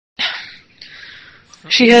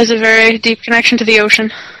She has a very deep connection to the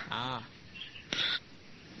ocean. Ah.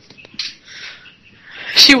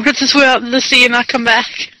 She wants to swim out in the sea and not come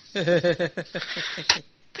back. But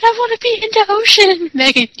I want to be in the ocean!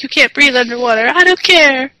 Megan, you can't breathe underwater. I don't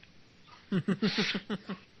care.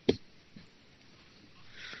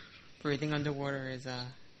 Breathing underwater is, yeah.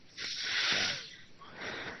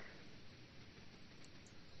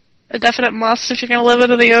 A definite must if you're going to live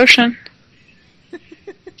under the ocean.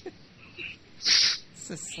 It's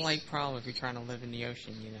a slight problem if you're trying to live in the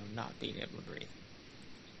ocean, you know, not being able to breathe.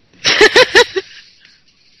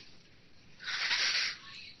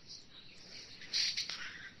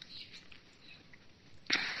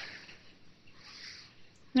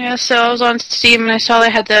 Yeah, so I was on Steam and I saw they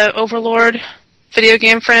had the Overlord video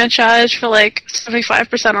game franchise for like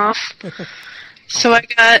 75% off. So I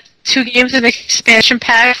got 2 games in the expansion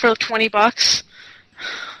pack for $20.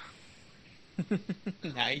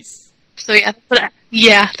 Nice. So that's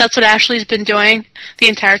what Ashley's been doing the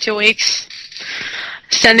entire 2 weeks.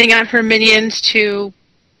 Sending out her minions to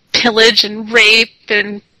pillage and rape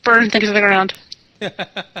and burn things to the ground.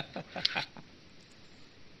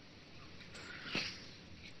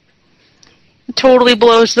 Totally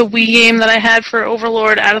blows the Wii game that I had for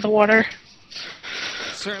Overlord out of the water.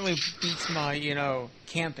 Certainly beats my, you know,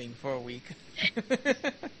 camping for a week.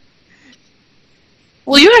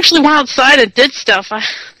 Well, you actually went outside and did stuff. I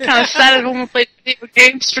kind of sat at home and played video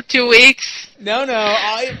games for 2 weeks. No,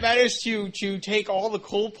 I managed to take all the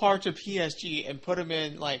cool parts of PSG and put them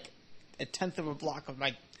in, like, 1/10 of a block of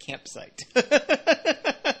my campsite.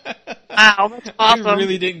 Wow, that's awesome. I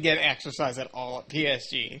really didn't get exercise at all at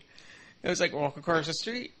PSG. It was like, walk across the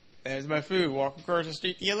street, there's my food. Walk across the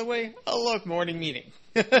street the other way, oh look, morning meeting.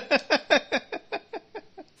 Yeah,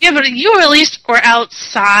 but you at least were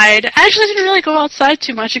outside. I actually didn't really go outside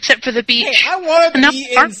too much, except for the beach. Hey, I wanted to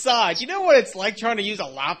be inside. You know what it's like trying to use a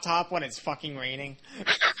laptop when it's fucking raining?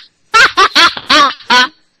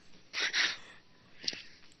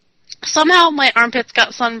 Somehow my armpits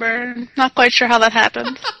got sunburned. Not quite sure how that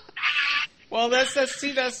happened. Well,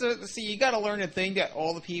 see, you gotta learn a thing that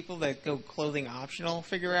all the people that go clothing optional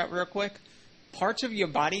figure out real quick. Parts of your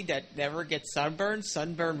body that never get sunburned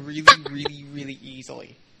really, really, really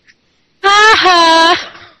easily.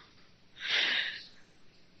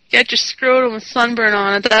 Get your scrotum with sunburn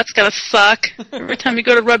on it. That's gotta suck. Every time you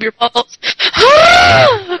go to rub your balls.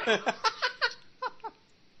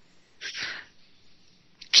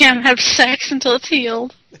 Can't have sex until it's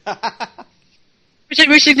healed. Every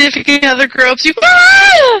time your significant other gropes you.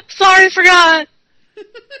 Sorry, forgot.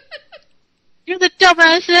 You're the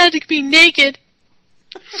dumbass that had to be naked.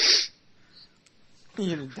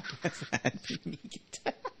 You're the dumbass that had to be naked.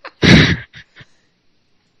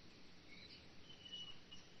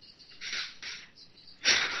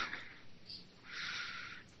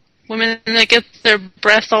 Women that get their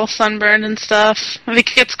breasts all sunburned and stuff. If it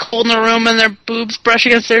gets cold in the room and their boobs brush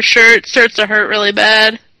against their shirt, starts to hurt really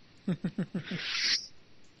bad.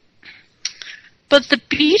 But the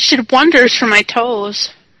beach did wonders for my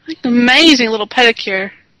toes. Like an amazing little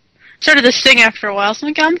pedicure. Started to sting after a while, so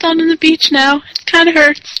I'm like, I'm done on the beach now. It kind of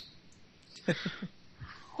hurts.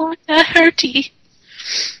 Oh, that hurty.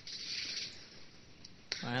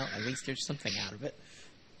 Well, at least there's something out of it.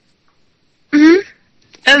 Mm-hmm.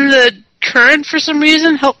 And the current, for some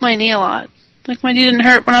reason, helped my knee a lot. Like, my knee didn't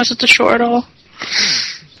hurt when I was at the shore at all.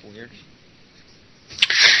 That's weird.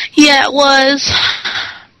 Yeah, it was.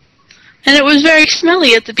 And it was very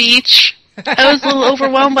smelly at the beach. I was a little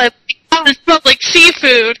overwhelmed by it smelled like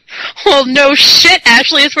seafood. Well, no shit,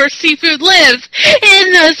 Ashley, it's where seafood lives.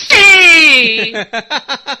 In the sea!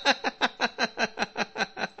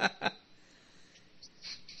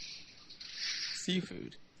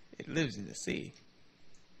 Seafood. It lives in the sea.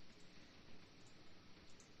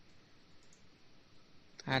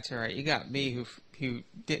 That's alright. You got me who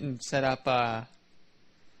didn't set up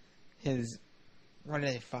his, what do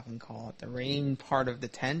they fucking call it? The rain part of the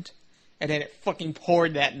tent. And then it fucking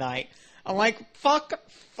poured that night. I'm like, fuck,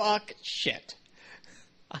 shit.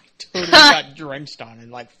 I totally got drenched on it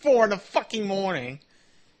like 4 in the fucking morning.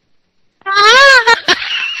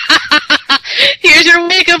 Here's your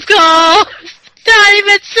wake-up call. Not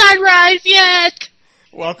even sunrise yet.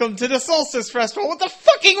 Welcome to the Solstice Festival with the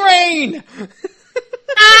fucking rain.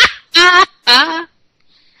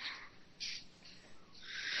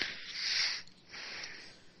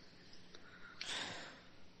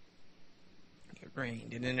 It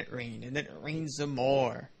rained, and then it rained, and then it rained some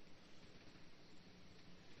more.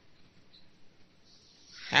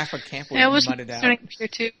 Half a camp was mudded out. Here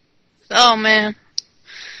too. Oh man.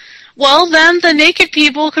 Well, then the naked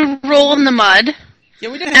people could roll in the mud, Yeah,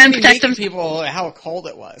 we didn't have and any protect naked them. people how cold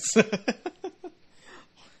it was.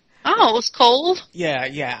 Oh, it was cold.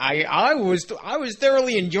 Yeah, I was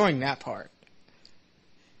thoroughly enjoying that part.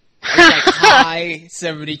 It was like high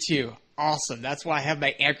 72. Awesome. That's why I have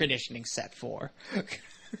my air conditioning set for.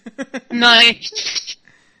 Nice.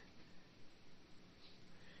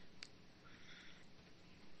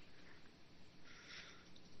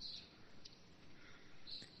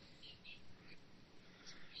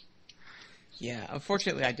 Yeah,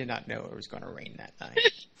 unfortunately, I did not know it was going to rain that night.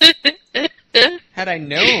 Had I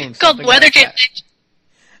known It's called something weather like that, change.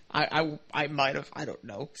 I might have. I don't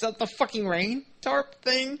know. Is that the fucking rain tarp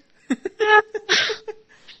thing? You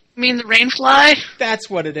mean the rain fly? That's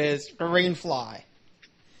what it is. A rain fly.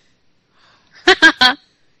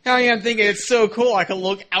 Now I'm thinking it's so cool. I can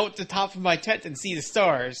look out the top of my tent and see the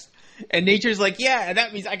stars. And nature's like, yeah, and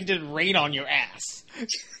that means I can just rain on your ass.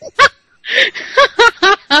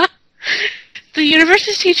 The universe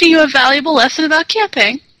is teaching you a valuable lesson about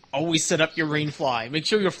camping. Always set up your rain fly. Make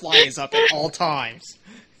sure your fly is up at all times.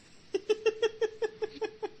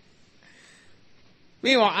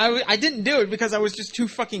 Meanwhile, I didn't do it because I was just too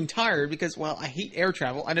fucking tired because, well, I hate air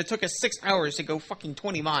travel, and it took us 6 hours to go fucking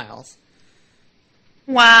 20 miles.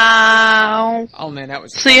 Wow. Oh, man, that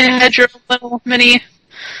was... So you had your little mini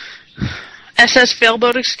SS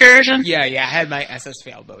failboat excursion? Yeah, I had my SS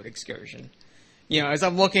failboat excursion. You know, as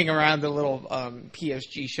I'm looking around the little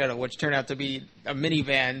PSG shuttle, which turned out to be a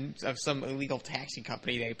minivan of some illegal taxi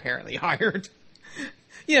company they apparently hired.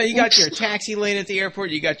 You know, you got your taxi lane at the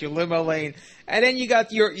airport, you got your limo lane, and then you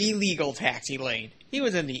got your illegal taxi lane. He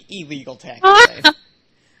was in the illegal taxi lane.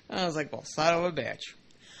 I was like, well, son of a bitch.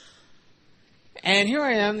 And here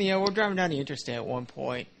I am, you know, we're driving down the interstate at one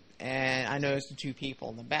point, and I noticed the two people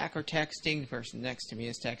in the back are texting, the person next to me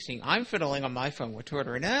is texting, I'm fiddling on my phone with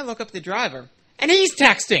Twitter, and then I look up at the driver, and he's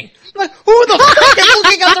texting! I'm like, who the fuck is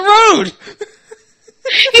looking at the road?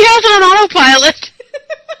 He has it on autopilot.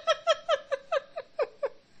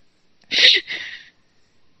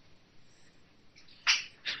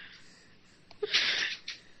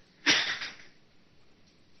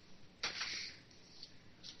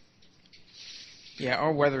 Yeah,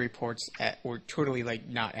 our weather reports were totally, like,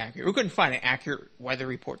 not accurate. We couldn't find an accurate weather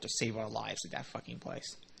report to save our lives at that fucking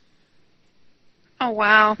place. Oh,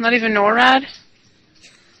 wow. Not even NORAD?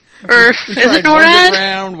 Or, is it NORAD?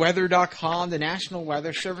 Underground, weather.com, the National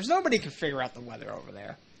Weather Service. Nobody can figure out the weather over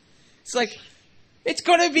there. It's like, it's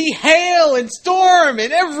gonna be hail and storm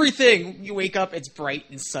and everything! You wake up, it's bright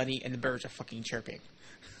and sunny, and the birds are fucking chirping.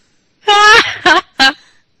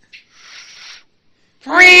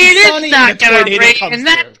 Rain, it's not gonna rain.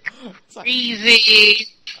 That's like, crazy.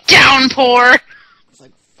 Downpour. it's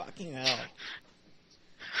like, fucking hell.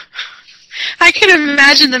 I can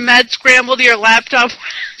imagine the mad scramble to your laptop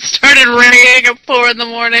started ringing at 4 in the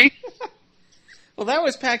morning. Well, that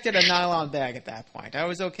was packed in a nylon bag at that point. I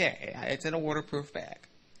was okay. It's in a waterproof bag.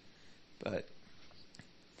 But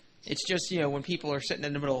it's just, you know, when people are sitting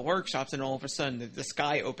in the middle of workshops and all of a sudden the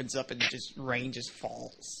sky opens up and just rain just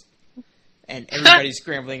falls. And everybody's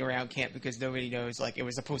scrambling around camp because nobody knows, like, it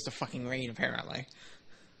was supposed to fucking rain, apparently.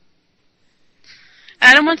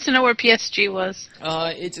 Adam wants to know where PSG was.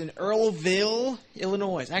 It's in Earlville,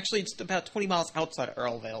 Illinois. Actually, it's about 20 miles outside of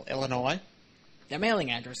Earlville, Illinois. The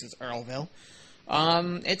mailing address is Earlville.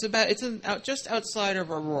 It's just outside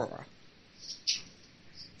of Aurora.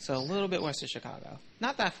 So a little bit west of Chicago.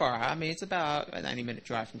 Not that far. I mean, it's about a 90-minute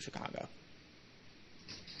drive from Chicago.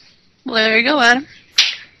 Well, there you go, Adam.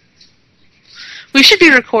 We should be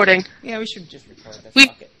recording. Yeah, we should just record this. We-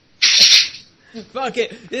 Fuck it. Fuck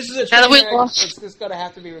it. This is a Now that train we've wreck. lost- It's going to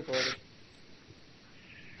have to be recorded.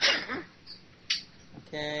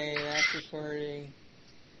 Okay, that's recording.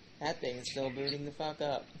 That thing is still booting the fuck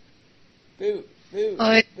up. Boot, boot,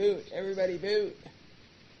 Oi. boot. Everybody boot.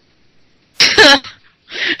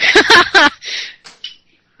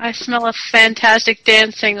 I smell a fantastic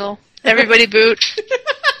dance single. Everybody boot.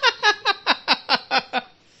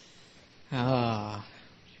 Ah.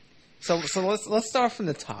 So let's start from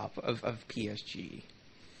the top of PSG.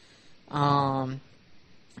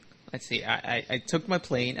 Let's see. I took my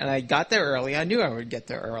plane and I got there early. I knew I would get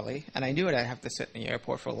there early, and I knew I'd have to sit in the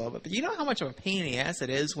airport for a little bit. But you know how much of a pain in the ass it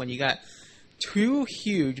is when you got two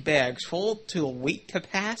huge bags full to weight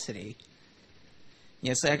capacity.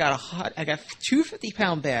 Yes, I got two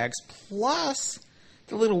 50-pound bags plus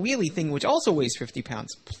the little wheelie thing, which also weighs 50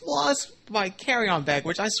 pounds, plus my carry-on bag,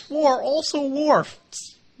 which I swore also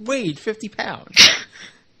weighed 50 pounds.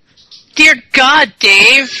 Dear God,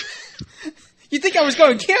 Dave. You'd think I was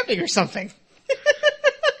going camping or something.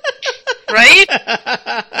 Right?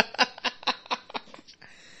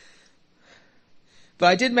 But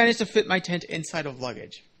I did manage to fit my tent inside of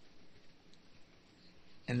luggage.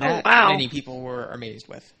 And that many people were amazed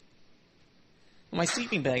with. Well, my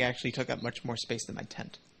sleeping bag actually took up much more space than my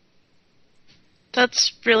tent.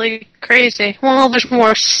 That's really crazy. Well, there's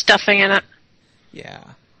more stuffing in it. Yeah.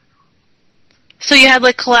 So you had,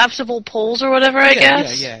 like, collapsible poles or whatever, I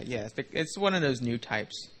guess? Yeah. It's one of those new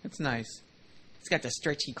types. It's nice. It's got the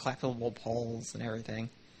stretchy, collapsible poles and everything.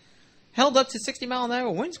 Held up to 60-mile-an-hour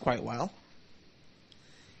winds quite well.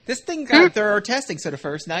 This thing got through our testing, so the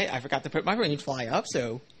first night I forgot to put my range fly up,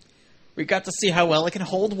 so we got to see how well it can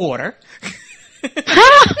hold water.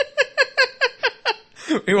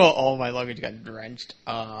 Meanwhile, all my luggage got drenched.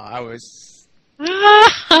 I was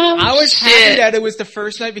happy that it was the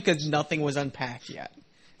first night because nothing was unpacked yet.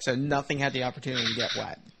 So nothing had the opportunity to get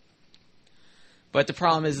wet. But the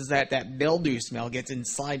problem is that mildew smell gets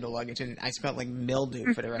inside the luggage, and I smelled like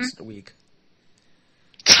mildew for the rest of the week.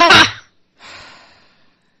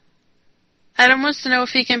 Adam wants to know if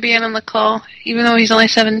he can be in on the call, even though he's only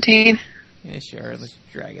 17. Yeah, sure. Let's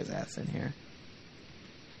drag his ass in here.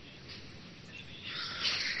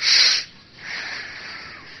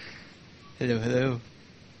 Hello.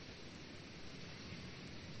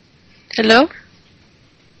 Hello?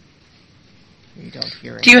 We don't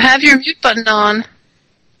hear it. Do you have your mute button on?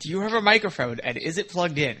 Do you have a microphone, and is it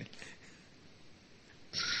plugged in?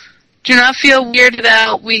 Do not feel weirded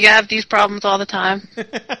out. We have these problems all the time.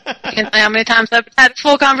 I can't tell you how many times I've had a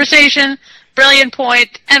full conversation, brilliant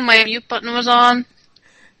point, and my mute button was on.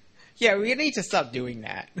 Yeah, we need to stop doing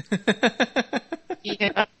that.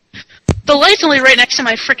 Yeah. The light's only right next to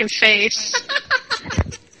my freaking face.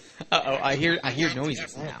 Uh-oh, I hear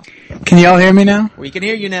noises now. Can y'all hear me now? We can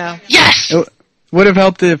hear you now. Yes! It would have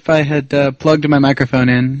helped if I had plugged my microphone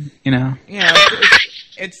in, you know. Yeah,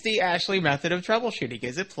 it's the Ashley method of troubleshooting.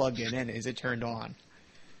 Is it plugged in and is it turned on?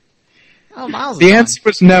 Oh, Miles The answer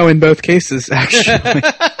was no in both cases, actually.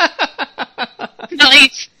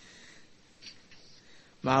 Nice.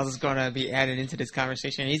 Miles is going to be added into this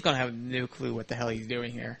conversation. He's going to have no clue what the hell he's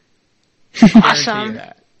doing here. Awesome.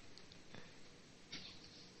 That.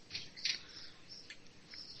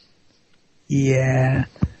 Yeah.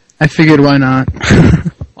 I figured why not.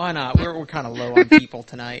 Why not? We're kind of low on people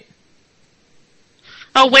tonight.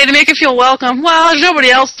 Oh, way to make it feel welcome. Well, there's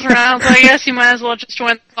nobody else around, so I guess you might as well just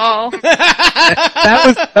join the call.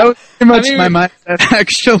 that was pretty much my mindset,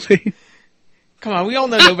 actually. Come on, we all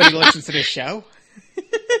know nobody listens to this show.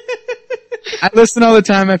 I listen all the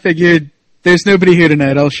time. I figured there's nobody here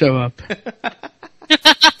tonight. I'll show up.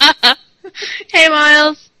 Hey,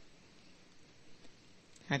 Miles.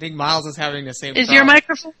 I think Miles is having the same Is problem. your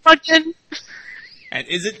microphone plugged in? And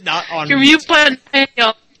is it not on Your mute button.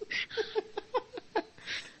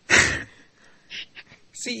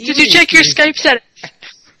 See, Did you check your Skype settings?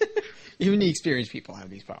 Even the experienced people have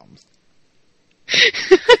these problems.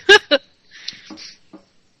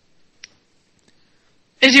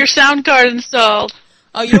 Is your sound card installed?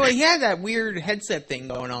 Oh, you know what? He had that weird headset thing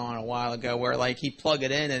going on a while ago where, like, he'd plug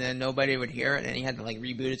it in and then nobody would hear it and he had to, like,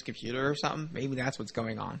 reboot his computer or something. Maybe that's what's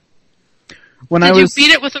going on. Did you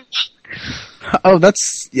beat it with a... Oh,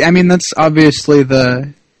 that's obviously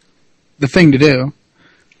the thing to do.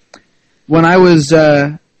 When I was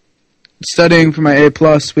studying for my A+,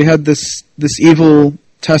 we had this evil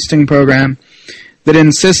testing program that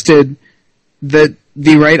insisted that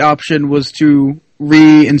the right option was to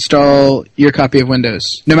reinstall your copy of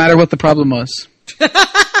Windows, no matter what the problem was.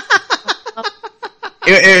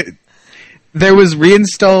 There was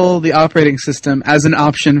reinstall the operating system as an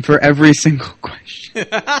option for every single question.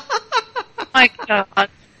 My God.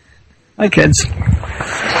 Hi, kids.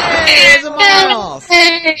 Hey, it's a Miles!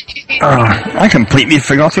 I completely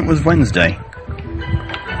forgot it was Wednesday.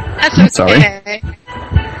 That's okay. Sorry.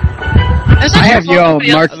 I have you all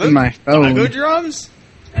marked in my phone. Go drums?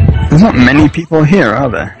 There's not many people here, are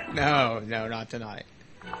there? No, not tonight.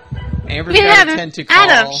 Amber's We got have a 10 to call.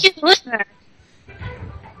 Adam, he's a listener.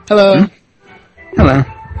 Hello. Hello.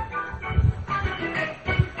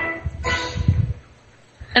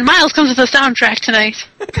 And Miles comes with a soundtrack tonight.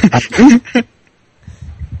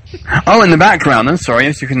 Oh, in the background. I'm sorry.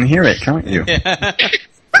 Yes, you can hear it, can't you? That's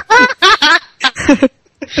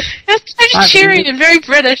very cheery and very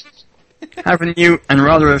British. Have a new and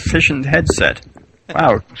rather efficient headset.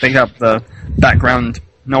 Wow, pick up the background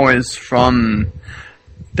noise from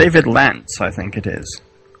David Lantz, I think it is.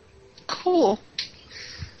 Cool.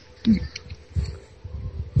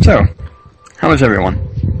 So, how is everyone?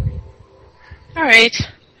 Alright.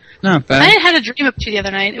 Not bad. I had a dream about you the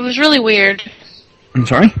other night. It was really weird. I'm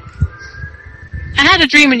sorry? I had a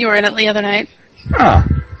dream and you were in it the other night. Ah.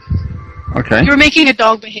 Okay. You were making a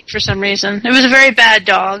dog behave for some reason. It was a very bad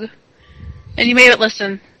dog. And you made it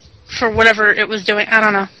listen for whatever it was doing. I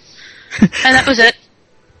don't know. And that was it.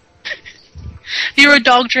 You were a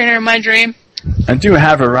dog trainer in my dream. I do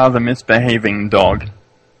have a rather misbehaving dog.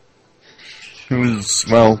 Who's,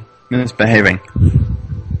 well, misbehaving.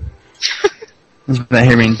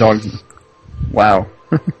 Misbehaving dog. Wow.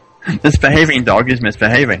 Misbehaving dog is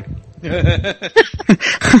misbehaving.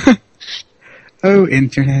 Oh,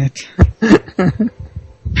 internet.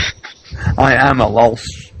 I am a lol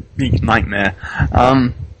speak nightmare.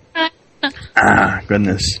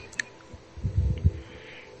 Goodness.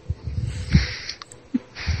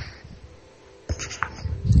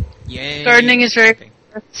 Yay. Gardening is very...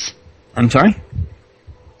 I'm sorry?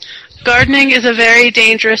 Gardening is a very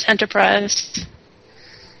dangerous enterprise.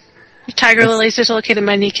 Tiger lilies dislocated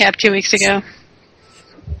my kneecap 2 weeks ago.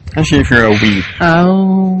 Especially if you're a weed.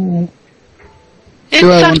 How? It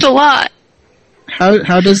Do I sucked a lot.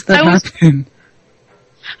 How does that happen?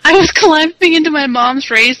 I was climbing into my mom's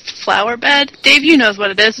raised flower bed. Dave, you knows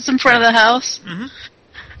what it is. It's in front of the house. Mm-hmm.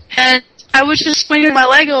 And I was just swinging my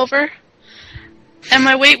leg over. And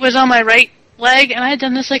my weight was on my right leg. And I had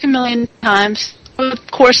done this like 1,000,000 times over the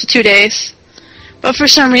course of 2 days. But for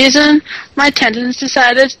some reason, my tendons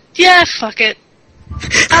decided, yeah, fuck it.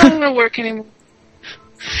 I don't want to work anymore.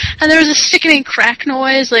 And there was a sickening crack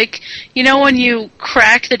noise, like, you know when you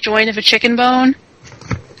crack the joint of a chicken bone?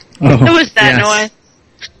 Oh, It was that yes. noise.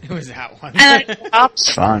 It was that one. And I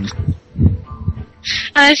stopped, Fun. and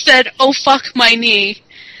I said, oh fuck my knee.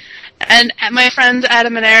 And my friends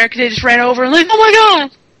Adam and Eric, they just ran over and like, oh my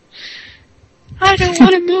god! I don't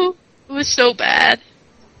want to move. It was so bad.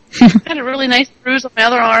 I had a really nice bruise on my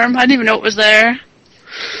other arm. I didn't even know it was there.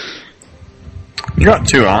 You got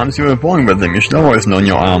 2 arms, you were born with them, you should have always known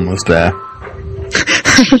your arm was there.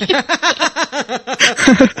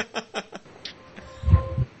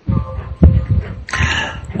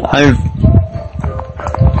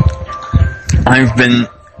 I've been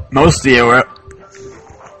mostly aware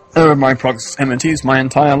of my proximities my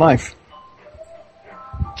entire life.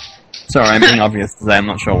 Sorry, I'm being obvious today, I'm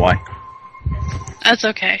not sure why. That's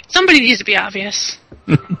okay. Somebody needs to be obvious.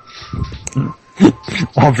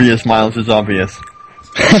 Obvious, Miles, is obvious.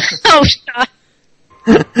 Oh, shut.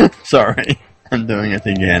 Sorry, I'm doing it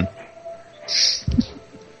again.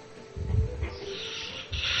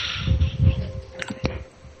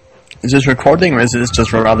 Is this recording or is this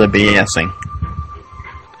just rather BSing?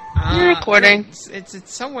 You're recording.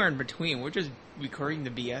 It's somewhere in between. We're just recording the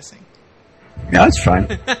BSing. Yeah, that's fine.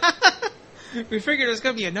 We figured there's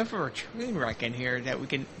going to be enough of a train wreck in here that we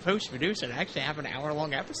can post-produce and actually have an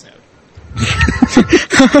hour-long episode.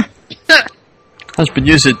 Let's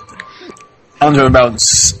produce it under about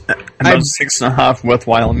 6.5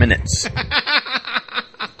 worthwhile minutes.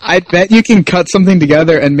 I bet you can cut something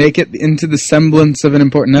together and make it into the semblance of an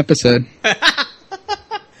important episode.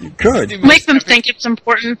 You could. Make them think it's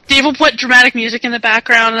important. Dave will put dramatic music in the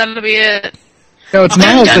background, and that'll be it. No, it's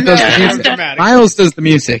Miles that does the music. Dramatic. Miles does the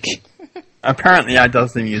music. Apparently, I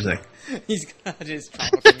does the music. He's got his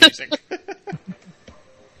tropical music.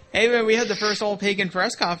 Hey, man, we had the first all pagan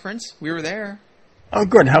press conference. We were there. Oh,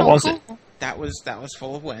 good. How was it? That was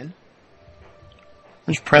full of win.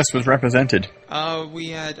 Which press was represented? We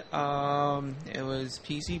had it was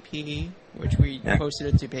PCP, which we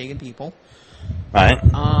posted it to pagan people. Right.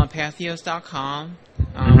 Pathos.com,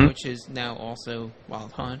 which is now also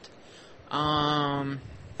Wild Hunt. Huh?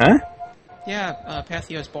 Yeah,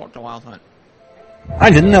 Pathos bought the Wild Hunt.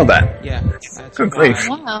 I didn't know that. Yeah, that's Good why grief.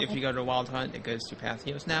 Wow. if you go to Wild Hunt, it goes to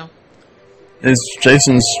Pathos now. Is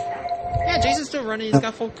Jason's... Yeah, Jason's still running. He's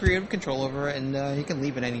got full creative control over it, and he can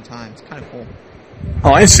leave at any time. It's kind of cool.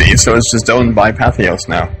 Oh, I see. So it's just owned by Pathos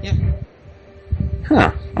now. Yeah.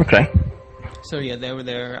 Huh. Okay. So yeah, they were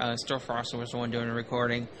there. Star Froster was the one doing the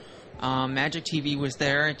recording. Magic TV was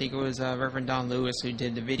there. I think it was Reverend Don Lewis who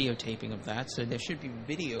did the videotaping of that. So there should be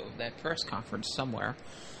video of that press conference somewhere.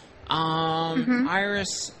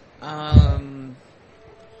 Iris from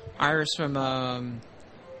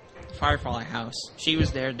Firefly House. She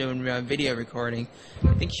was there doing video recording.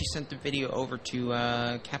 I think she sent the video over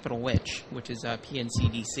to Capital Witch, which is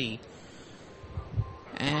PNCDC.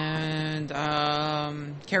 And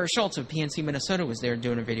Kara Schultz of PNC Minnesota was there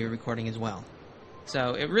doing a video recording as well.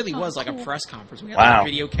 So it really was like a press conference. We had like,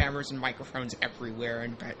 video cameras and microphones everywhere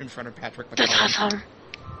in front of Patrick McCullough. That's awesome.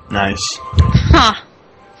 Nice. Huh.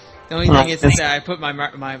 The only thing is that I put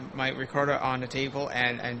my recorder on the table,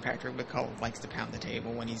 and Patrick McCullough likes to pound the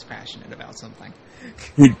table when he's passionate about something.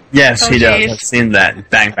 Yes, Oh, he does. geez. I've seen that.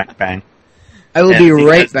 Bang, bang, bang. I will Yeah, be he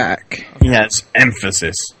right has- back. He has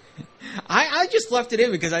emphasis. I just left it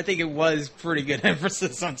in because I think it was pretty good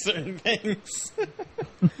emphasis on certain things.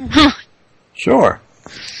 Sure.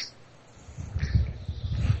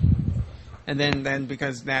 And then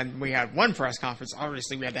because then we had one press conference,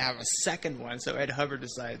 obviously we had to have a second one, so Ed Hubbard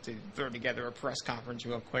decided to throw together a press conference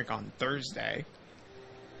real quick on Thursday.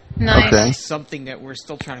 Nice. Okay. Something that we're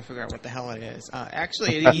still trying to figure out what the hell it is.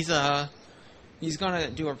 Actually, he's gonna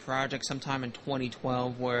do a project sometime in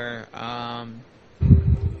 2012 where I'm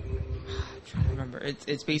trying to remember.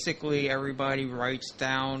 It's basically everybody writes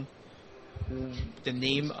down the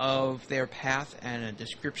name of their path and a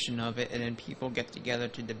description of it, and then people get together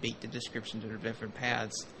to debate the descriptions of the different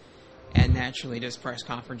paths. And naturally, this press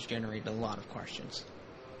conference generated a lot of questions.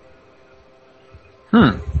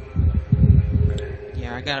 Yeah,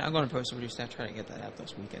 I'm going to post a video stuff. Try to get that out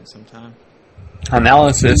this weekend sometime.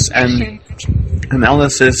 Analysis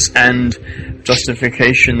and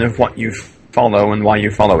justification of what you follow and why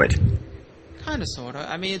you follow it. Kind of, sort of.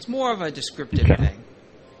 I mean, it's more of a descriptive thing.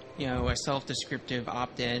 You know, a self-descriptive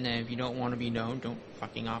opt-in, and if you don't want to be known, don't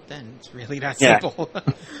fucking opt-in. It's really that simple.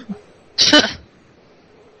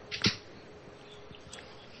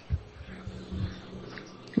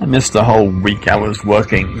 I missed the whole week. I was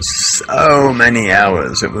working so many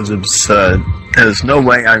hours. It was absurd. There's no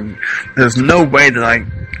way that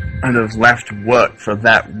I would have left work for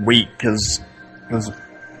that week, because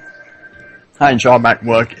my job at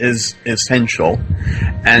work is essential,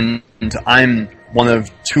 and I'm one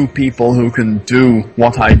of two people who can do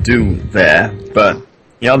what I do there, but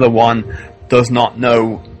the other one does not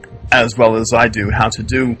know as well as I do how to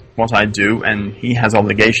do what I do, and he has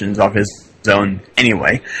obligations of his own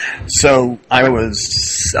anyway. So I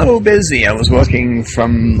was so busy. I was working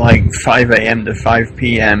from like 5 a.m. to 5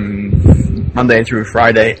 p.m. Monday through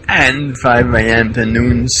Friday, and 5 a.m. to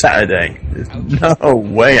noon Saturday. There's no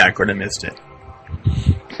way I could have missed it.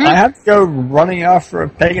 I had to go running after a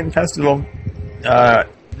pagan festival.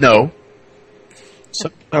 No. So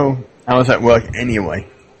I was at work anyway.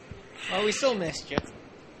 Well, we still missed you.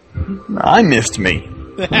 I missed me.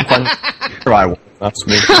 I'm quite sure I was. That's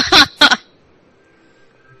me.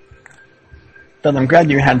 But I'm glad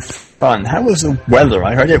you had fun. How was the weather?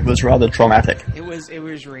 I heard it was rather traumatic. It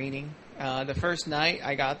was raining. The first night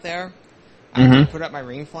I got there, I put up my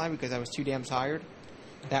rain fly because I was too damn tired.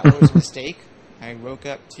 That was a mistake. I woke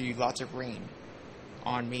up to lots of rain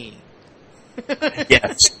on me.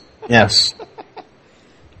 Yes.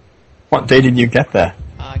 What day did you get there?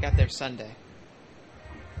 I got there Sunday.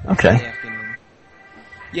 Okay. Sunday afternoon.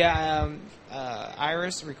 Yeah,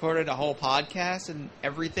 Iris recorded a whole podcast and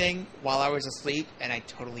everything while I was asleep, and I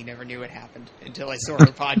totally never knew it happened until I saw her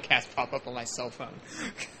podcast pop up on my cell phone.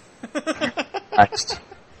 Next.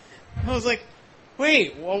 I was like,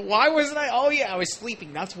 wait, well, why wasn't I? Oh, yeah, I was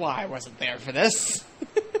sleeping. That's why I wasn't there for this.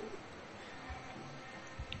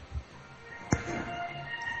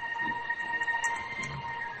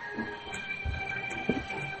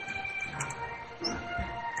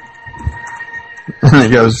 And he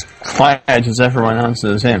goes quiet as everyone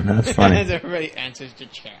answers him. That's funny. As everybody answers the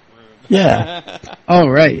chat room. Yeah. Oh,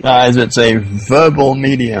 right. As it's a verbal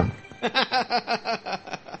medium.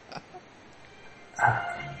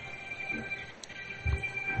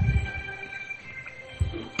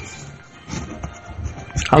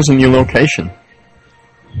 How's the new location?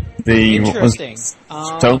 Interesting.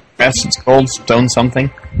 Stone West, it's called Stone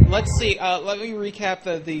something. Let's see. Let me recap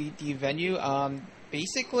the venue.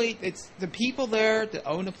 Basically, it's the people there that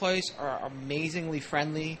own the place are amazingly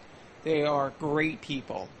friendly. They are great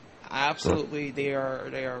people. Absolutely, they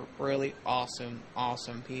are really awesome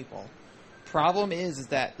people. Problem is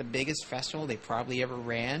that the biggest festival they probably ever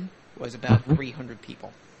ran was about 300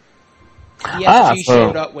 people. PSG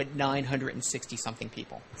showed up with 960 something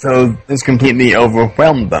people. So this completely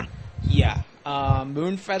overwhelmed them. Yeah.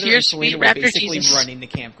 Moonfeather and Selena were basically running the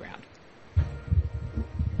campground.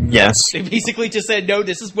 Yes. They basically just said, no,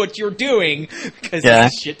 this is what you're doing, because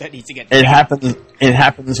this is shit that needs to get done. It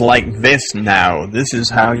happens like this now. This is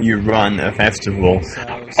how you run a festival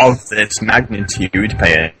of this magnitude.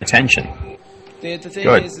 Pay attention. The thing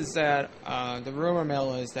is that the rumor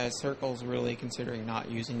mill is that Circle's really considering not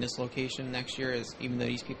using this location next year, even though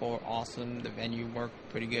these people are awesome, the venue worked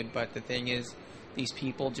pretty good, but the thing is, these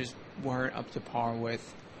people just weren't up to par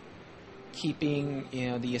with keeping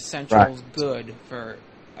the essentials good for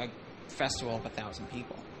a festival of 1,000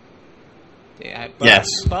 people.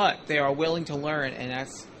 But they are willing to learn, and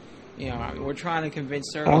that's we're trying to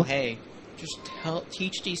convince Circle, hey, just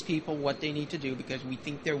teach these people what they need to do because we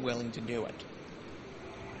think they're willing to do it.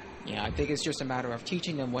 I think it's just a matter of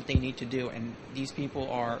teaching them what they need to do, and these people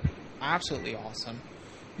are absolutely awesome.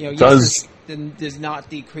 You know, Does there's not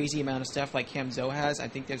the crazy amount of stuff like Camzo has. I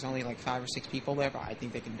think there's only like 5 or 6 people there, but I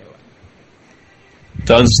think they can do it.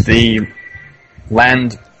 does the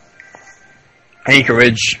land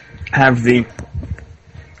acreage have the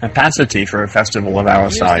capacity for a festival of our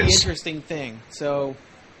Here's size? the interesting thing. So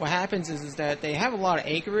what happens is that they have a lot of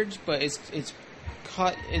acreage, but it's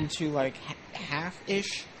cut into like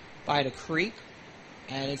half-ish by the creek,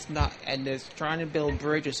 and it's not. And they're trying to build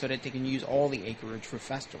bridges so that they can use all the acreage for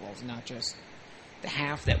festivals, not just the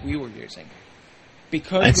half that we were using.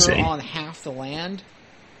 Because we're on half the land,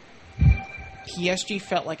 PSG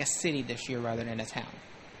felt like a city this year rather than a town.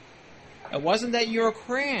 It wasn't that you were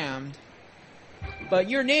crammed, but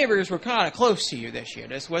your neighbors were kind of close to you this year.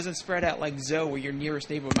 This wasn't spread out like Zoe, where your nearest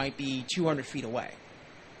neighbor might be 200 feet away.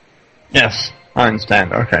 Yes, I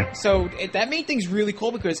understand. Okay. So that made things really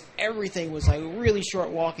cool because everything was like really short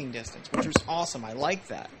walking distance, which was awesome. I liked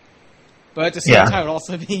that. But at the same time, it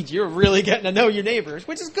also means you're really getting to know your neighbors,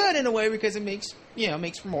 which is good in a way because it makes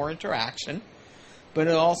for more interaction. But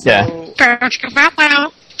it also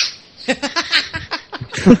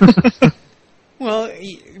well,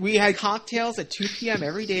 we had cocktails at 2 p.m.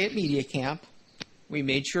 every day at media camp. We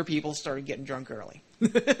made sure people started getting drunk early.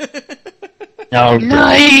 Oh,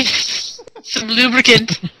 Nice! Some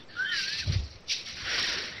lubricant.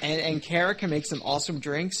 And Kara can make some awesome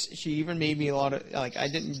drinks. She even made me a lot of, like, I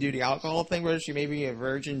didn't do the alcohol thing, but she made me a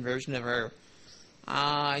virgin version of her,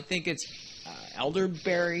 I think it's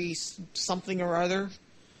elderberry something or other.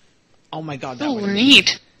 Oh my god, that was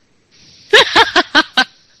neat.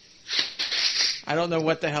 I don't know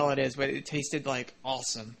what the hell it is, but it tasted like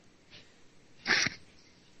awesome.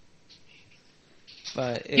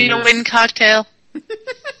 But You don't win cocktail.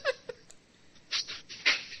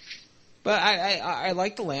 But I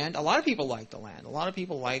like the land. A lot of people like the land. A lot of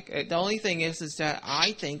people like it. The only thing is that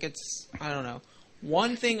I think it's, I don't know.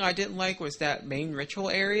 One thing I didn't like was that main ritual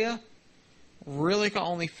area really could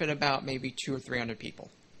only fit about maybe 200 or 300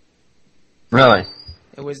 people. really?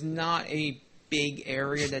 It was not a big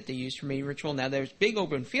area that they used for main ritual. Now there's big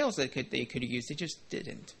open fields that they could have used. They just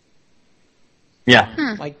didn't.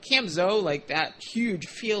 Yeah. Like Camp Zoe, like that huge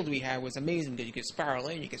field we had was amazing because you could spiral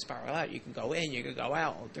in, you could spiral out, you can go in, you could go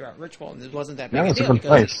out throughout ritual, and it wasn't that big That a was a deal good because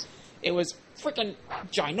place. it was freaking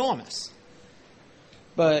ginormous.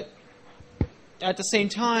 But at the same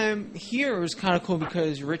time, here it was kind of cool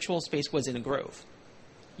because ritual space was in a grove.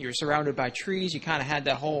 You were surrounded by trees, you kind of had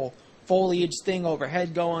that whole foliage thing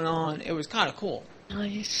overhead going on. It was kind of cool.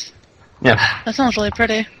 Nice. Yeah. That sounds really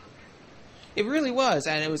pretty. It really was,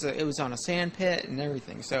 and it was on a sand pit and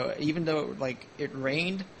everything. So even though it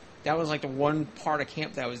rained, that was like the one part of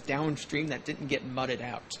camp that was downstream that didn't get mudded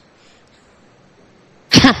out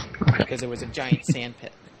because it was a giant sand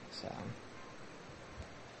pit. So,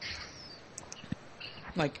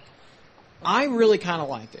 I really kind of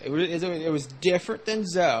liked it. It was different than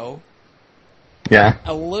Zoe. Yeah.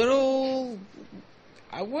 A little,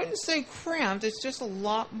 I wouldn't say cramped, it's just a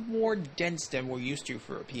lot more dense than we're used to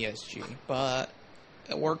for a PSG, but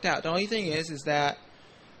it worked out. The only thing is that,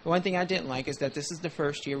 the one thing I didn't like is that this is the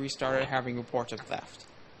first year we started having reports of theft.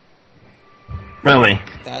 Really?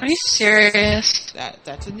 That's, Are you serious?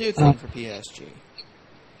 That's a new thing for PSG. It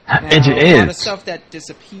Now, a lot of is. stuff that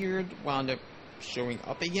disappeared wound up showing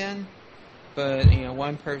up again, but,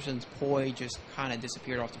 one person's poi just kind of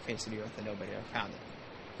disappeared off the face of the earth and nobody ever found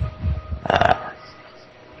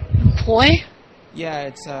it. Boy? Yeah,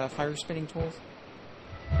 it's fire spinning tools.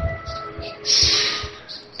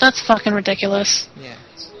 That's fucking ridiculous. Yeah.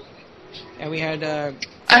 And we had,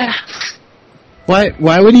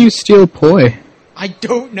 Why would you steal poi? I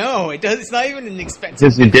don't know. It's not even an expensive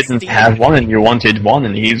Because you thing to didn't steal. have one and you wanted one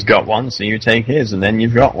and he's got one, so you take his and then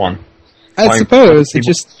you've got one. I Why suppose it people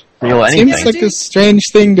just steal seems anything. like a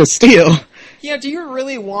strange thing to steal. Yeah, do you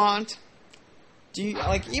really want...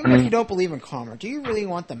 even if you don't believe in karma, do you really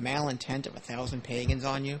want the malintent of 1,000 pagans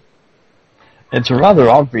on you? It's a rather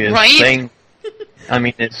obvious Right? thing. I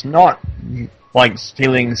mean, it's not like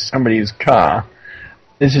stealing somebody's car.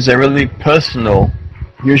 This is a really personal,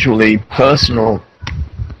 usually personal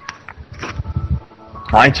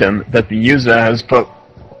item that the user has put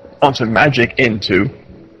lots of magic into.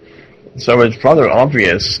 So it's rather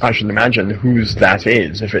obvious, I should imagine, whose that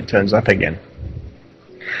is if it turns up again.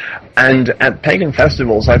 And at pagan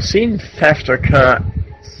festivals, I've seen theft occur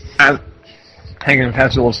at pagan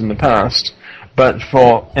festivals in the past, but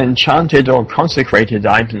for enchanted or consecrated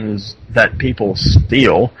items that people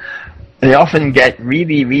steal, they often get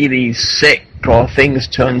really, really sick or things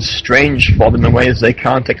turn strange for them in ways they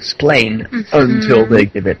can't explain until they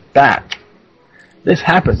give it back. This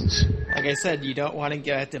happens. Like I said, you don't want to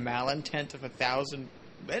get the malintent of 1,000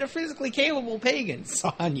 metaphysically capable pagans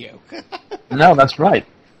on you. No, that's right.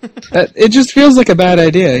 It just feels like a bad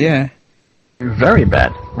idea, yeah. Very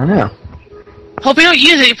bad. I know. Hope you don't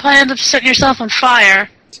use it. You probably end up setting yourself on fire.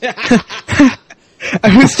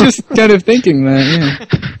 I was just kind of thinking that,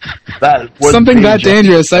 yeah. That would Something be that just,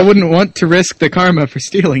 dangerous, I wouldn't want to risk the karma for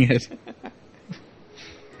stealing it.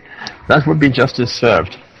 That would be justice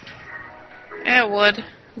served. Yeah, it would.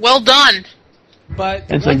 Well done. But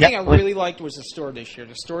the It's one a thing I gambling- really liked was the store this year.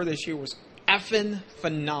 The store this year was effing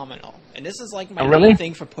phenomenal. And this is like my Oh, really? main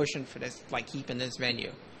thing for pushing for this, like keeping this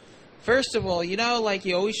venue. First of all, you know, like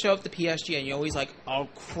you always show up to PSG and you're always like, oh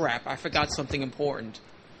crap, I forgot something important.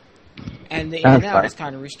 And the in and That's out right. is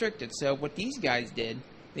kind of restricted. So what these guys did,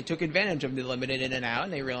 they took advantage of the limited in and out,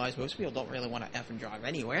 and they realized most people don't really want to effing drive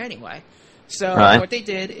anywhere anyway. So Right. what they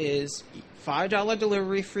did is $5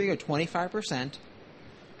 delivery fee or 25%,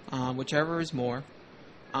 whichever is more.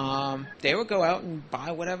 They would go out and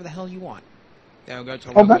buy whatever the hell you want. They would go to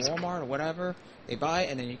a Oh, local that's- Walmart or whatever. They buy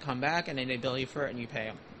it, and then you come back, and then they bill you for it, and you pay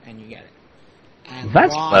them, and you get it. And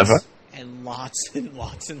That's lots, clever. And lots and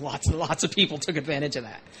lots and lots and lots of people took advantage of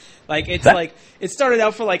that. Like it's That- like it started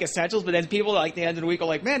out for like essentials, but then people like the end of the week are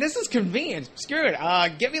like, "Man, this is convenient. Screw it.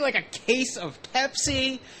 Get me like a case of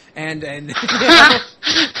Pepsi and you know."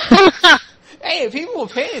 Hey, people were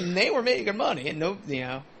paying, and they were making money, and no, you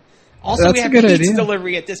know. Also, That's we a have good pizza idea.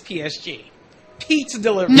 delivery at this PSG. Pizza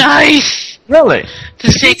delivery. Nice. Really?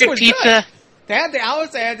 The sacred was pizza. good. They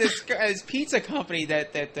had this pizza company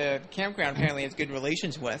that the campground apparently has good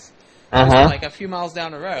relations with. Uh-huh. Like a few miles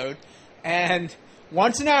down the road, and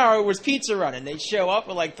once an hour it was pizza running. They'd show up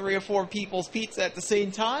with like 3 or 4 people's pizza at the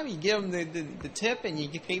same time. You give them the tip, and you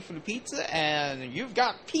get paid for the pizza, and you've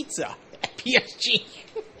got pizza at PSG.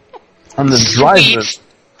 And the drivers,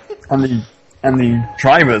 and the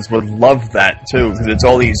drivers would love that too, because it's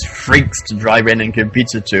all these freaks to drive in and give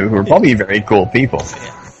pizza to, who are probably very cool people.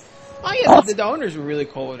 Oh yeah, the owners were really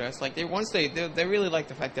cool with us. Like they really liked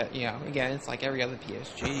the fact that, you know, again, it's like every other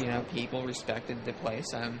PSG. You know, people respected the place.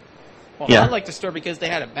 Well, Yeah. I liked the store because they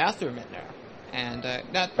had a bathroom in there, and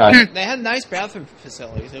Right. they had nice bathroom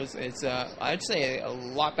facilities. It's I'd say a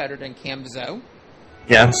lot better than Camzo.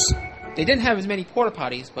 Yes. They didn't have as many porta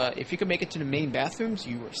potties, but if you could make it to the main bathrooms,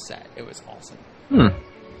 you were set. It was awesome.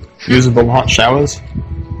 Usable hot showers?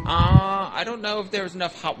 I don't know if there was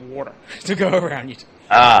enough hot water to go around you,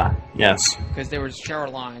 Ah, yes. because there was shower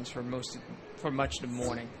lines for much of the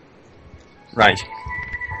morning. Right.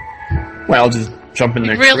 Well, just jump in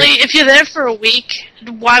the Really? creek. If you're there for a week,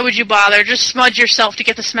 why would you bother? Just smudge yourself to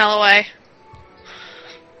get the smell away.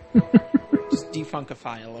 Just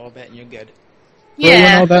defunkify a little bit, and you're good. Throw in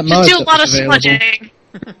Yeah, all that just mud do a that lot of was available. smudging.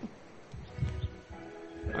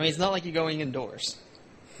 I mean, it's not like you're going indoors.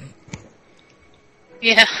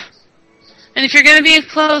 Yeah. And if you're going to be in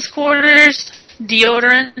close quarters,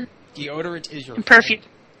 deodorant Deodorant is your and perfume.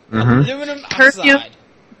 Mm-hmm. Aluminum Perfume. oxide.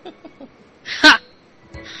 Ha!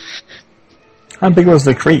 How big was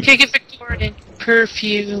the creek? Can't get Victorian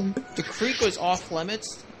perfume. The creek was off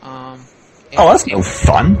limits. Oh, that's no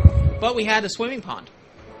fun. But we had a swimming pond.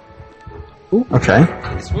 Okay.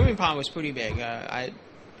 The swimming pond was pretty big. It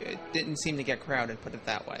didn't seem to get crowded, put it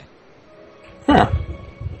that way. Huh.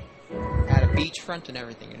 Had a beachfront and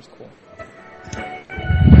everything. It was cool.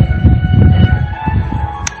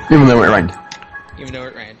 Even though it rained. Even though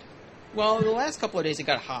it rained. Well, the last couple of days it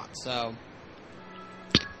got hot, so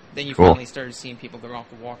then you Cool. finally started seeing people that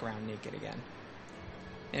walk around naked again.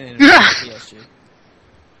 And then it was PSG.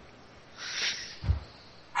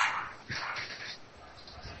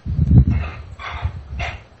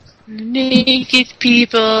 Naked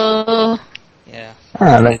people. Yeah.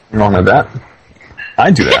 Ah, nothing wrong with that.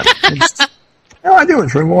 I do that. No, I do.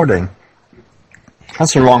 It's rewarding.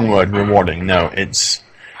 That's the wrong word, rewarding. No, it's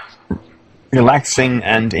relaxing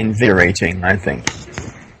and invigorating, I think.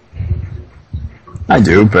 I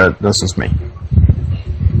do, but that's just me.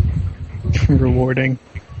 Rewarding.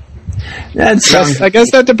 Yeah, it sounds, I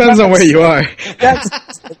guess that depends on where you are. that's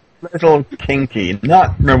a little kinky.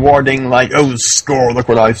 Not rewarding like, oh, score, look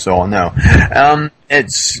what I saw. No.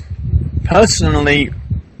 It's personally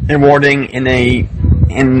rewarding in an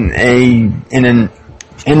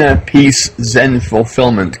inner peace Zen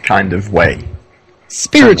fulfillment kind of way. Like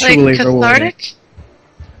Spiritually rewarding. cathartic?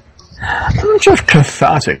 I'm not sure if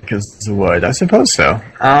cathartic is the word. I suppose so.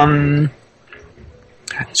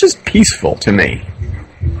 It's just peaceful to me.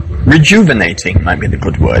 Rejuvenating might be the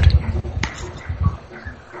good word.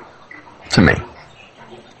 To me.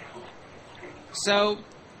 So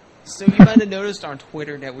you might have noticed on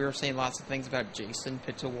Twitter that we were saying lots of things about Jason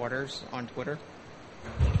Pitzel Waters on Twitter.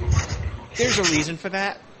 There's a reason for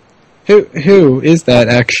that. Who is that,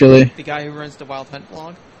 actually? The guy who runs the Wild Hunt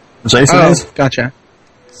blog. Jason is? Gotcha.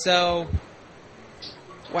 So,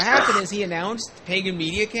 what happened is he announced Pagan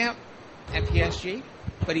Media Camp at PSG,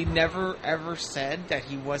 but he never ever said that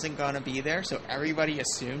he wasn't going to be there, so everybody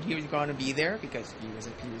assumed he was going to be there because he was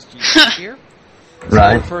at PSG last year.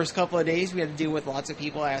 Right. So the first couple of days, we had to deal with lots of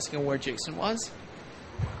people asking where Jason was.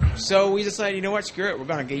 So we decided, you know what, screw it, we're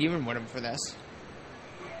going to get even with him for this.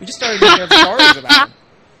 We just started making up stories about him.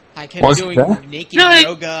 Like him doing naked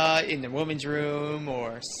yoga in the women's room,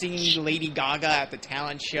 or singing Lady Gaga at the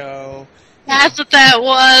talent show. That's what that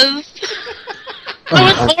was. I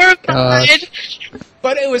was horrified.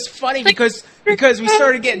 But it was funny because we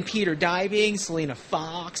started getting Peter Diving, Selena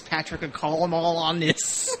Fox, Patrick and Colum all on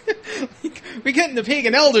this. We're getting the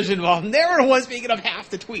pagan elders involved, and they were the ones making up half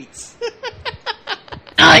the tweets.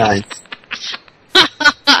 Nice.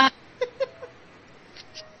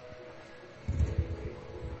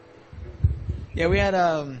 Yeah, we had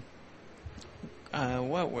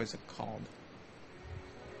what was it called?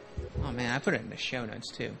 Oh man, I put it in the show notes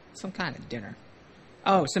too. Some kind of dinner.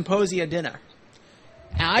 Oh, symposia dinner.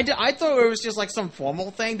 And I thought it was just like some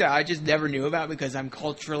formal thing that I just never knew about because I'm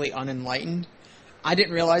culturally unenlightened. I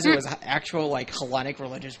didn't realize it was actual like Hellenic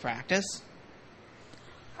religious practice.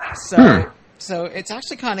 So it's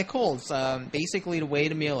actually kind of cool. It's basically the way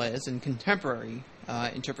the meal is in contemporary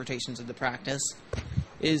interpretations of the practice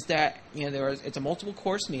is that it's a multiple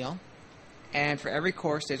course meal, and for every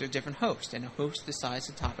course there's a different host, and the host decides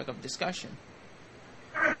the topic of discussion.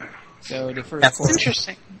 So the first course,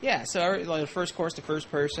 interesting. Yeah, so the first course, the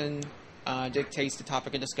first person dictates the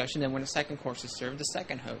topic of discussion. Then when the second course is served, the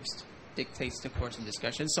second host dictates the course of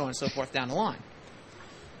discussion, so on and so forth down the line.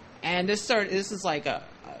 And we started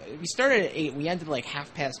at 8. We ended like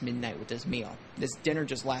midnight with this meal. This dinner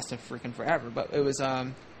just lasted freaking forever. But it was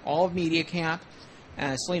all of Media Camp.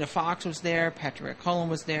 Selena Fox was there. Patrick Cullen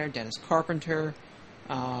was there. Dennis Carpenter.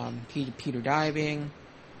 Peter Diving.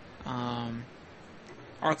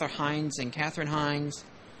 Arthur Hines and Catherine Hines.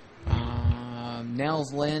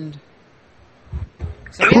 Nels Lind.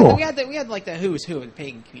 So cool. we had like the who's who of the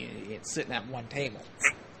pagan community sitting at one table.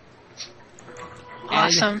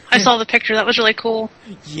 Awesome. I saw the picture. That was really cool.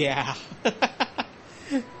 Yeah.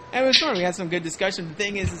 It was fun. We had some good discussion. The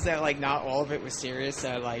thing is that, like, not all of it was serious.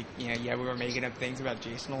 Like, we were making up things about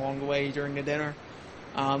Jason along the way during the dinner.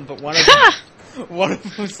 But one of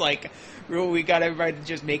them was, like, we got everybody to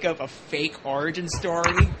just make up a fake origin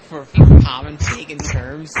story for common pagan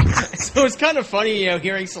terms. So it's kind of funny,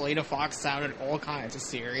 hearing Selena Fox sounded all kinds of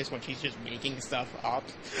serious when she's just making stuff up.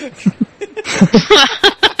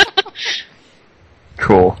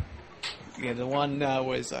 Cool. Yeah, the one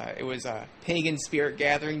was Pagan Spirit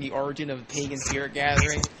Gathering, the origin of Pagan Spirit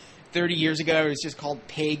Gathering. 30 years ago, it was just called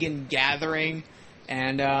Pagan Gathering,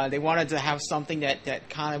 and they wanted to have something that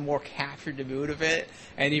kind of more captured the mood of it,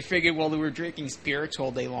 and you figured, well, they were drinking spirits all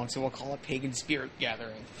day long, so we'll call it Pagan Spirit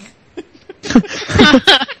Gathering.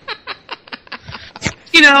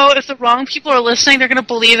 If the wrong people are listening, they're going to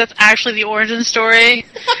believe that's actually the origin story.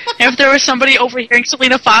 And if there was somebody overhearing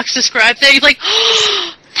Selena Fox describe things, like,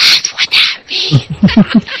 oh, that's what that means.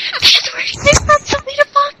 That's where she thinks that's Selena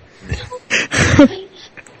Fox.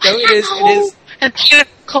 So it is. And Peter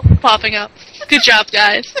Cole popping up. Good job,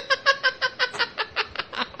 guys.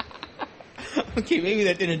 Okay, maybe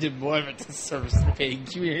that didn't do more of a disservice to the pagan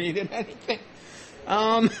community than anything.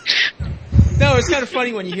 No, it's kind of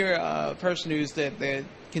funny when you hear a person who's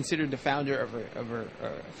considered the founder of a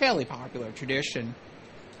fairly popular tradition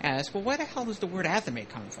ask, well, where the hell does the word athame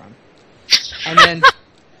come from? And then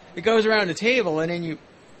it goes around the table, and then you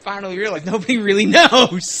finally realize nobody really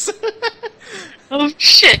knows. Oh,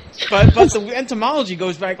 shit. But the etymology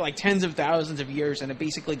goes back like tens of thousands of years, and it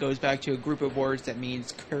basically goes back to a group of words that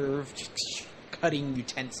means curved, cutting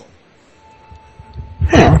utensil.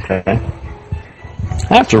 Okay.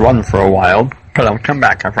 I have to run for a while, but I'll come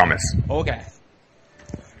back, I promise. Okay.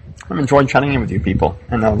 I've enjoyed chatting in with you people,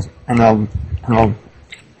 and I'll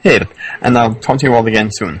talk to you all again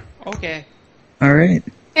soon. Okay. All right.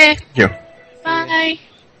 Okay. Thank you. Bye.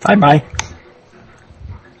 Bye-bye.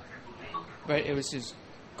 But it was just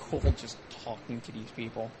cool just talking to these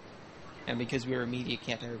people. And because we were a media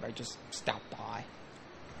camp, everybody just stopped by.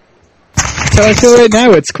 That's how I feel right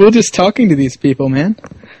now. It's cool just talking to these people, man.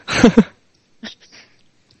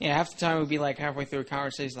 Yeah, half the time we'd be like halfway through a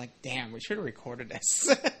conversation, like, damn, we should have recorded this.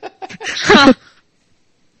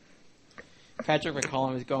 Patrick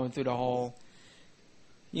McCollum was going through the whole,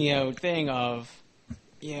 thing of,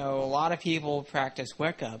 a lot of people practice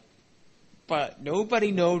Wicca, but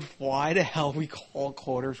nobody knows why the hell we call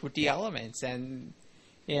quarters with the elements. And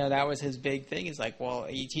You know, that was his big thing. He's like, well,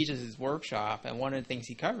 he teaches his workshop, and one of the things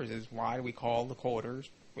he covers is why do we call the quarters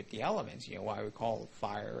with the elements? You know, why we call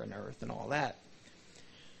fire and earth and all that.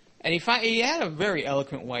 And he had a very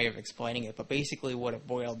eloquent way of explaining it, but basically what it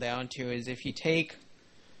boiled down to is if you take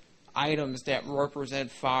items that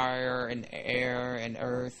represent fire and air and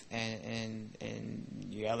earth and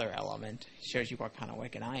the other element, shows you what kind of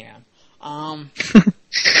Wiccan I am.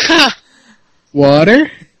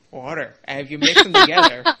 Water? Water. And if you mix them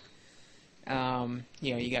together,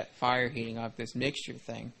 you know, you got fire heating up this mixture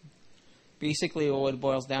thing. Basically, what it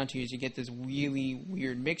boils down to is you get this really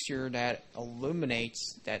weird mixture that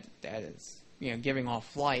illuminates, that is, you know, giving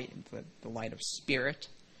off light, the light of spirit.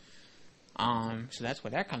 So that's where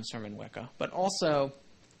that comes from in Wicca. But also,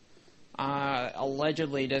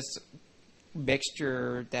 allegedly, this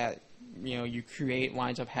mixture that, you know, you create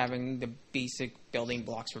winds up having the basic building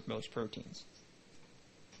blocks for most proteins.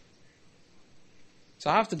 So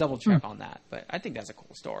I'll have to double check on that, but I think that's a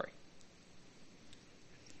cool story.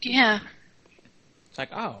 Yeah. It's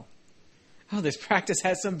like, oh, this practice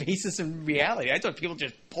has some basis in reality. I thought people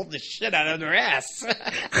just pulled this shit out of their ass.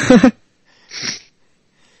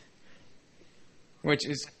 Which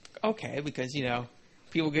is okay, because, you know,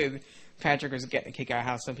 Patrick was getting a kick out of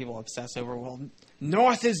how some people obsess over, well,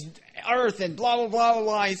 North is Earth and blah, blah, blah, blah,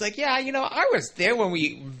 blah. He's like, yeah, you know, I was there when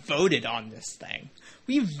we voted on this thing.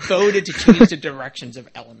 We voted to change the directions of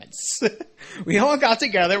elements. We all got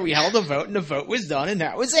together, we held a vote, and the vote was done, and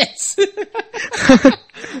that was it.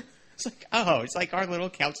 It's like, oh, it's like our little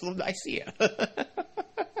Council of Nicaea.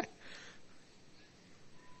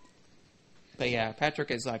 But yeah,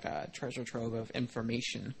 Patrick is like a treasure trove of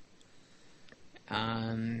information.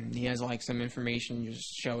 He has like some information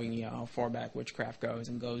just showing you how far back witchcraft goes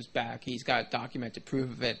and goes back. He's got documented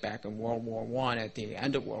proof of it back in World War I, at the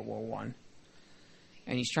end of World War I.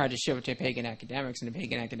 And he's tried to show it to pagan academics, and the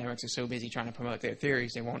pagan academics are so busy trying to promote their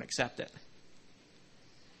theories, they won't accept it.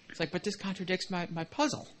 It's like, but this contradicts my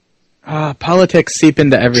puzzle. Politics seep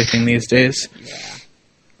into everything these days.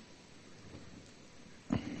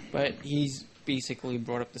 Yeah. But he's basically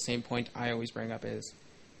brought up the same point I always bring up is,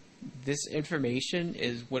 this information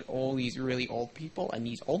is what all these really old people, and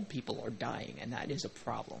these old people are dying, and that is a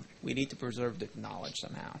problem. We need to preserve the knowledge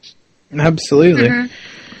somehow. Absolutely.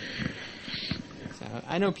 Mm-hmm. So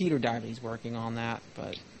I know Peter Darby's working on that,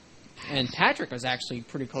 and Patrick was actually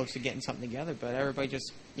pretty close to getting something together, but everybody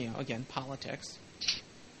just, you know, again, politics.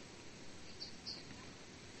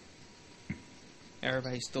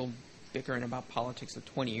 Everybody's still bickering about politics of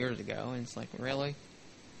 20 years ago, and it's like, really?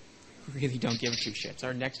 We really don't give two shits.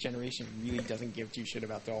 Our next generation really doesn't give two shit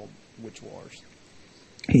about the old witch wars.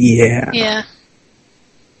 Yeah. Yeah.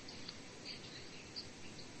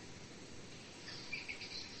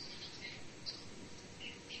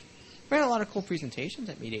 We had a lot of cool presentations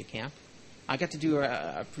at Media Camp. I got to do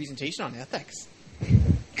a presentation on ethics.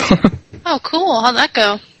 Oh, cool. How'd that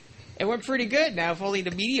go? It went pretty good. Now, if only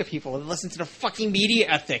the media people would listen to the fucking media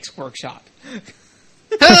ethics workshop.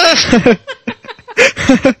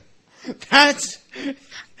 That's...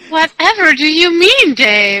 Whatever do you mean,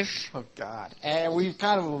 Dave? Oh, God. And we've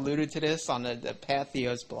kind of alluded to this on the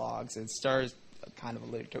Patheos blogs, and Stars kind of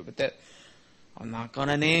alluded to it, but that I'm not going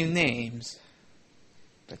to name names.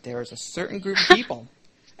 But there was a certain group of people,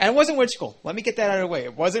 and it wasn't Witch School. Let me get that out of the way.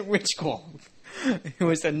 It wasn't Witch School. It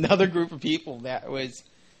was another group of people that was,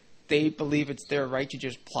 they believe it's their right to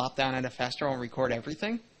just plop down at a festival and record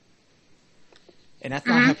everything. And that's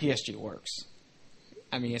not how PSG works.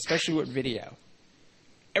 I mean, especially with video.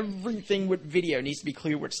 Everything with video needs to be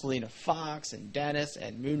clear with Selena Fox and Dennis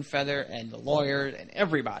and Moonfeather and the lawyers and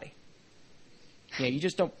everybody. Yeah, you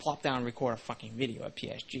just don't plop down and record a fucking video at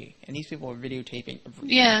PSG. And these people are videotaping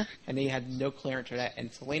everything. Yeah. And they had no clearance for that.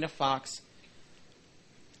 And Selena Fox,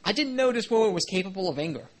 I didn't know this woman was capable of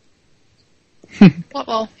anger.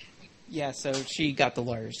 Uh-oh. Yeah, so she got the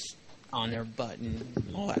lawyers on their butt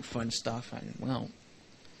and all that fun stuff. And, well,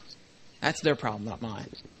 that's their problem, not mine.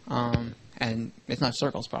 And it's not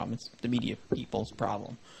Circle's problem. It's the media people's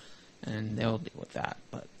problem. And they'll deal with that.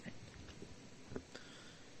 But,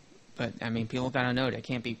 I mean, people gotta know they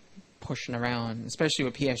can't be pushing around, especially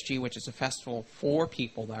with PSG, which is a festival for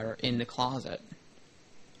people that are in the closet.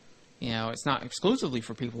 You know, it's not exclusively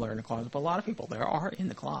for people that are in the closet, but a lot of people there are in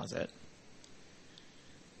the closet.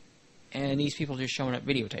 And these people just showing up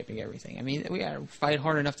videotaping everything. I mean, we gotta fight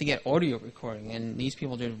hard enough to get audio recording, and these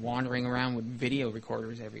people just wandering around with video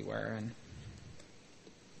recorders everywhere, and...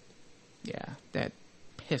 yeah, that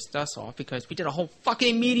pissed us off, because we did a whole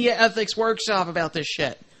fucking media ethics workshop about this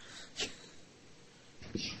shit.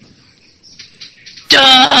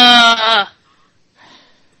 Duh!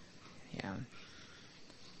 Yeah.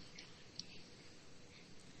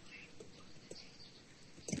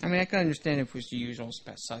 I mean, I can understand if it was the usual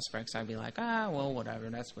suspects. I'd be like, well, whatever,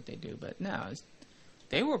 that's what they do. But no,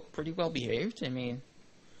 they were pretty well behaved. I mean,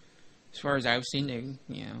 as far as I've seen,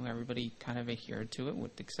 everybody kind of adhered to it,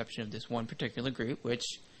 with the exception of this one particular group, which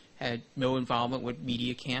had no involvement with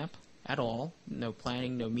media camp at all. No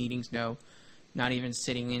planning, no meetings, not even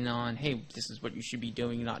sitting in on, hey, this is what you should be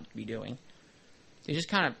doing, not be doing. They just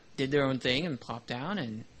kind of did their own thing and plopped down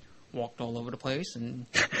and walked all over the place. And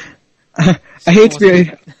I hate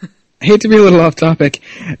to be a little off topic.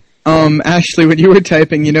 Ashley, when you were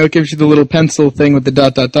typing, it gives you the little pencil thing with the ...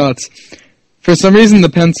 dots. For some reason, the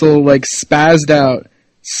pencil, spazzed out,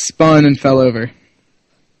 spun, and fell over.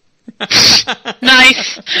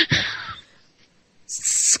 Nice.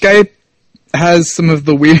 Skype has some of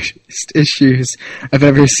the weirdest issues I've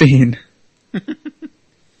ever seen.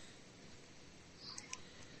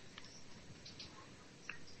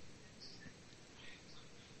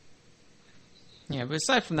 Yeah, but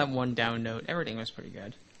aside from that one down note, everything was pretty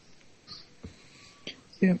good.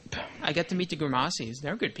 Yep. I got to meet the Grimaces.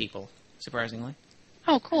 They're good people, surprisingly.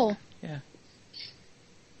 Oh, cool. Yeah.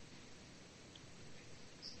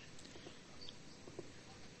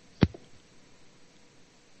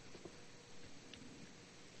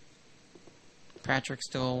 Patrick's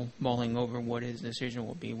still mulling over what his decision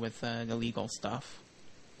will be with the legal stuff.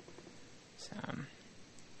 So,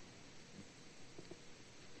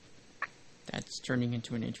 that's turning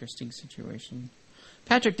into an interesting situation.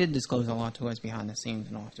 Patrick did disclose a lot to us behind the scenes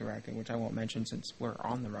and off the record, which I won't mention since we're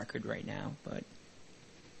on the record right now, but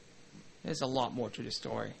there's a lot more to the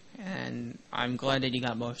story. And I'm glad that he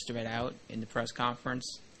got most of it out in the press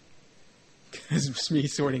conference, because me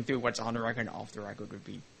sorting through what's on the record and off the record would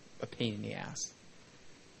be a pain in the ass.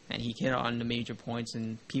 And he hit on the major points,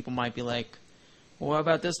 and people might be like, well, what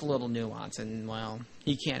about this little nuance? And, well,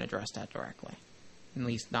 he can't address that directly. At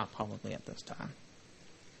least not publicly at this time.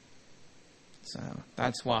 So,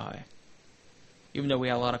 that's why. Even though we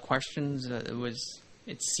had a lot of questions,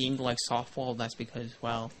 it seemed like softball. That's because,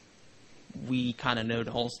 well, we kind of know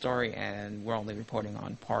the whole story, and we're only reporting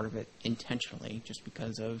on part of it intentionally, just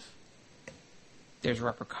because of there's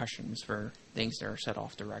repercussions for things that are said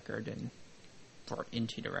off the record and brought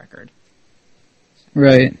into the record.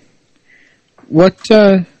 Right. What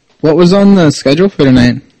was on the schedule for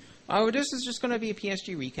tonight? Oh, this is just going to be a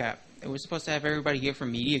PSG recap. It was supposed to have everybody here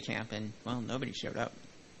from media camp, and, well, nobody showed up.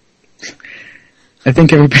 I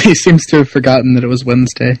think everybody seems to have forgotten that it was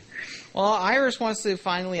Wednesday. Well, Iris wants to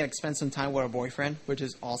finally spend some time with her boyfriend, which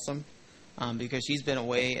is awesome, because she's been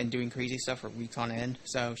away and doing crazy stuff for weeks on end,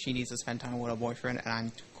 so she needs to spend time with her boyfriend, and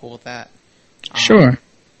I'm cool with that. Sure.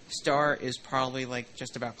 Star is probably,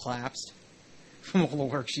 just about collapsed from all the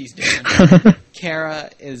work she's doing. Kara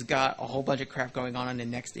has got a whole bunch of crap going on in the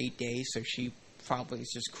next 8 days, so she probably is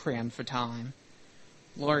just crammed for time.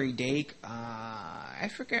 Lori Dake, I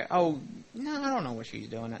forget. Oh, no, I don't know what she's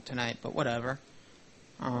doing tonight, but whatever.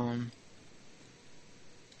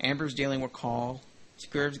 Amber's dealing with Call.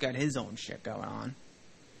 Squirv's got his own shit going on.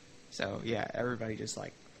 So, yeah, everybody just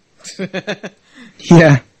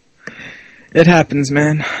Yeah. It happens,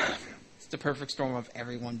 man. It's the perfect storm of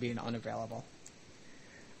everyone being unavailable.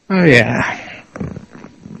 Oh, yeah.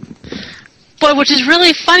 But which is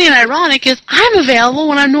really funny and ironic is I'm available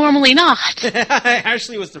when I'm normally not.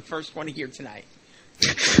 Ashley was the first one here tonight.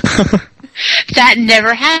 That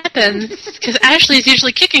never happens, because Ashley's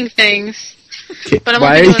usually kicking things. But I'm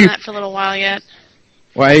only doing that for a little while yet.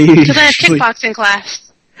 Why are you Because I have kickboxing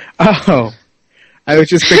class. Oh. I was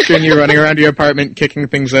just picturing you running around your apartment kicking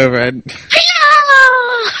things over.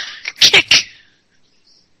 Hi-ya! Kick!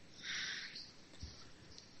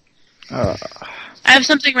 I have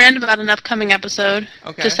something random about an upcoming episode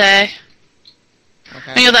to say.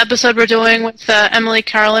 Okay. You know the episode we're doing with Emily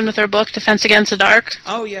Carlin with her book, Defense Against the Dark?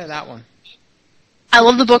 Oh, yeah, that one. I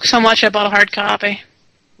love the book so much I bought a hard copy.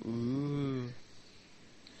 Ooh.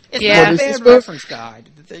 It's Yeah. not a bad reference guide.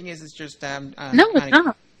 The thing is, it's just... No, it's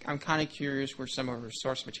not. I'm kind of curious where some of her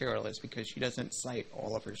source material is, because she doesn't cite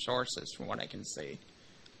all of her sources, from what I can see.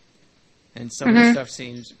 And some of the stuff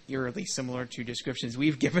seems eerily similar to descriptions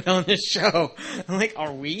we've given on this show. I'm like,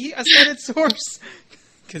 are we a cited source?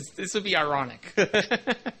 Because this would be ironic.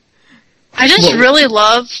 I just really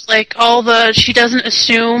love, she doesn't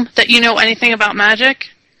assume that you know anything about magic,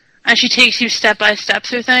 and she takes you step by step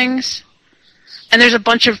through things. And there's a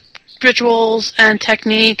bunch of rituals and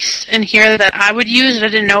techniques in here that I would use that I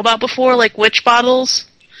didn't know about before, like witch bottles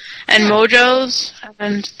and mojos,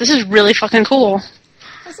 and this is really fucking cool.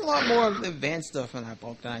 There's a lot more advanced stuff in that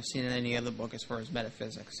book than I've seen in any other book as far as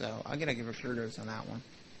metaphysics, so I'm gonna give her kudos on that one.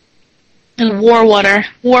 And War Water.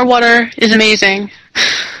 War Water is amazing.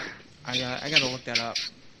 I gotta look that up.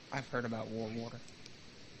 I've heard about War Water.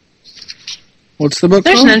 What's the book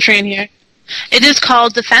There's called? an entry in here. It is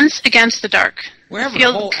called Defense Against the Dark. We're having a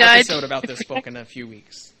Field whole guide. episode about this book in a few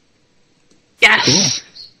weeks. Yes.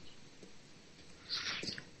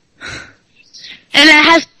 And it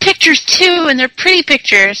has pictures too, and they're pretty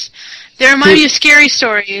pictures. They remind me of scary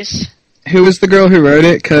stories. Who was the girl who wrote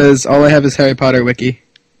it? Because all I have is Harry Potter wiki.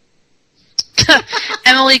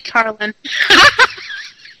 Emily Carlin.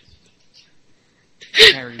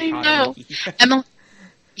 Harry I Potter know.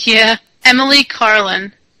 wiki. Emily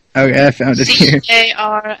Carlin. Okay, I found it here.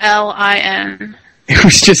 Carlin. It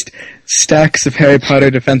was just stacks of Harry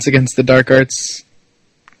Potter Defense Against the Dark Arts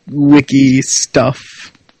wiki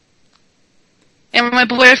stuff. And my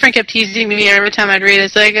boyfriend kept teasing me every time I'd read it.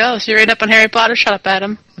 It's like, oh, so you read up on Harry Potter? Shut up,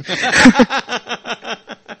 Adam.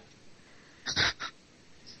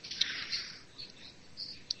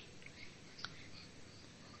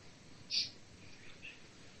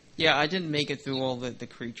 Yeah, I didn't make it through all the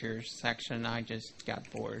creatures section. I just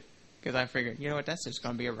got bored. Because I figured, you know what, that's just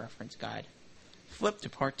going to be a reference guide. Flip to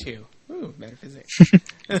part 2. Ooh, metaphysics.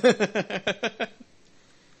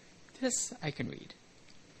 This I can read.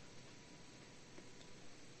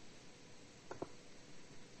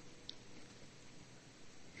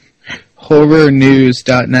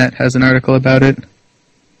 HorrorNews.net has an article about it.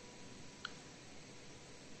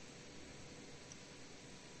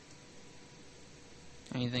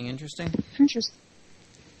 Anything interesting? Interesting.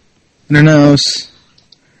 I don't know.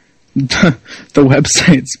 The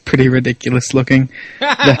website's pretty ridiculous looking.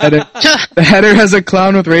 The header has a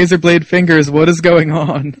clown with razor blade fingers. What is going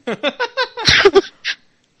on?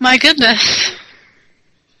 My goodness.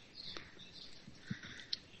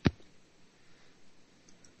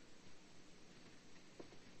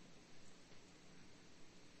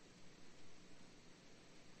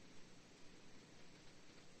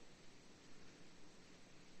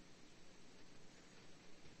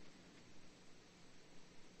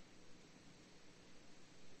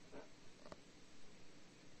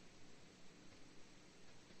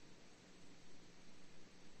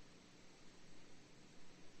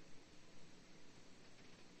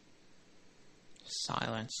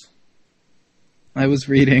 Silence. I was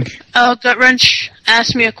reading. Oh, Gutwrench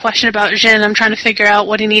asked me a question about Jin. I'm trying to figure out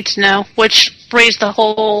what he needs to know, which raised the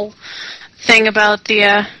whole thing about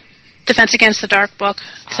the Defense Against the Dark book.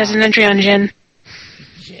 It says an entry on Jin.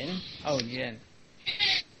 Jin? Oh, Jin.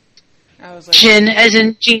 I was like, Jin, as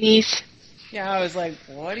in genies. yeah, I was like,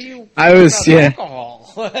 what do you I was, about yeah.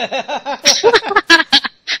 alcohol?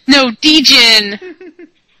 No, D-Jin.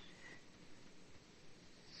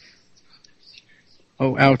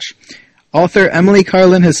 Oh, ouch. Author Emily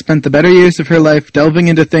Carlin has spent the better years of her life delving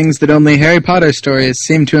into things that only Harry Potter stories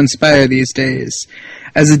seem to inspire these days.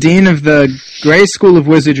 As a dean of the Grey School of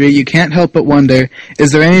Wizardry, you can't help but wonder,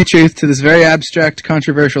 is there any truth to this very abstract,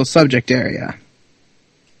 controversial subject area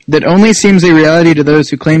that only seems a reality to those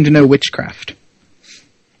who claim to know witchcraft?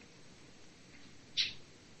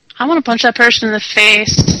 I want to punch that person in the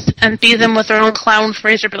face and beat them with their own clown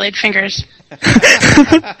razor blade fingers.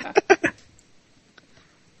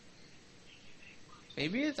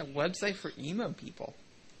 Maybe it's a website for emo people.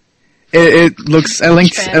 It looks. I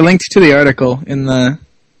linked to the article in the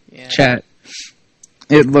chat.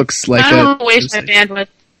 It looks like I don't want to waste my bandwidth.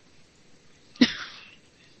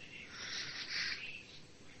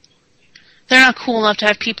 They're not cool enough to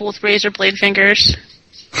have people with razor blade fingers.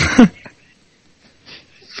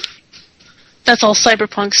 That's all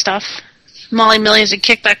cyberpunk stuff. Molly Millions would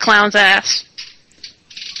kick that clown's ass.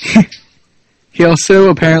 He also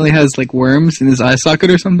apparently has like worms in his eye socket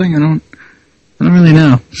or something. I don't really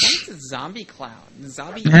know. What's a zombie clown?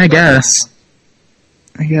 Zombie. I guess.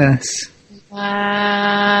 Wow.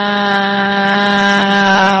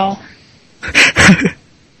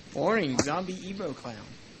 Warning: zombie emo clown.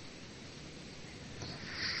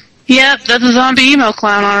 Yep, that's a zombie emo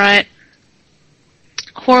clown, alright.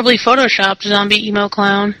 Horribly photoshopped zombie emo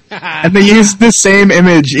clown. And they used the same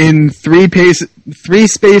image in three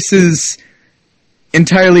spaces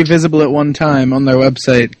entirely visible at one time on their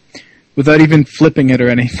website without even flipping it or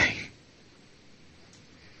anything.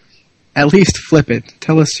 At least flip it.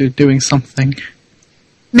 Tell us you're doing something.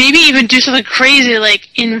 Maybe even do something crazy like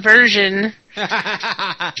inversion.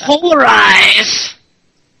 Polarize.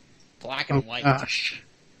 Black and white. Gosh.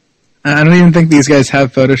 I don't even think these guys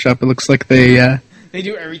have Photoshop. It looks like they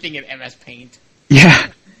do everything in MS Paint. Yeah.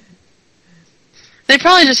 They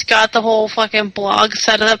probably just got the whole fucking blog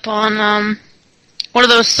set up on one of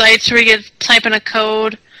those sites where you get type in a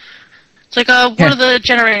code. It's like what are the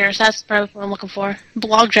generators? That's probably what I'm looking for.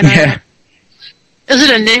 Blog generator. Yeah. Is it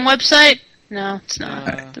a knitting website? No, it's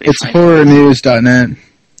not. It's horrornews.net.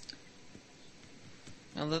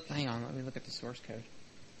 Hang on, let me look at the source code.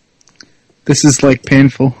 This is, like,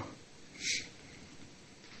 painful.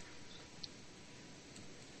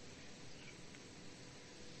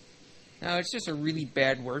 No, it's just a really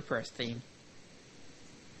bad WordPress theme.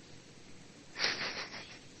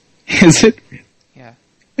 Is it? Yeah.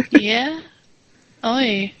 Yeah?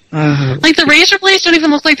 Oy. Like, the razor blades don't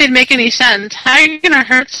even look like they'd make any sense. How are you gonna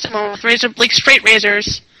hurt someone with razor, like, straight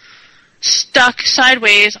razors stuck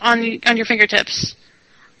sideways on your fingertips?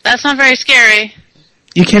 That's not very scary.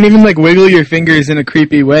 You can't even, like, wiggle your fingers in a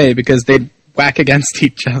creepy way because they'd whack against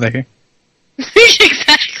each other.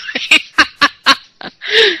 Exactly.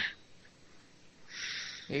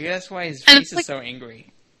 Maybe that's why his face is so angry.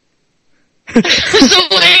 So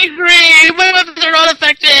angry! My weapons are not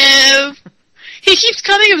effective! He keeps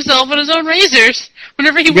cutting himself with his own razors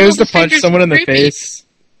whenever he goes to his punch fingers. someone in the Creepy. face.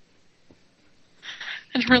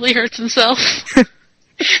 And really hurts himself.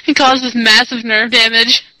 He causes massive nerve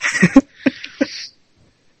damage.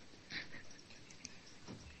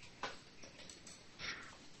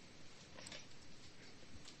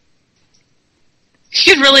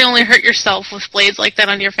 You could really only hurt yourself with blades like that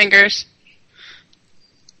on your fingers.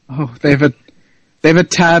 Oh, they have a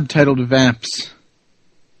tab titled Vamps.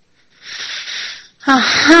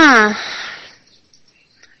 Uh-huh.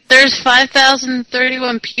 There's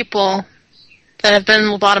 5,031 people that have been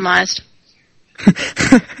lobotomized.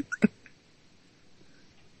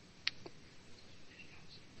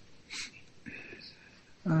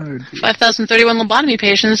 Oh, 5,031 lobotomy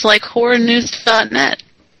patients, like horrornews.net.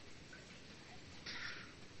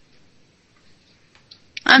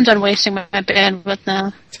 I'm done wasting my bandwidth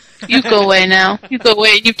now. You go away now. You go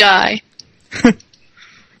away, you die.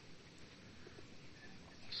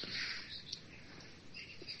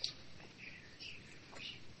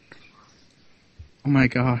 Oh my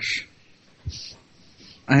gosh.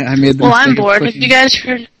 I made the Well, mistake I'm of bored. Have clicking- you guys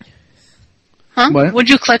heard... Huh? What? What'd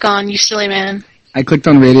you click on, you silly man? I clicked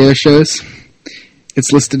on radio shows.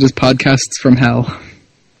 It's listed as podcasts from hell.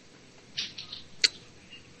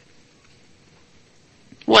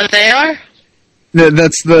 What they are?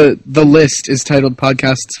 That's the list is titled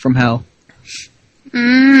Podcasts from Hell.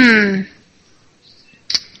 Mmm.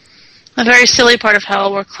 A very silly part of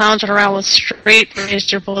hell where clowns run around with straight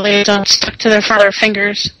razor blades stuck to their front of their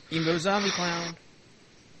fingers. Emo zombie clown.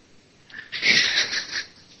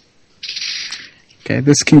 Okay,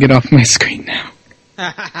 this can get off my screen now.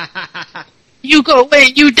 You go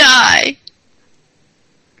away, you die!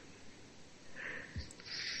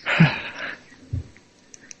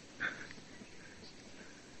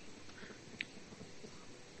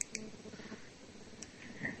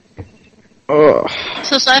 Oh.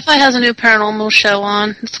 So Sci-Fi has a new paranormal show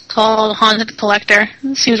on. It's called Haunted Collector.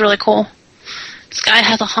 It seems really cool. This guy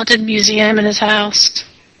has a haunted museum in his house.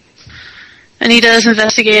 And he does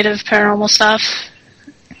investigative paranormal stuff.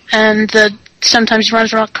 And sometimes he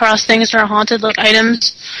runs across things that are haunted, like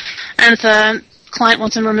items. And if the client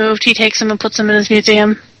wants them removed, he takes them and puts them in his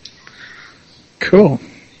museum. Cool.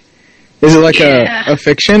 Is it like Yeah. a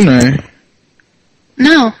fiction or?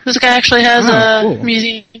 No, this guy actually has a cool.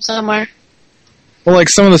 museum somewhere. Well, like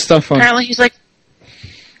some of the stuff on. Apparently he's like...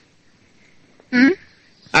 Hmm?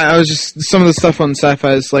 I was just some of the stuff on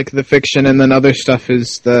Sci-Fi is like the fiction, and then other stuff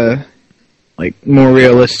is the like more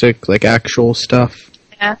realistic, like actual stuff.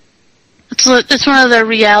 Yeah. It's one of the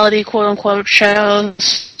reality quote-unquote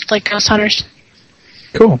shows, like Ghost Hunters.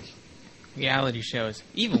 Cool. Reality shows.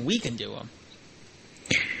 Even we can do them.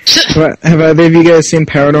 Have either of you guys seen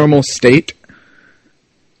Paranormal State?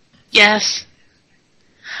 Yes.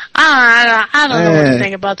 I don't know what to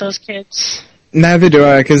think about those kids. Neither do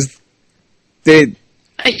I, because they...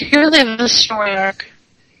 I hear they have a story arc.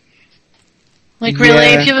 Like,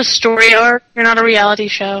 really, Yeah. if you have a story arc, you're not a reality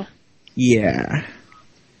show. Yeah.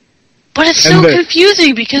 But it's And so the-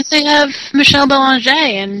 confusing because they have Michelle Belanger,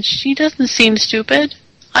 and she doesn't seem stupid.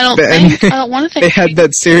 I don't And think. I don't want to think. They had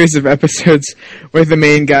that series of episodes where the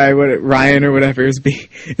main guy, Ryan or whatever, is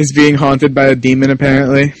being haunted by a demon,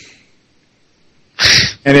 apparently.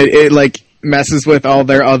 And it like, messes with all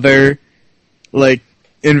their other, like,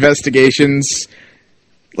 investigations.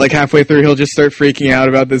 Like, halfway through, he'll just start freaking out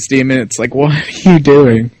about this demon. It's like, what are you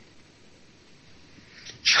doing?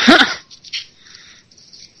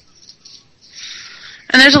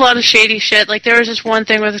 And there's a lot of shady shit. Like, there was this one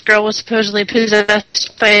thing where this girl was supposedly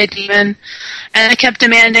possessed by a demon, and it kept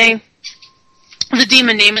demanding the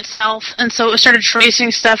demon name itself, and so it started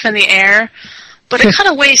tracing stuff in the air. But it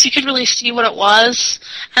cut away so you could really see what it was.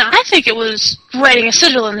 And I think it was writing a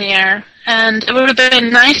sigil in the air. And it would have been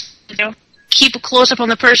nice to keep a close-up on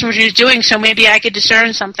the person when she was doing so maybe I could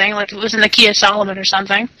discern something, like it was in the Key of Solomon or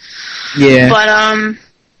something. Yeah. But,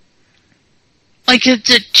 like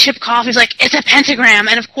the chip coffee's like, it's a pentagram,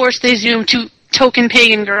 and of course they zoom to token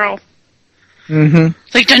pagan girl. Mm-hmm.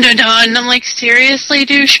 It's like, dun dun dun, and I'm like, seriously,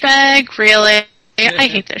 douchebag? Really? I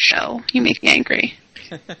hate this show. You make me angry.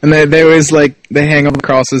 And they always, like, they hang up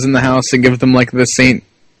crosses in the house and give them, like, the St.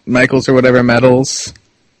 Michael's or whatever medals.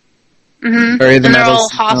 Mm-hmm. Bury the And they're medals all in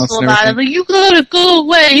the house hostile and about it. everything. Like, you gotta go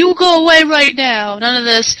away. You go away right now. None of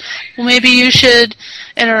this. Well, maybe you should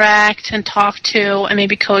interact and talk to and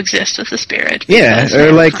maybe coexist with the spirit. Yeah, because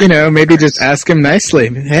or, like, mankind maybe first. just ask him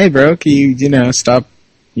nicely. Hey, bro, can you, stop,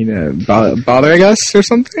 bothering us or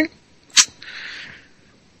something?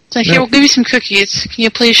 It's like, here, we'll give you some cookies. Can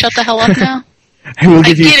you please shut the hell up now? I will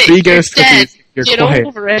give I you get 3 it. ghost You're dead. cookies. You're Get quiet.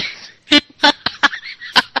 over it.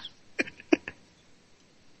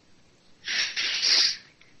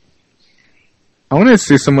 I want to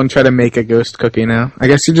see someone try to make a ghost cookie now. I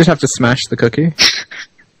guess you just have to smash the cookie.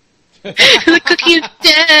 The cookie is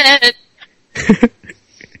dead.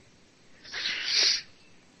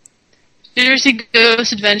 Did you ever see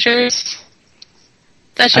Ghost Adventures?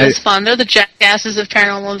 That show is fun. They're the jackasses of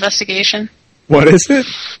paranormal investigation. What is it?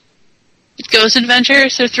 Ghost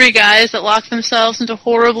Adventures. They're 3 guys that lock themselves into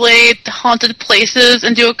horribly haunted places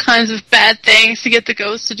and do all kinds of bad things to get the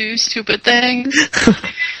ghosts to do stupid things.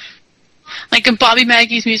 Like in Bobby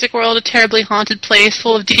Maggie's Music World, a terribly haunted place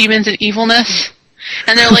full of demons and evilness.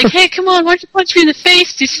 And they're like, hey, come on, why don't you punch me in the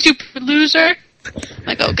face, you stupid loser? I'm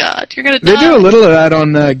like, oh god, you're gonna die. They do a little of that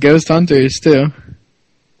on Ghost Hunters, too.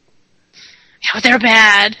 Yeah, but they're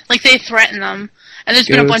bad. Like, they threaten them. And there's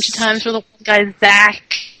been a bunch of times where the one guy,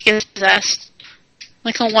 Zach, gets possessed.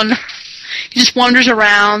 Like, he just wanders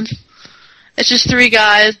around. It's just 3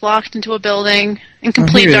 guys locked into a building in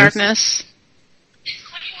complete here it is. darkness.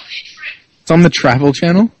 It's on the Travel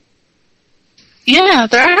Channel? Yeah,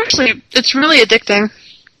 it's really addicting.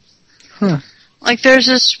 Huh. Like, there's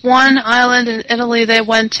this one island in Italy they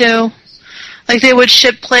went to. Like, they would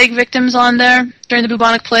ship plague victims on there during the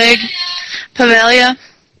bubonic plague, Pavalia.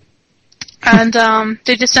 And,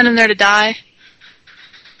 they just sent them there to die.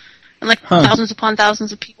 And, like, thousands upon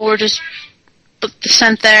thousands of people were just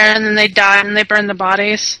sent there, and then they died, and they burned the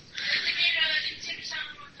bodies.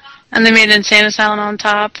 And they made an insane asylum on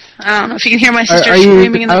top. I don't know if you can hear my sister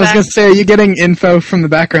screaming in the back. I was going to say, are you getting info from the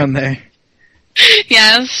background there?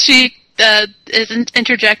 Yes, she is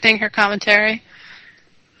interjecting her commentary.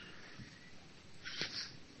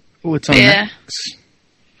 Oh, it's on Yeah. Netflix.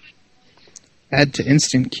 Add to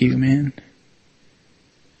instant queue, man.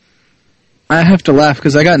 I have to laugh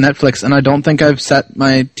because I got Netflix and I don't think I've set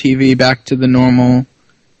my TV back to the normal,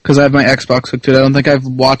 because I have my Xbox hooked to it. I don't think I've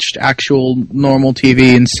watched actual normal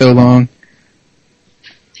TV in so long.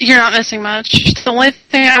 You're not missing much. The only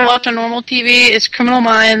thing I watch on normal TV is Criminal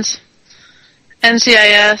Minds,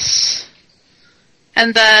 NCIS,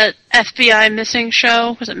 and that FBI Missing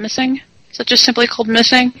show. Was it Missing? Is it just simply called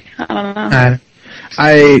Missing? I don't know.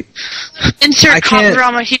 Insert cop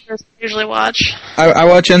drama here is I usually watch. I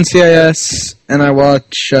watch NCIS and I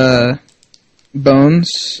watch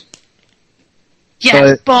Bones.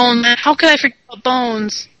 Yeah, Bones. How could I forget about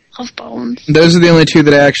Bones? Love Bones. Those are the only 2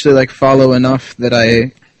 that I actually follow enough that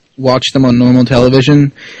I watch them on normal television.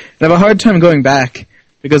 And I have a hard time going back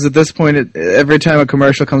because at this point, every time a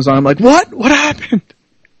commercial comes on, I'm like, what? What happened?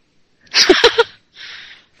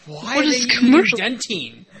 Why what are is they commercial?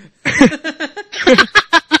 Dentine?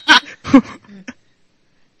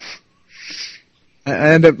 I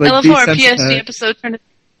end up I love how our PSG desensitized. episode turned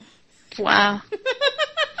into... Wow.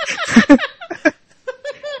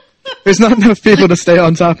 There's not enough people to stay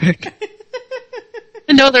on topic.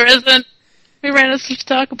 No, there isn't. We ran out of stuff to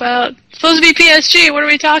talk about. It's supposed to be PSG. What are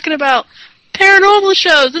we talking about? Paranormal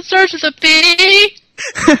shows. It starts with a P.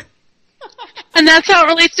 And that's how it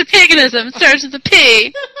relates to paganism. It starts with a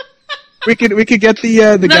P. We could get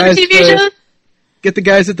the guys TV shows? get the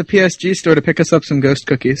guys at the PSG store to pick us up some ghost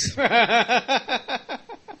cookies. There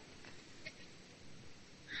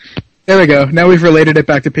we go. Now we've related it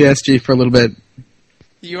back to PSG for a little bit.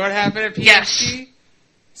 You know what happened at PSG? Yes.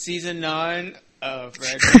 Season 9 of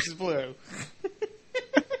Red vs. Blue.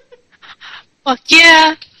 Fuck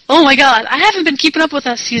yeah. Oh my god. I haven't been keeping up with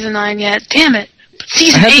that season 9 yet. Damn it. But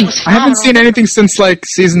season 8 was I haven't phenomenal. seen anything since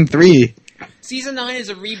season 3. Season 9 is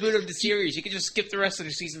a reboot of the series. You can just skip the rest of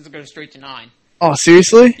the seasons and go straight to 9. Oh,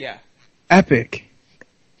 seriously? Yeah. Epic.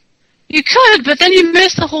 You could, but then you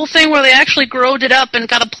missed the whole thing where they actually growed it up and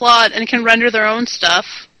got a plot and can render their own stuff.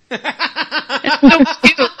 It's so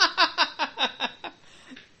cute.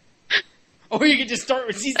 Or you could just start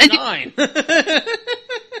with season 9.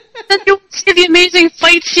 Then you'll see the amazing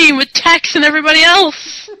fight scene with Tex and everybody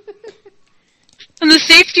else. And the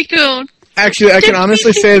safety code. Actually, I can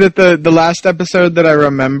honestly say that the last episode that I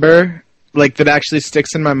remember, like, that actually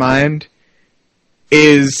sticks in my mind,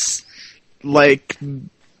 is, like,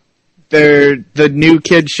 the new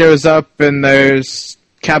kid shows up and there's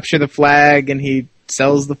capture the flag and he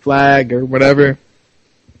sells the flag or whatever.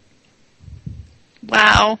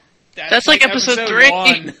 Wow. That's like episode 3.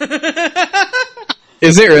 1.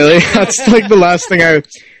 Is it really? That's like the last thing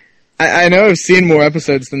I know I've seen more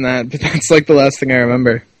episodes than that, but that's like the last thing I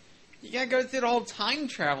remember. You gotta go through the whole time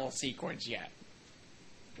travel sequence yet.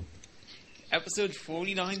 Episodes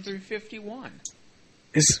 49 through 51.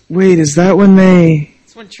 Is that when they...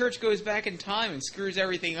 It's when Church goes back in time and screws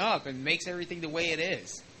everything up and makes everything the way it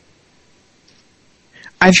is.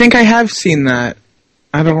 I think I have seen that.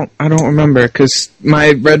 I don't remember, because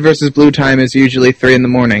my red versus blue time is usually 3 in the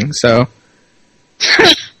morning, so...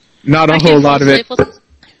 Not a whole lot of it.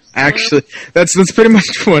 Actually, that's pretty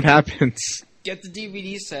much what happens. Get the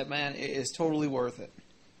DVD set, man. It is totally worth it.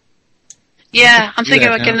 Yeah, I'm thinking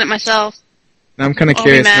about getting it myself. I'm kind of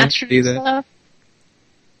curious to do that. Stuff.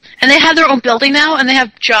 And they have their own building now, and they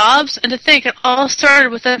have jobs, and to think it all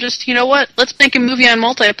started with them just, you know what, let's make a movie on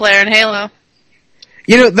multiplayer in Halo.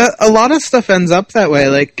 You know, a lot of stuff ends up that way,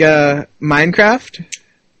 like Minecraft,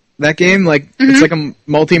 that game, like, it's like a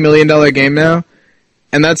multi-million-dollar game now,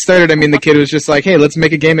 and that started, the kid was just like, hey, let's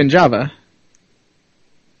make a game in Java.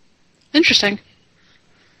 Interesting.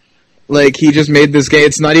 Like, he just made this game.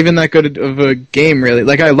 It's not even that good of a game, really.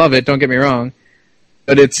 Like, I love it, don't get me wrong,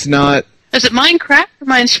 but it's not... Is it Minecraft or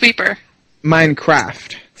Minesweeper?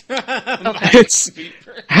 Minecraft. Okay. It's...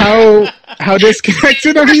 How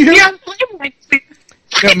disconnected are you? Yeah, I'm playing Minesweeper.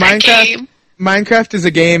 No, Minecraft is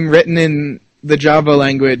a game written in the Java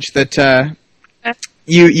language that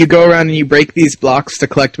you go around and you break these blocks to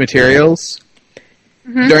collect materials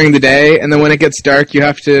during the day, and then when it gets dark, you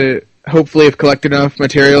have to hopefully have collected enough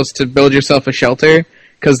materials to build yourself a shelter,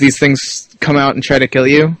 because these things come out and try to kill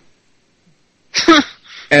you.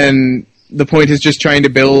 And the point is just trying to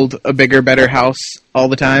build a bigger, better house all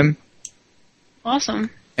the time. Awesome.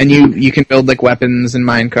 And you can build, like, weapons and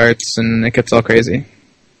minecarts, and it gets all crazy.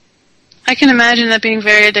 I can imagine that being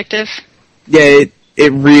very addictive. Yeah,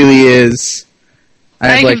 it really is.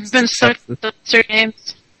 I've been stuck with certain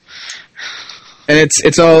games. And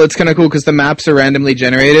it's kind of cool because the maps are randomly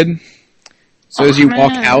generated. So as you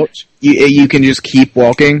walk out, you can just keep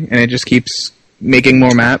walking, and it just keeps making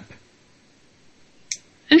more map.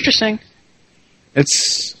 Interesting.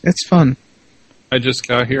 It's fun. I just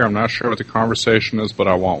got here. I'm not sure what the conversation is, but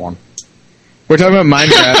I want one. We're talking about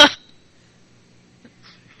Minecraft.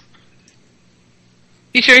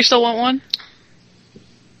 You sure you still want one?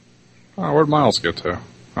 Oh, where'd Miles get to?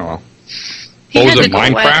 Oh, well. He Was had it to go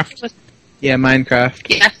Minecraft? west. Yeah, Minecraft.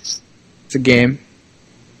 Yes. It's a game.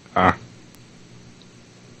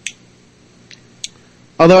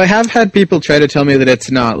 Although I have had people try to tell me that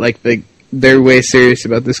it's not. Like, they're way serious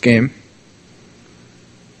about this game.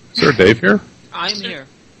 Is there Dave here? I'm here.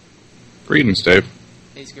 Greetings, Dave.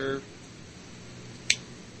 Hey, Scurv.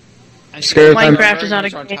 Scurv, Minecraft is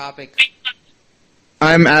not a on game. topic.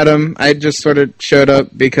 I'm Adam. I just sort of showed up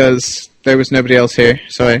because there was nobody else here,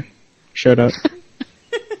 so I showed up.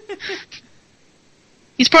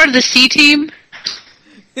 He's part of the C team.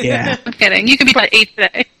 Yeah. I'm kidding. You can be part 8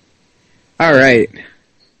 today. All right.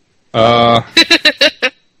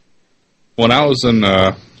 When I was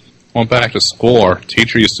went back to school, our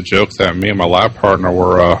teacher used to joke that me and my lab partner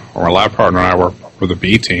and I were the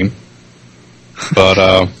B team, but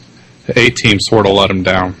the A team sort of let him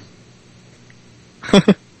down. Well,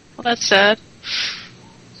 that's sad.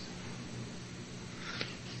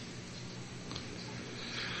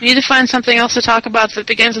 We need to find something else to talk about that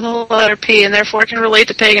begins with the letter P and therefore can relate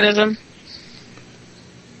to paganism.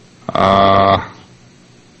 I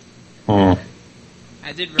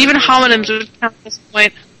did Even homonyms would count at this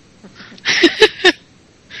point.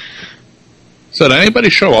 So did anybody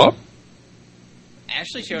show up?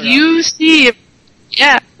 Ashley showed up. You see,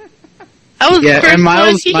 yeah. I was Yeah, the first and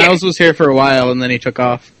one here. Miles was here for a while, and then he took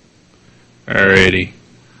off. Alrighty.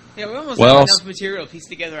 Yeah, we almost Well, had enough material to piece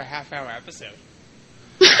together a half-hour episode.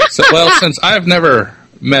 So, well, since I've never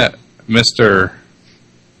met Mr.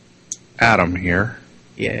 Adam here,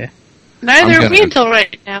 Yeah. Neither I'm are we gonna- until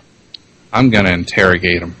right now. I'm gonna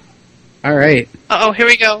interrogate him. All right. Uh-oh, here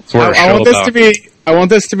we go. That's what I our want show's this about. to be. I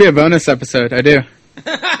want this to be a bonus episode. I do.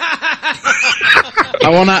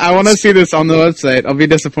 I wanna see this on the website. I'll be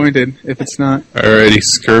disappointed if it's not. Alrighty,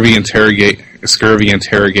 scurvy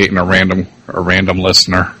interrogating a random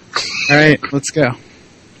listener. All right, let's go.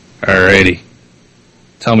 Alrighty.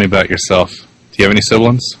 Tell me about yourself. Do you have any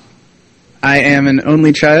siblings? I am an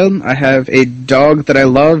only child. I have a dog that I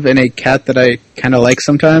love and a cat that I kind of like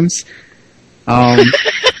sometimes. I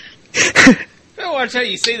don't want to tell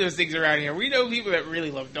you say those things around here. We know people that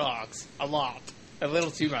really love dogs. A lot. A little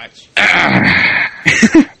too much.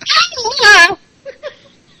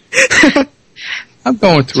 I'm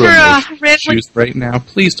going through issues right now.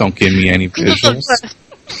 Please don't give me any visuals.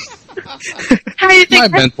 How do you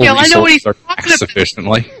think My mental I know what he's resources are talking taxed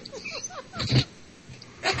sufficiently.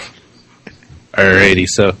 Alrighty,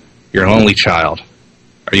 so you're an only child.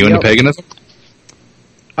 Are you into Yep. paganism?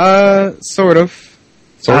 Sort of.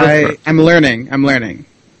 Sort of? I'm learning. I'm Excellent.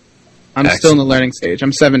 still in the learning stage.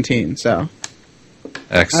 I'm 17, so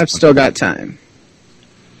Excellent. I've still got time.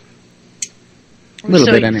 A little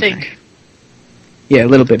So bit you anyway. think. Yeah, a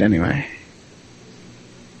little bit anyway.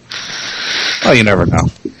 Well, you never know.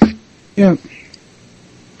 Yeah.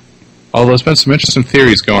 Although there's been some interesting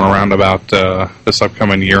theories going around about this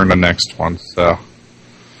upcoming year and the next one, so...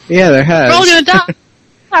 Yeah, there We're all has. gonna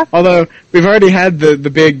die. Although we've already had the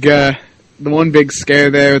big the one big scare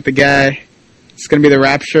there with the guy. It's gonna be the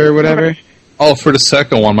rapture or whatever. Oh, for the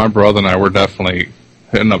second one, my brother and I were definitely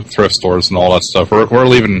hitting up thrift stores and all that stuff. We're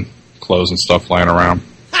leaving clothes and stuff lying around.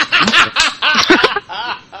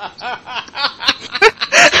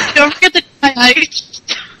 Don't forget the ice.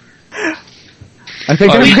 I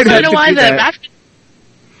think Oh, I you might I have don't know to why do the that. rapture.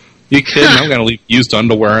 You kidding? I'm gonna leave used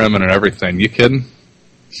underwear in and everything. You kidding?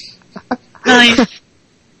 Nice.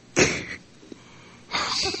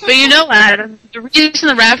 But you know, Adam, the reason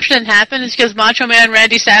the rapture didn't happen is because Macho Man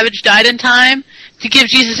Randy Savage died in time to give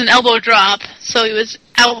Jesus an elbow drop, so he was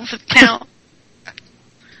out for the count.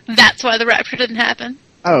 That's why the rapture didn't happen.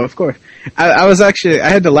 Oh, of course. I was actually I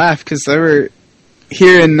had to laugh because they were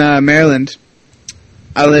here in Maryland.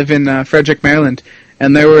 I live in Frederick, Maryland,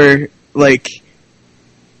 and there were like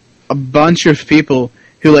a bunch of people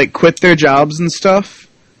who like quit their jobs and stuff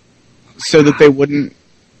so that they wouldn't.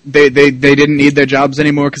 They didn't need their jobs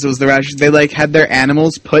anymore because it was the rapture. They like had their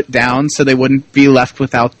animals put down so they wouldn't be left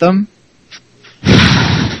without them.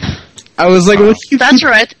 I was like, "What are you That's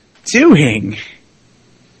right. doing?"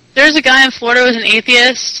 There's a guy in Florida who was an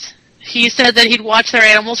atheist. He said that he'd watch their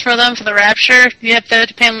animals for them for the rapture. You have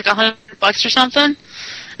to pay him like $100 or something.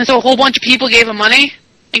 And so a whole bunch of people gave him money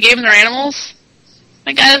and gave him their animals.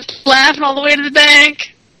 The guy was laughing all the way to the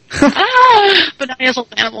bank. But now he has all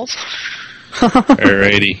the animals.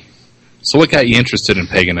 Alrighty. So what got you interested in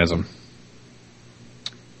paganism?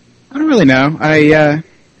 I don't really know.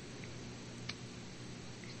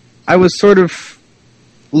 I was sort of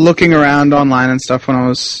looking around online and stuff when I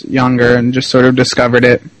was younger and just sort of discovered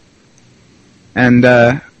it and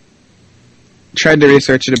tried to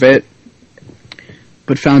research it a bit,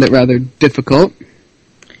 but found it rather difficult.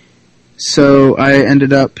 So I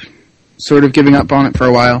ended up sort of giving up on it for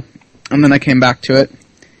a while, and then I came back to it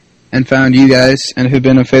and found you guys and have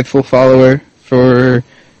been a faithful follower for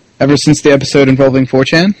ever since the episode involving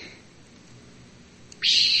 4chan,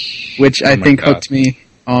 which I my think God. hooked me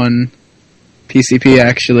on PCP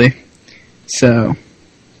actually. So,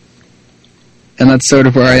 and that's sort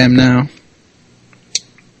of where I am now.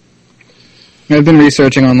 I've been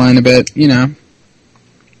researching online a bit, you know.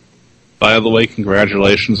 By the way,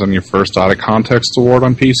 congratulations on your first Out of Context award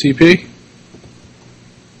on PCP.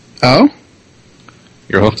 Oh?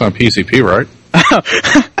 You're hooked on PCP, right?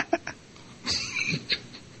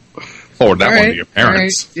 Forward that one to your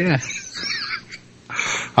parents. Right, yeah.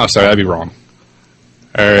 Oh, sorry, I'd be wrong.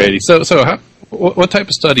 Alrighty. So how, what type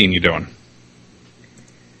of studying you doing?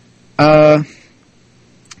 I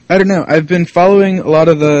don't know. I've been following a lot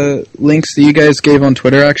of the links that you guys gave on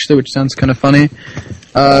Twitter, actually, which sounds kind of funny.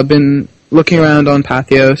 I've been looking around on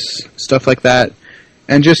Pathos, stuff like that,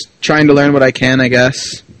 and just trying to learn what I can, I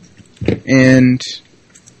guess. And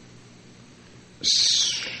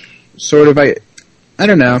sort of, I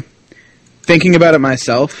don't know. Thinking about it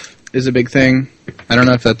myself is a big thing. I don't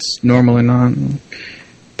know if that's normal or not,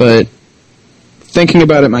 but thinking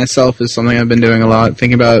about it myself is something I've been doing a lot.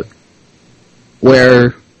 Thinking about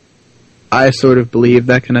where I sort of believe,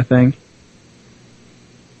 that kind of thing.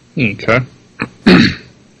 Okay.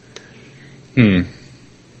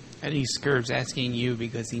 Eddie Scurb's asking you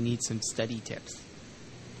because he needs some study tips.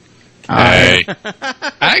 Hey.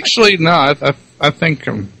 Actually, no. I think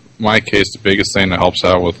in my case, the biggest thing that helps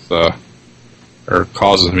out with, or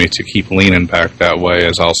causes me to keep leaning back that way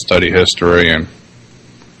is I'll study history. And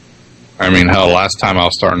I mean, hell, last time I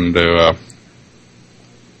was starting to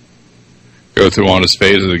go through one of his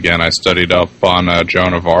phases again, I studied up on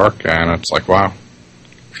Joan of Arc, and it's like, wow.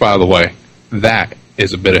 By the way, that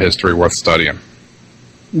is a bit of history worth studying.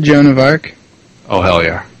 Joan of Arc. Oh, hell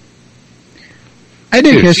yeah. I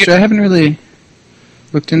did Dude, history. I haven't really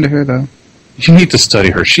looked into her, though. You need to study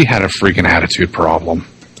her. She had a freaking attitude problem.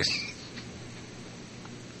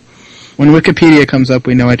 When Wikipedia comes up,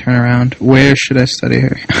 we know I turn around. Where should I study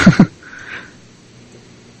her?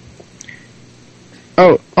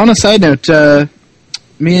 Oh, on a side note,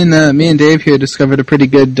 me and Dave here discovered a pretty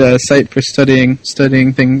good site for studying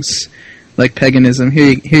things like paganism.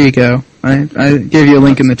 Here you go. I gave you a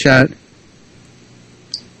link in the chat.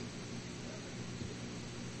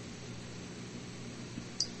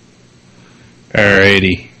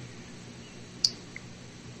 Alrighty.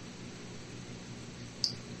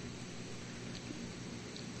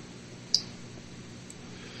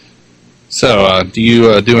 So, do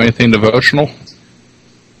you do anything devotional?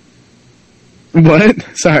 What?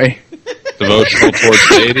 Sorry. Devotional towards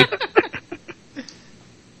deity?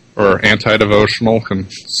 Or anti-devotional,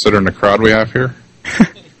 considering the crowd we have here?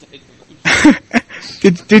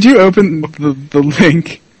 Did you open the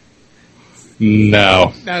link?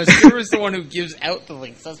 No. No, Stuart's the one who gives out the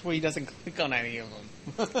links. That's why he doesn't click on any of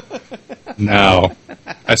them. No.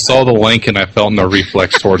 I saw the link and I felt no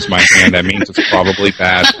reflex towards my hand. That means it's probably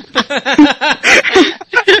bad.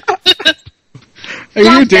 I hear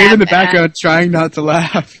Not Dave that in the bad. background trying not to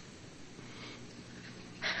laugh.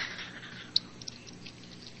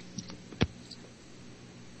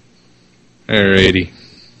 Alrighty.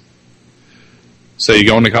 So you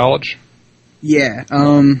going to college? Yeah,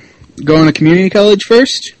 going to community college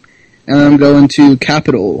first, and I'm going to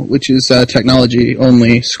Capital, which is a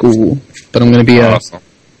technology-only school, but I'm going to be a Awesome.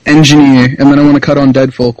 engineer, and then I want to cut on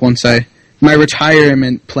dead folk once my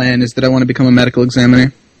retirement plan is that I want to become a medical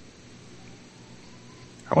examiner.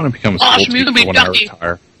 I want to become a Awesome, school you can teacher be when I Ducky.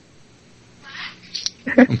 retire.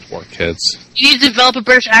 Them poor kids. You need to develop a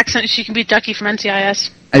British accent so you can be Ducky from NCIS.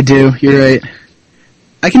 I do, you're right.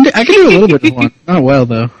 I can do a little bit of one. Not well,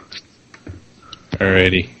 though.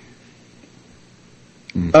 Alrighty.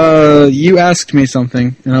 You asked me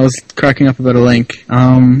something, and I was cracking up about a link.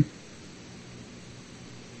 Oh,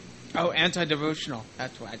 anti-devotional.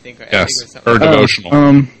 That's what I think. Yes, I think it was or devotional.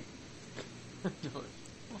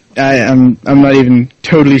 I'm not even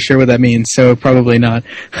totally sure what that means, so probably not.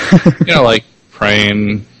 You know, like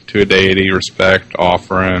praying to a deity, respect,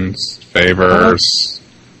 offerings, favors,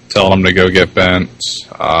 telling them to go get bent.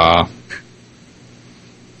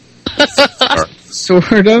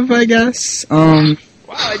 Sort of, I guess. Wow,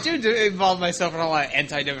 I do involve myself in a lot of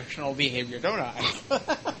anti-devotional behavior, don't I?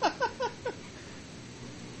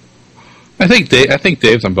 I think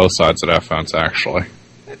Dave's on both sides of that fence, actually.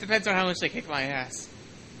 It depends on how much they kick my ass.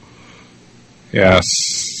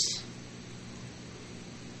 Yes.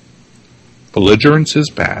 Belligerence is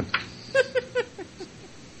bad.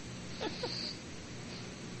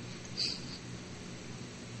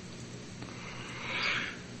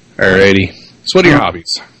 Alrighty. So what are your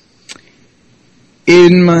hobbies?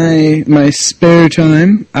 In my spare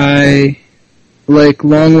time, I like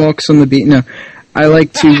long walks on the beach. No, I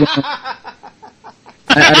like to.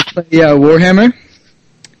 I play Warhammer,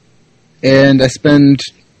 and I spend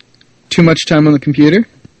too much time on the computer.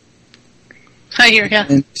 I hear ya.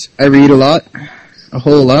 And I read a lot, a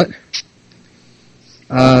whole lot.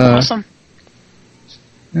 Awesome.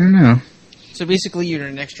 I don't know. So basically, you're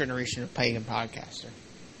the next generation of pagan podcaster.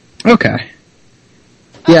 Okay.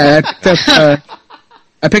 Yeah,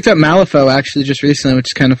 I picked up Malifaux actually just recently, which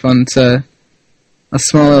is kind of fun. It's a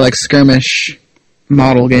smaller like skirmish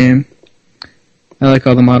model game. I like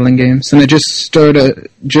all the modeling games, and I just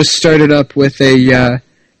started up with a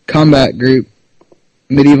combat group,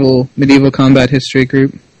 medieval combat history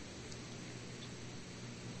group,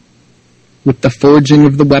 with the forging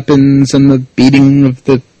of the weapons and the beating of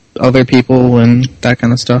the other people and that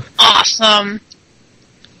kind of stuff. Awesome.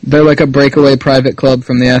 They're like a breakaway private club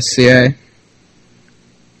from the SCA,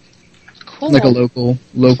 Cool. like a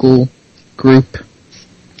local group.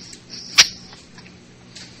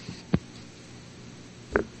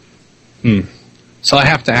 So I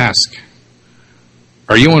have to ask,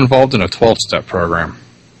 are you involved in a 12-step program?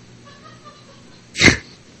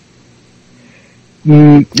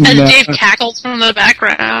 And No. Dave cackles from the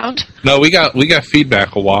background. No, we got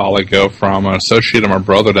feedback a while ago from an associate of my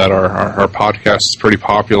brother that our podcast is pretty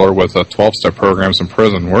popular with 12-step programs in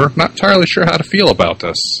prison. We're not entirely sure how to feel about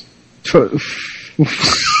this. Way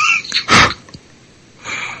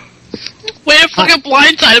to fucking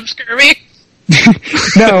blindside him, Scurvy.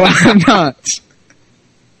 No, I'm not.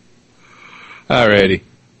 Alrighty.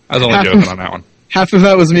 I was only joking on that one. Half of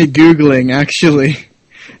that was me Googling, actually,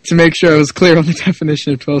 to make sure I was clear on the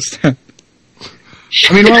definition of 12-step.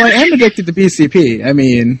 I mean, while I am addicted to PCP, I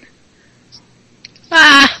mean...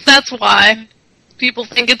 That's why. People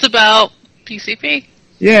think it's about PCP.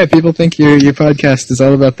 Yeah, people think your podcast is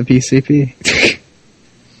all about the PCP.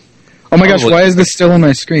 Oh my gosh, why is this still on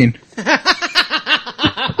my screen?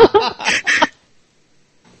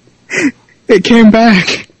 It came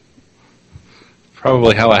back.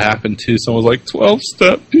 Probably how it happened too. Someone was like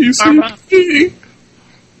 12-step PCP.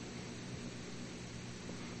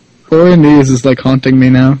 Poor News is like haunting me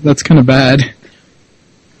now. That's kind of bad.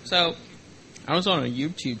 So, I was on a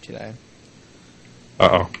YouTube today.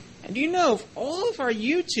 Uh-oh. And you know, of all of our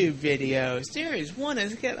YouTube videos, there is one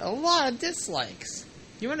that's got a lot of dislikes.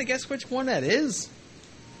 You want to guess which one that is?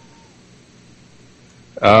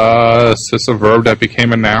 Is this a verb that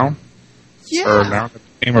became a noun? Yeah. Or a noun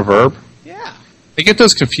that became a verb? Yeah. I get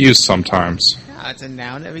those confused sometimes. Yeah, it's a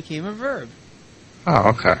noun that became a verb. Oh,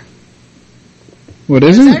 okay. What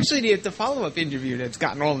is It's it? actually the follow-up interview that's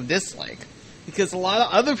gotten all the dislike. Because a lot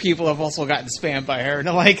of other people have also gotten spammed by her, and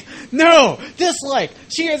they're like, no, dislike!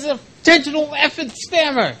 She is a intentional effing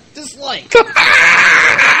spammer! Dislike!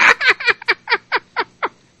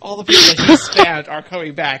 All the people that she spammed are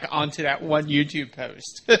coming back onto that one YouTube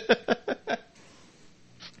post.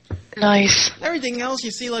 Nice. Everything else,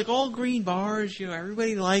 you see, like, all green bars, you know,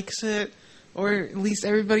 everybody likes it, or at least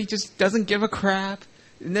everybody just doesn't give a crap.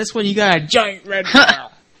 And this one, you got a giant red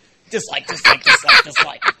bar. Dislike, dislike, dislike,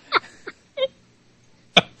 dislike.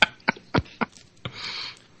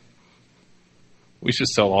 We should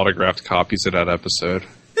sell autographed copies of that episode.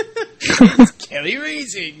 Kelly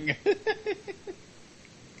Raising.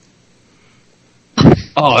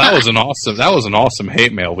 Oh, that was an awesome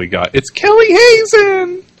hate mail we got. It's Kelly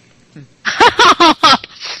Hazen!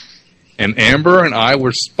 And Amber and I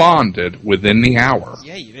responded within the hour.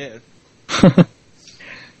 Yeah, you did.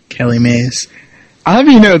 Kelly Mays. I'll have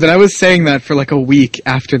you know that I was saying that for like a week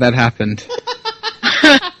after that happened.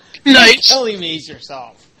 Nice. Kelly Mays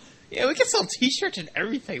yourself. Yeah, we can sell t-shirts and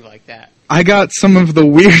everything like that. I got some of the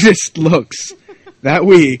weirdest looks that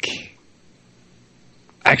week.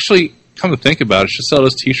 Actually, come to think about it, should sell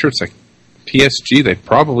those t-shirts like PSG, they'd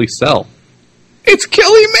probably sell. It's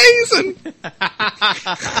Kelly Mason!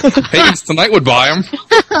 Pagans Tonight would buy them.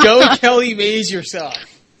 Go Kelly Mays yourself.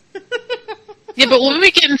 Yeah, but will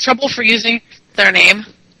we get in trouble for using their name?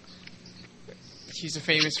 She's a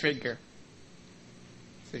famous figure.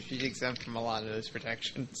 So she's exempt from a lot of those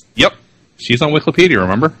protections. Yep. She's on Wikipedia,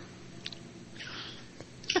 remember?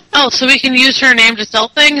 Oh, so we can use her name to sell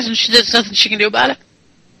things, and there's nothing she can do about it?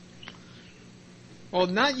 Well,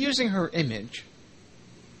 not using her image.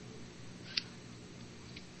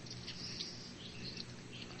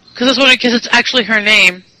 Because it's actually her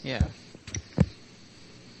name. Yeah.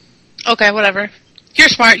 Okay, whatever. You're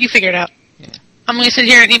smart. You figure it out. Yeah. I'm going to sit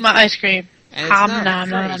here and eat my ice cream. And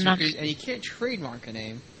it's not phrase, and you can't trademark a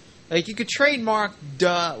name. Like, you could trademark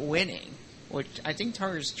winning, which I think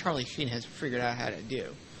Charlie Sheen has figured out how to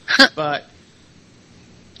do. But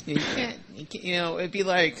you can't, you know, it'd be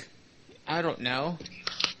like, I don't know.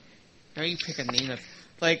 How you pick a name of,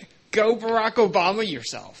 like, go Barack Obama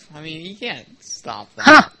yourself. I mean, you can't stop that.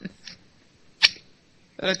 Huh.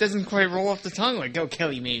 That doesn't quite roll off the tongue like go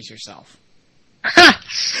Kelly Mays yourself.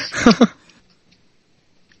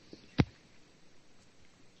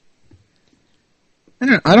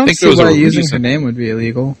 I don't see why using her name would be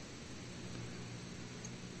illegal.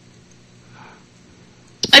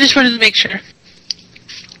 I just wanted to make sure.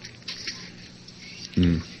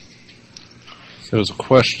 So there was a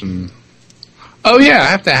question. Oh yeah, I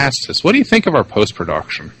have to ask this. What do you think of our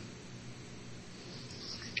post-production?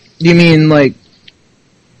 You mean, like,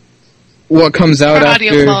 what comes out Our after...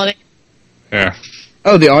 audio quality. Yeah.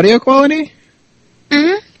 Oh, the audio quality?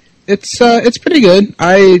 Mm-hmm. It's pretty good.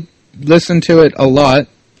 I listen to it a lot,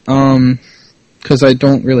 because I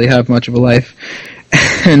don't really have much of a life.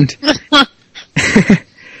 And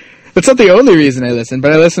that's not the only reason I listen,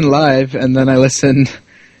 but I listen live, and then I listen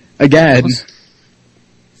again.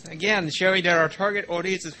 Again, showing that our target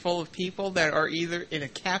audience is full of people that are either in a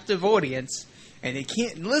captive audience and they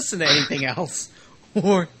can't listen to anything else,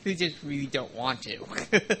 or they just really don't want to.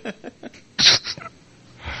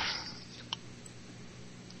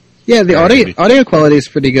 Yeah, the audio quality is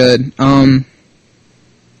pretty good. I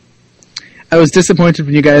was disappointed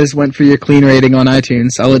when you guys went for your clean rating on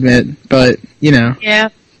iTunes, I'll admit, but, you know. Yeah.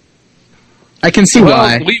 I can see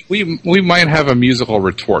why. We might have a musical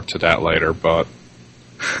retort to that later, but...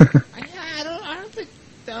 I don't think...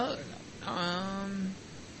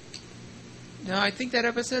 No, I think that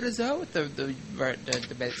episode is out with the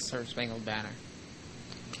Star Spangled Banner.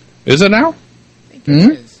 Is it now? I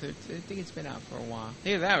think it is. I think it's been out for a while.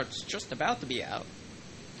 Either that or it's just about to be out.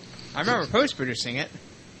 I remember post-producing it.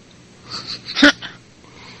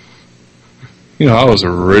 You know, I was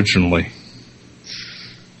originally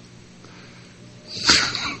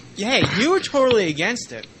Yeah, you were totally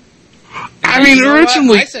against it. I mean,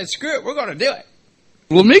 originally, I said, screw it, we're going to do it.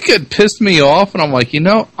 Lamika had pissed me off, and I'm like,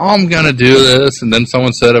 I'm going to do this. And then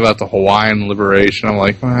someone said about the Hawaiian liberation. I'm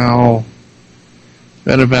like, well,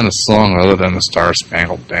 it'd have been a song other than the Star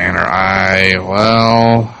Spangled Banner.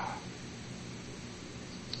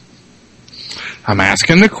 I'm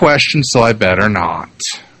asking the question, so I better not.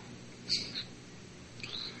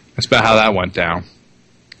 That's about how that went down.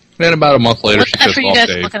 Then about a month later, she pissed off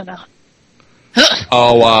Dave. Looking about?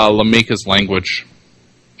 Lamika's language.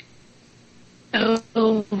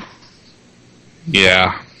 Oh.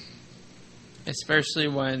 Yeah. Especially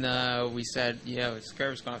when we said,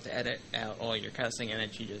 Scarve's going to have to edit out all your cussing, and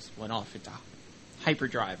then she just went off into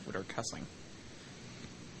hyperdrive with her cussing.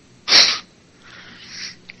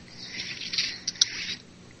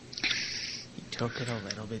 He took it a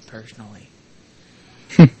little bit personally.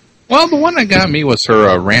 Well, the one that got me was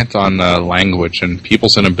her rant on language and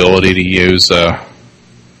people's inability to use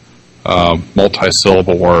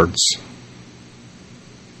multi-syllable words.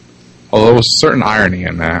 Although there was a certain irony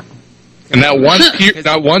in that. And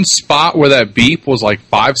that one spot where that beep was like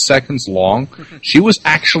 5 seconds long, she was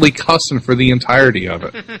actually cussing for the entirety of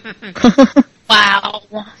it. Wow.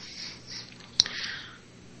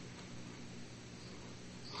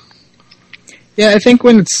 Yeah, I think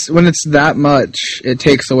when it's that much, it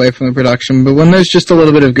takes away from the production. But when there's just a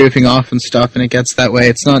little bit of goofing off and stuff, and it gets that way,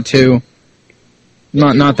 it's not too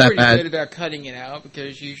not that bad. Good about cutting it out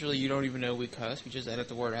because usually you don't even know we cuss. We just edit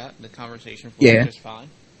the word out, and the conversation flows just fine.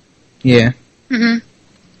 Yeah. The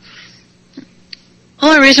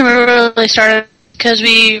only reason we really started because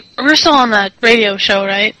we were still on the radio show,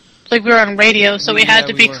 right? Like we were on radio, so we had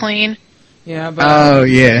to be clean. Yeah, but oh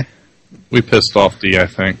yeah. We pissed off Dee, I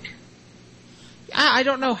think. I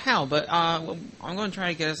don't know how, but I'm going to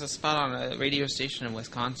try to get us a spot on a radio station in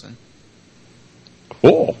Wisconsin.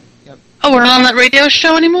 Cool. Yep. Oh, we're not on that radio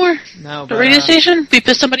show anymore? No, the radio station? We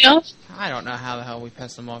pissed somebody off? I don't know how the hell we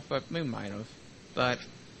pissed them off, but we might have. But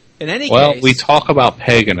in any case... Well, we talk about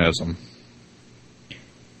paganism.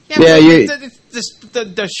 Yeah,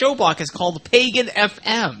 the show block is called Pagan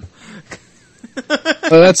FM.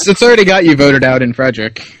 Well, it's already got you voted out in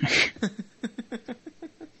Frederick.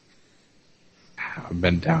 I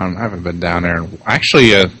haven't been down there.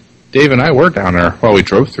 Actually, Dave and I were down there. Well, we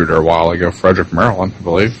drove through there a while ago, Frederick, Maryland, I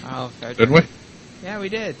believe. Oh, Frederick. Did we? Yeah, we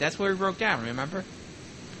did. That's where we broke down, remember?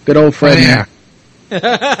 Good old Fred. Yeah.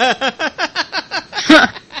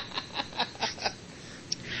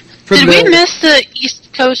 Did we miss the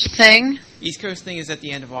East Coast thing? East Coast thing is at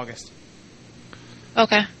the end of August.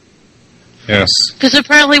 Okay. Yes. Because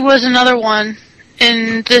apparently was another one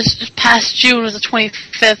in this past June was the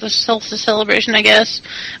 25th was solstice celebration, I guess.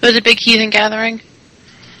 It was a big heathen gathering.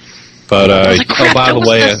 But, like, crap, by the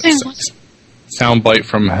way, soundbite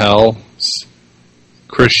from hell,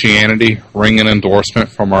 Christianity, ringing endorsement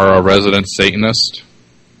from our resident Satanist.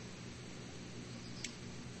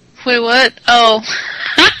 Wait, what? Oh.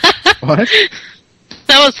 What?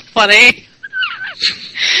 That was funny.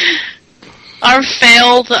 Our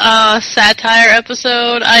failed satire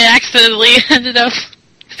episode, I accidentally ended up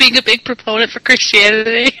being a big proponent for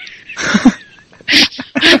Christianity.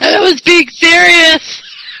 I was being serious.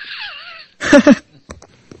 Yeah,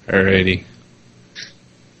 Alrighty.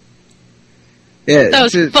 That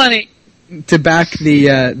was funny. To back the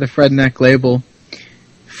Fredneck label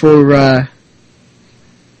for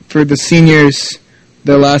the seniors,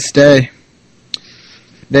 their last day,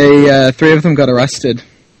 they 3 of them got arrested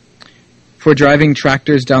for driving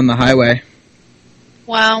tractors down the highway.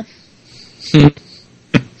 Wow.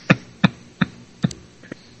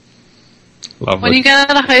 Lovely. When you get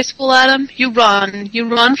out of high school, Adam, you run. You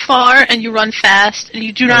run far and you run fast, and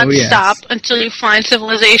you do not stop until you find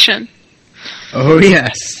civilization. Oh,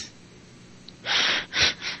 yes.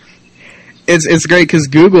 It's great because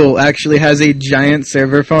Google actually has a giant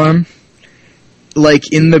server farm,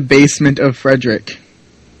 like, in the basement of Frederick.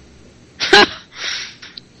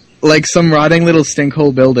 Like some rotting little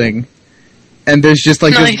stinkhole building. And there's just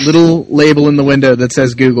like this little label in the window that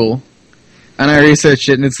says Google. And I researched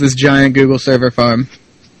it, and it's this giant Google server farm.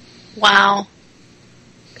 Wow.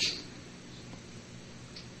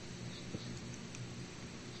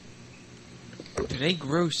 Do they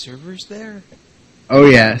grow servers there? Oh,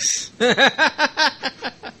 yes. The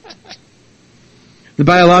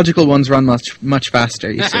biological ones run much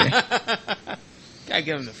faster, you see. Gotta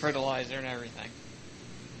give them the fertilizer and everything.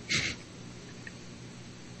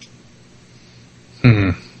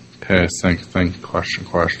 Okay, think,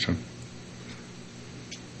 question.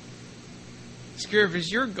 Scurv,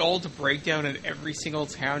 is your goal to break down in every single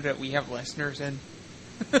town that we have listeners in?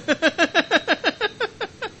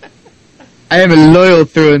 I am a loyal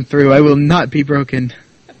through and through. I will not be broken.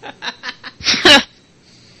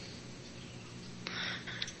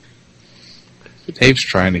 Dave's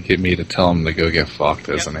trying to get me to tell him to go get fucked,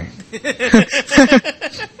 isn't he?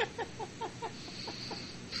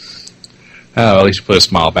 Oh, at least put a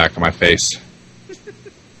smile back on my face.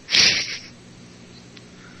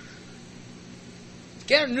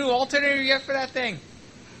 Get a new alternator yet for that thing?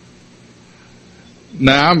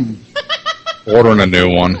 Nah, I'm ordering a new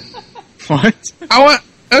one. What?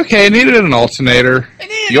 Okay, I needed an alternator. I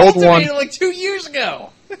needed The an old alternator one, like 2 years ago.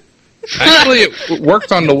 actually, it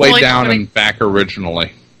worked on the way Only down 20. and back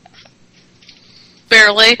originally.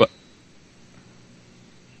 Barely. But-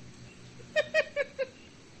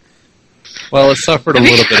 Well, it suffered a If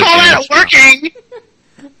you little bit of call damage. that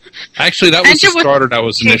working. Actually, that was the Engine was- starter that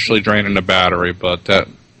was initially draining the battery, but that,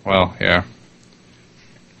 well, yeah.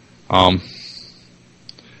 That's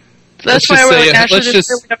Let's why just we're say- like, actually, let's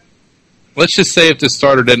just- Let's just say if the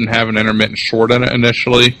starter didn't have an intermittent short in it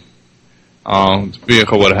initially, the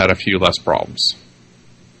vehicle would have had a few less problems.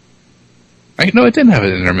 No, it didn't have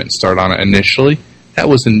an intermittent start on it initially. That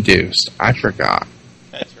was induced. I forgot.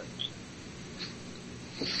 That's right.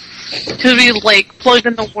 Because we, like, plugged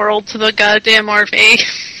in the world to the goddamn RV.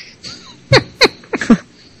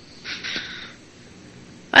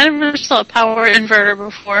 I never saw a power inverter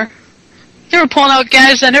before. They were pulling out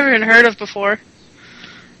gadgets I never even heard of before.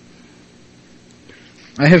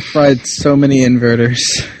 I have fried so many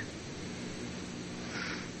inverters.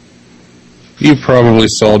 You probably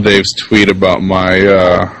saw Dave's tweet about my,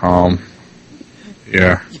 yeah.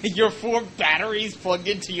 Your 4 batteries plugged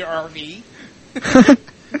into your RV?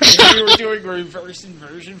 And you were doing reverse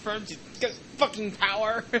inversion from to get fucking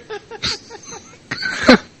power?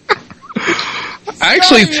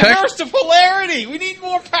 Actually, reverse the polarity! We need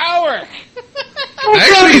more power!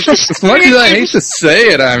 Actually, as much as I hate to say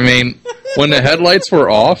it, I mean, when the headlights were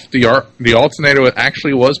off, the alternator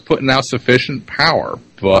actually was putting out sufficient power.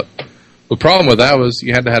 But the problem with that was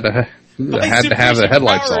you had to have the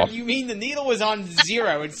headlights power, off. You mean the needle was on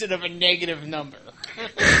 0 instead of a negative number?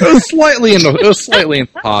 It was slightly in the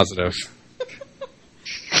positive.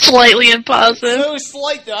 Slightly in positive. So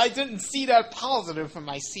slight that I didn't see that positive from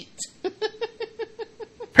my seat.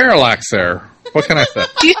 Parallax error. What can I say?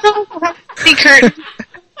 Do you know the curtain?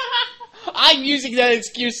 I'm using that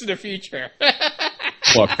excuse in the future.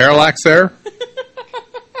 What, parallax error?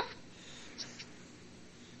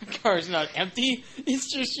 The car's not empty, it's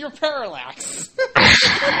just your parallax.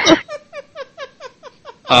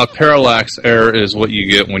 Parallax error is what you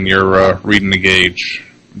get when you're reading the gauge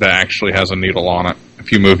that actually has a needle on it.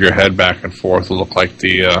 If you move your head back and forth, it'll look like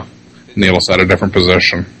the needle's at a different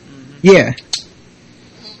position. Yeah.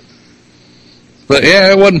 But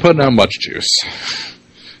yeah, it wasn't putting out much juice.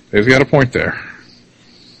 They've got a point there.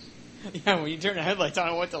 Yeah, when you turn the headlights on,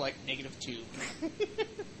 it went to like -2.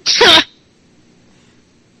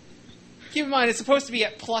 Keep in mind, it's supposed to be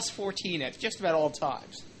at +14 at just about all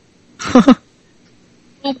times.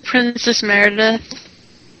 Oh, Princess Meredith.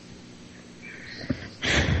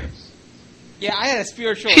 Yeah, I had a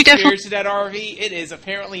spiritual She definitely- experience in that RV. It is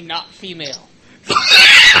apparently not female.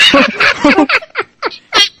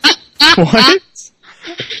 What?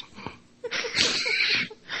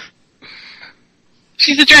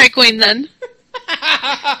 She's a drag queen then.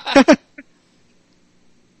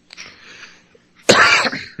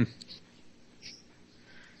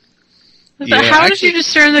 Yeah, How did actually- you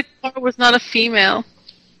discern the car was not a female?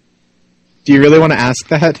 Do you really want to ask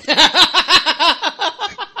that?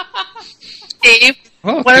 Dave,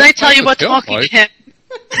 Well, what did I tell you about tailpipe. talking to him?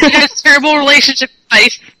 You had a terrible relationship with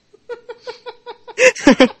Ice.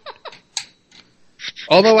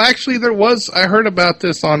 Although, actually, I heard about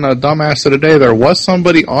this on Dumbass of the Day, there was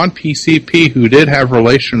somebody on PCP who did have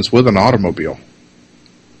relations with an automobile.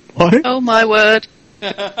 What? Oh my word.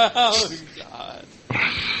 Oh, God.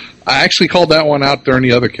 I actually called that one out during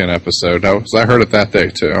the other Ken episode. I heard it that day,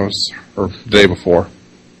 too. Or the day before. I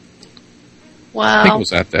think it Wow. was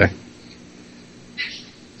that day.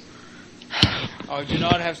 I do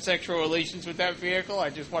not have sexual relations with that vehicle. I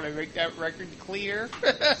just want to make that record clear.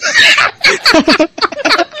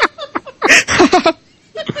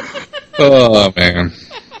 Oh, man.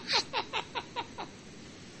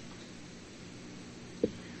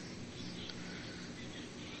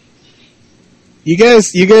 You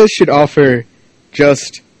guys should offer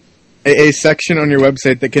just a section on your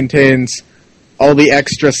website that contains all the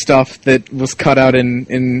extra stuff that was cut out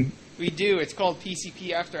in We do. It's called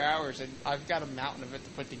PCP After Hours, and I've got a mountain of it to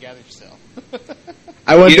put together still.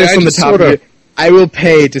 I want Yeah, this I on the just top of sorta- your... I will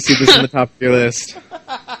pay to see this on the top of your list.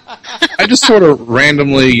 I just sort of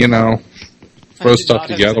randomly, throw stuff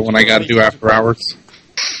together when I got to do after hours.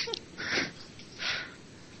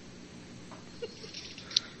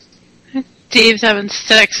 Dave's having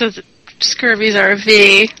sex with Scurvy's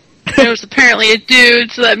RV. It was apparently a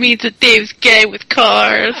dude, so that means that Dave's gay with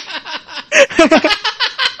cars.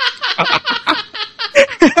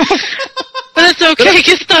 But it's okay,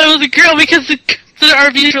 because I thought it was a girl because the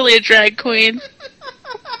RV is really a drag queen.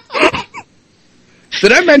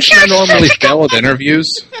 Did I mention I normally fail at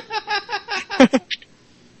interviews?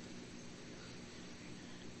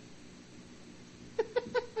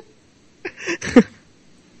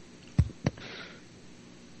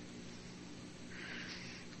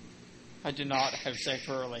 I do not have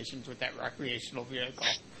sexual relations with that recreational vehicle.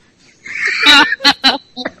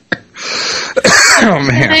 Oh,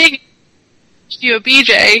 man. Hey, you a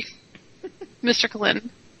BJ, Mr.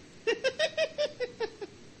 Clinton.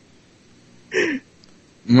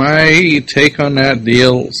 My take on that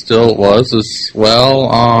deal still was, well,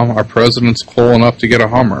 our president's cool enough to get a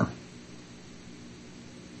Hummer.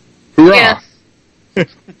 Hoorah! Yeah.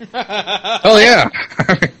 Oh, yeah.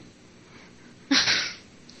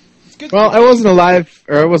 Well, I wasn't alive,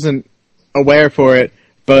 or I wasn't aware for it,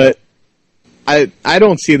 but I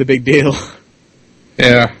don't see the big deal.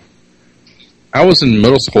 Yeah. I was in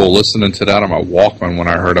middle school listening to that on my Walkman when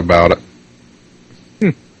I heard about it.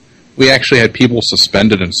 We actually had people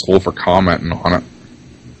suspended in school for commenting on it.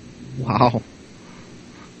 Wow.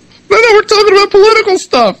 But now we're talking about political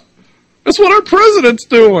stuff. That's what our president's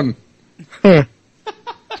doing. Huh.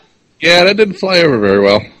 Yeah, that didn't fly over very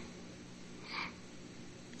well.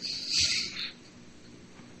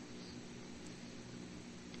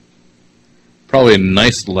 Probably a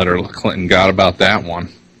nice letter Clinton got about that one.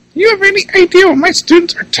 You have any idea what my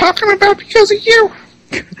students are talking about because of you?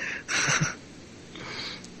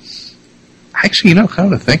 Actually, you know,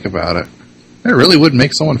 come to think about it, that really would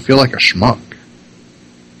make someone feel like a schmuck.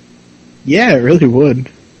 Yeah, it really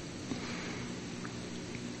would.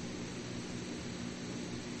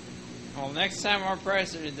 Well, next time our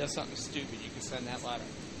president does something stupid, you can send that letter.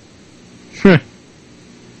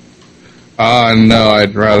 No,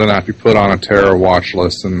 I'd rather not be put on a terror watch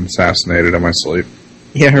list than assassinated in my sleep.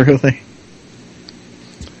 Yeah, really.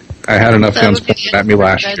 I had enough That guns would be pointed at me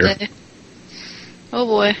last bad year. day. Oh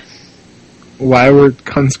boy. Why were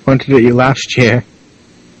guns pointed at you last year?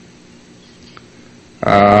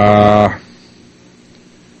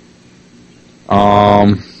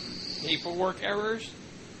 Paperwork errors?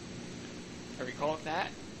 Can we call it that?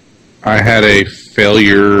 I had a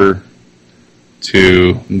failure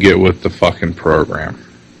to get with the fucking program.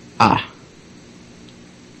 Ah.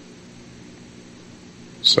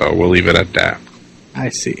 So we'll leave it at that. I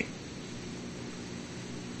see.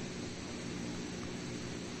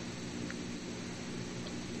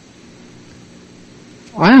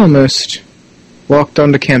 I almost walked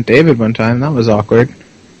onto Camp David one time. That was awkward.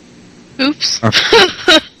 Oops. How'd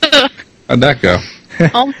that go?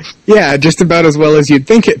 Yeah, just about as well as you'd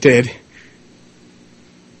think it did.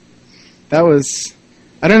 That was...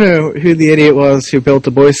 I don't know who the idiot was who built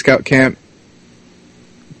a Boy Scout camp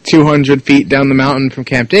 200 feet down the mountain from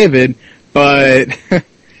Camp David, but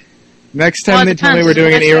next time they tell me we're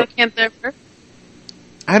doing an camp there first.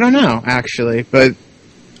 I don't know, actually, but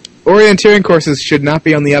orienteering courses should not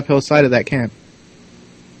be on the uphill side of that camp.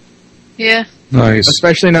 Yeah. Nice.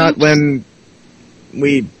 Especially not when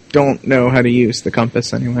we don't know how to use the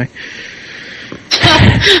compass anyway.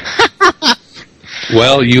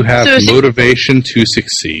 Well, you have So motivation to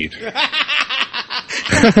succeed.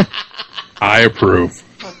 I approve.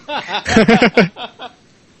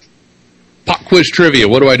 Pop quiz trivia.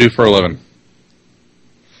 What do I do for a living?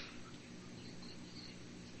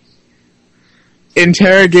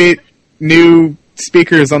 Interrogate new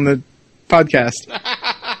speakers on the podcast.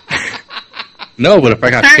 No, but if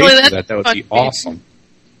I got Apparently paid for that's that would be fun. awesome.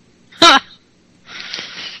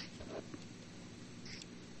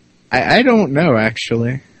 I don't know,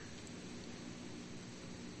 actually.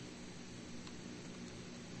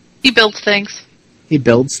 He builds things. He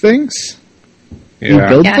builds things? Yeah. You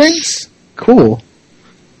build Yes. things? Cool.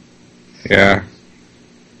 Yeah.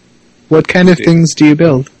 What kind of things do you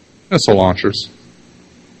build? Missile launchers.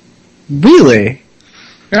 Really?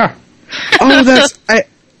 Yeah. Oh, that's...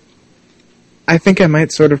 I think I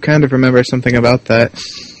might sort of kind of remember something about that.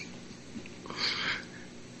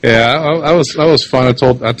 Yeah, that was fun. I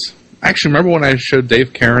told that's actually remember when I showed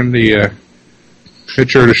Dave Karen the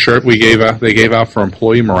picture of the shirt they gave out for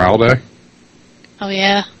Employee Morale Day. Oh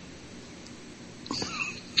yeah.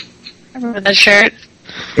 I remember that shirt.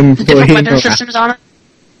 The Employee different weapon morale. systems on it.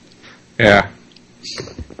 Yeah.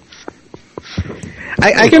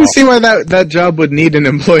 I can see why that job would need an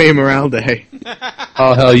employee morale day.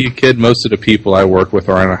 Oh, hell, you kid. Most of the people I work with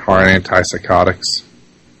are antipsychotics.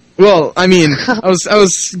 Well, I mean, I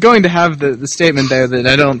was going to have the statement there that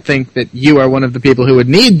I don't think that you are one of the people who would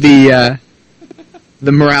need the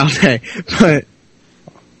morale day, but...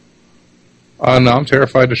 No, I'm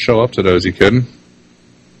terrified to show up to those, you kidding?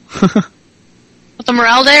 With the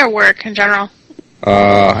morale day or work in general?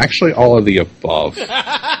 Actually, all of the above.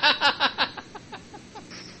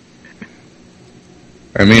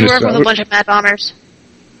 I mean, You work with a bunch of mad bombers.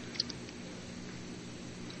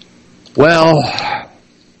 Well, a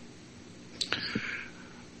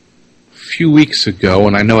few weeks ago,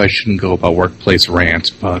 and I know I shouldn't go about workplace rants,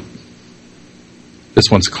 but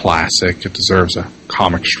this one's classic. It deserves a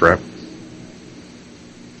comic strip.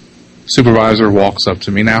 Supervisor walks up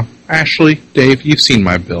to me. Now, Ashley, Dave, you've seen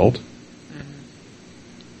my build.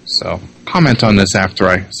 So, comment on this after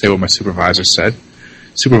I say what my supervisor said.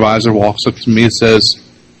 Supervisor walks up to me and says,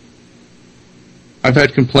 I've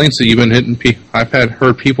had complaints that you've been hitting people. I've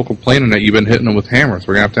heard people complaining that you've been hitting them with hammers.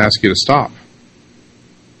 We're going to have to ask you to stop.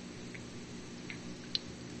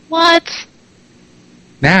 What?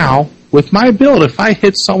 Now, with my build, if I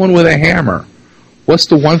hit someone with a hammer, what's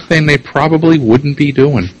the one thing they probably wouldn't be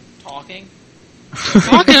doing? Talking?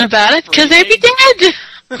 Talking about it, because they'd be dead!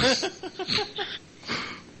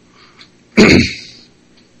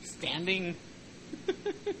 Standing.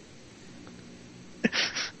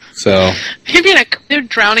 So... They're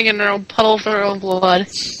drowning in their own puddle of their own blood.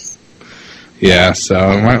 Yeah,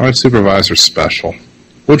 so my supervisor's special.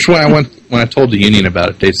 Which when I told the union about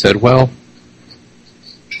it, they said, well,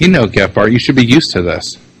 you know, Gephardt, you should be used to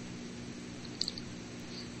this.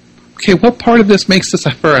 Okay, what part of this makes this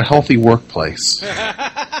for a healthy workplace? So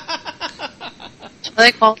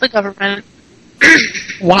they call it the government.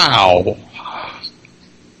 Wow.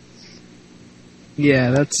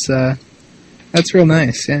 Yeah, that's real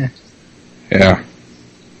nice, yeah. Yeah.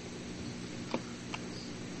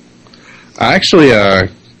 Actually,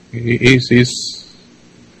 he's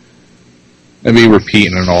gonna be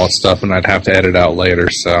repeating and all that stuff, and I'd have to edit out later.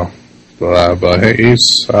 So, but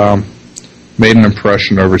he's made an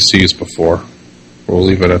impression overseas before. We'll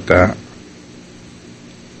leave it at that.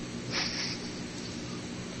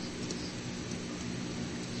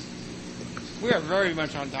 We are very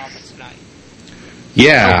much on topic tonight.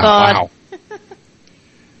 Yeah. Oh, God. Wow.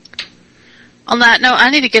 On that note, I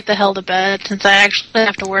need to get the hell to bed since I actually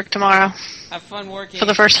have to work tomorrow. Have fun working. For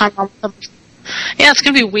the first time. Yeah, it's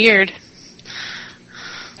gonna be weird.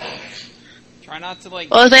 Try not to,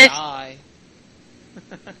 die.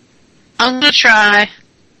 I'm gonna try. I'm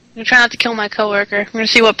gonna try not to kill my coworker. I'm gonna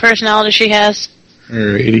see what personality she has.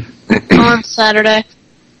 Alrighty. On Saturday.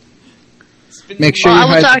 Make sure I you will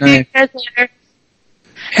hide talk to you tonight. guys later.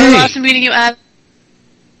 Hey! Awesome meeting you, Ab.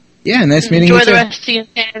 Yeah, nice meeting you Enjoy too. the rest of the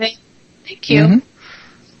insanity. Thank you. Mhm.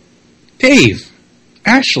 Dave,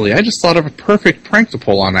 Ashley, I just thought of a perfect prank to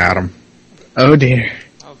pull on Adam. Oh dear.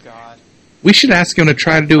 Oh, God. We should ask him to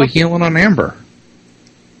try to do a healing on Amber.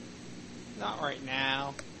 Not right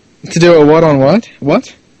now. To do a what on what?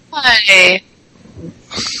 What? Hey.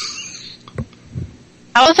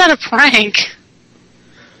 How was that a prank?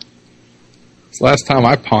 Last time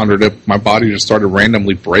I pondered it, my body just started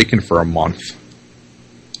randomly breaking for a month.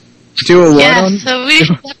 Do a what Yeah, on? so we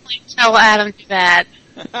should definitely tell Adam that.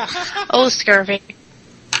 Oh, scurvy.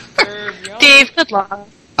 Dave, good luck.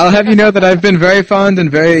 I'll have you know that I've been very fond and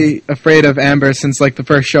very afraid of Amber since like the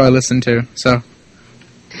first show I listened to. So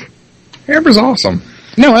Amber's awesome.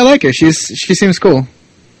 no, I like her. She seems cool.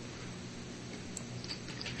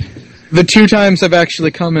 The 2 times I've actually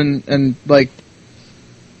come and like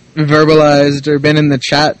verbalized or been in the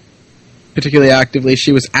chat particularly actively,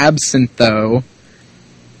 she was absent though.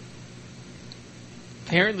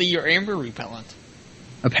 Apparently you're amber repellent.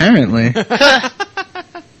 Apparently.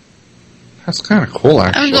 That's kind of cool,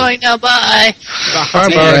 actually. I'm going now, bye.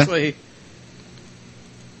 Seriously.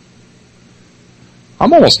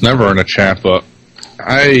 I'm almost never in a chat, but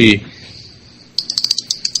I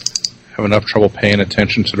have enough trouble paying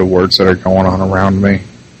attention to the words that are going on around me.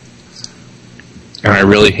 And I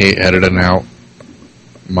really hate editing out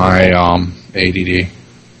my ADD.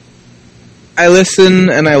 I listen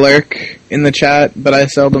and I lurk in the chat, but I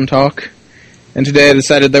seldom talk. And today I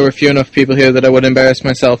decided there were few enough people here that I would embarrass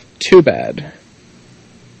myself too bad.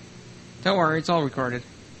 Don't worry, it's all recorded.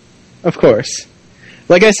 Of course.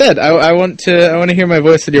 Like I said, I want to hear my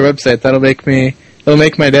voice at your website. That'll make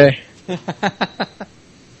my day.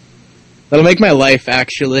 That'll make my life,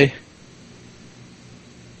 actually.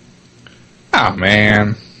 Oh,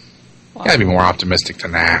 man. Gotta be more optimistic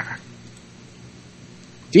than that.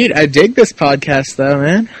 Dude, I dig this podcast though,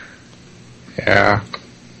 man. Yeah.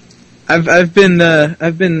 I've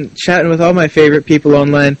been chatting with all my favorite people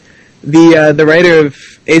online. The writer of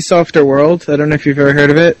Ace After World. I don't know if you've ever heard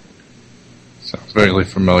of it. Sounds vaguely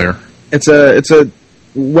familiar. It's a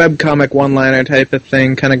webcomic one-liner type of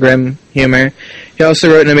thing, kind of grim humor. He also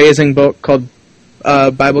wrote an amazing book called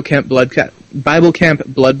Bible Camp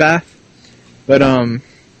Bloodbath. But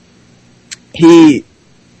he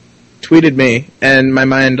tweeted me, and my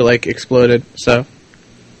mind like exploded. So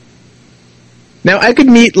now I could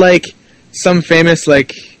meet like some famous I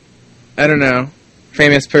don't know,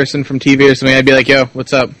 famous person from TV or something. I'd be like, "Yo,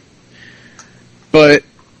 what's up?" But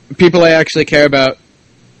people I actually care about,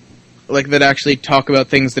 like that actually talk about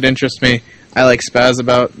things that interest me, I like spaz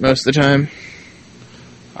about most of the time.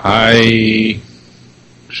 I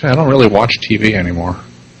don't really watch TV anymore.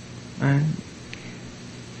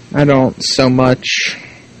 I don't so much.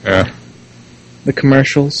 Yeah. The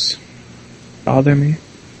commercials bother me.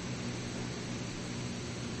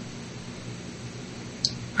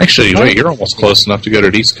 Actually, wait, you're almost close enough to go to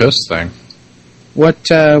the East Coast thing.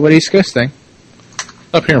 What East Coast thing?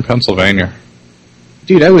 Up here in Pennsylvania.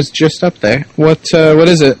 Dude, I was just up there. What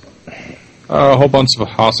is it? A whole bunch of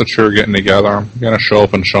Hossature getting together. I'm gonna show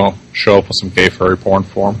up with some gay furry porn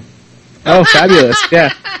for them. Oh, fabulous!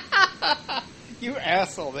 Yeah. You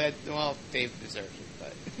asshole! Well, Dave deserves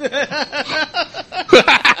it,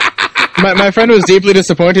 but my friend was deeply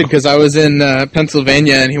disappointed because I was in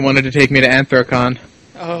Pennsylvania and he wanted to take me to Anthrocon.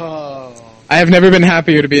 oh, I have never been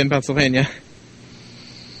happier to be in Pennsylvania.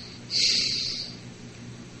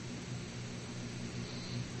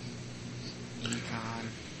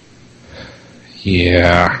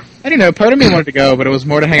 Yeah. I don't know. Part of me wanted to go, but it was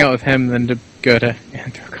more to hang out with him than to go to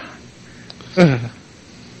Anthrocon. Ugh.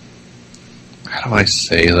 How do I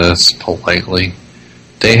say this politely?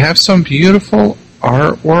 They have some beautiful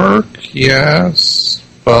artwork, yes,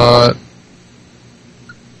 but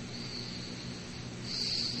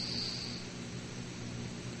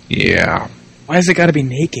yeah. Why has it got to be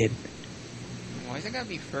naked? why's it gotta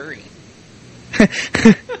be furry?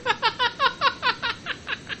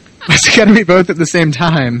 Why's it got to be both at the same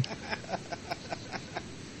time?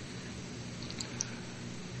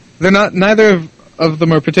 They're not. Neither of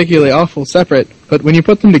them are particularly awful separate, but when you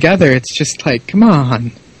put them together, it's just like, come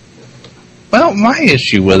on. Well, my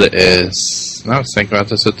issue with it is, and I was thinking about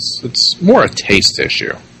this, it's more a taste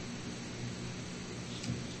issue.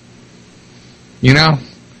 You know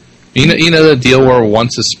the deal where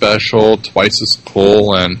once is special, twice is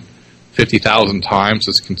cool, and 50,000 times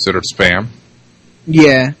is considered spam.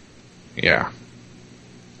 Yeah. Yeah.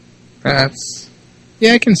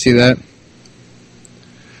 Yeah, I can see that.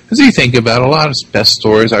 As you think about it, a lot of best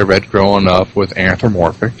stories I read growing up with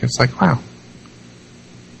anthropomorphic, it's like, wow.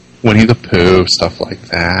 Winnie the Pooh, stuff like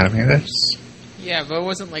that. I mean, it's... Yeah, but it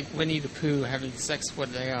wasn't like Winnie the Pooh having sex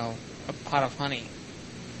with a pot of honey.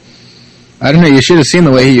 I don't know, you should have seen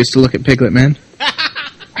the way he used to look at Piglet Man.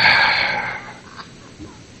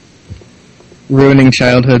 Ruining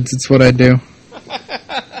childhoods, it's what I do.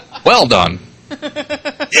 Well done.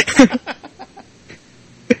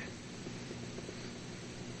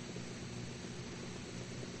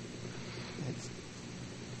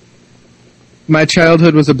 My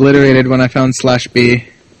childhood was obliterated when I found /B.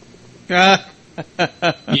 Yeah,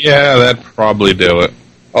 that'd probably do it.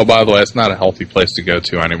 Oh, by the way, it's not a healthy place to go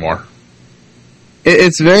to anymore.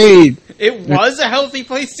 It's very... It was a healthy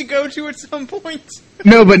place to go to at some point.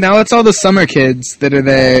 No, but now it's all the summer kids that are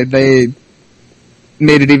there. They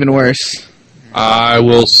made it even worse. I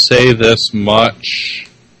will say this much.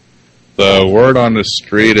 The word on the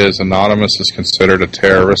street is Anonymous is considered a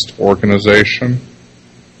terrorist organization.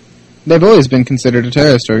 They've always been considered a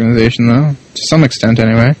terrorist organization, though. To some extent,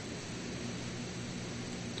 anyway.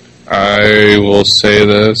 I will say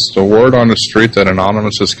this. The word on the street that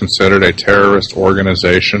Anonymous is considered a terrorist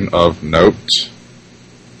organization of note.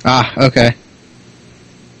 Ah, okay.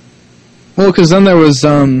 Well, because then there was,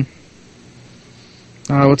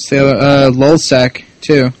 what's the other, Lulsec,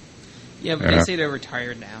 too. Yeah, but they say they're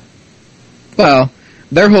retired now. Well,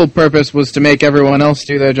 their whole purpose was to make everyone else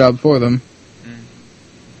do their job for them.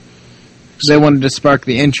 They wanted to spark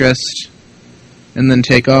the interest and then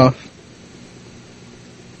take off.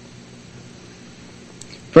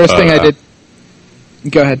 First thing I did...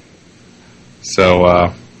 Go ahead. So,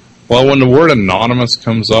 well, when the word anonymous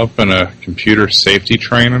comes up in a computer safety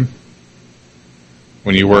training,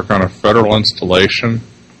 when you work on a federal installation,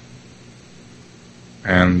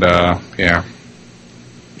 and, yeah.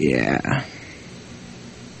 Yeah.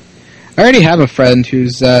 I already have a friend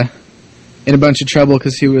who's in a bunch of trouble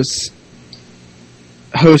because he was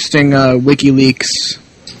hosting WikiLeaks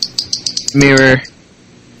mirror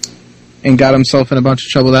and got himself in a bunch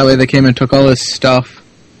of trouble. That way they came and took all his stuff.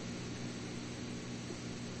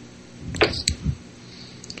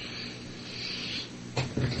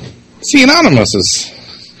 See, Anonymous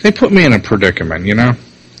they put me in a predicament, you know?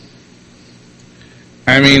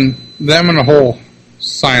 I mean, them and the whole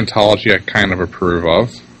Scientology I kind of approve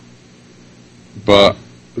of. But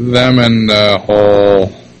them and the whole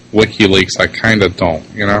WikiLeaks I kind of don't,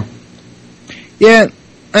 you know? Yeah,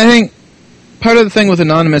 I think part of the thing with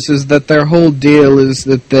Anonymous is that their whole deal is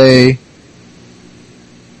that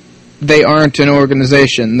they aren't an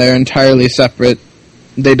organization. They're entirely separate.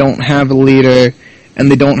 They don't have a leader, and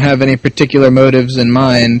they don't have any particular motives in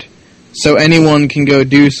mind. So anyone can go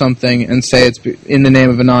do something and say it's in the name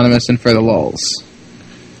of Anonymous and for the lulz.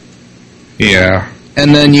 Yeah.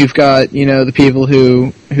 And then you've got, you know, the people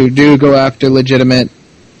who do go after legitimate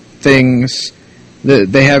things.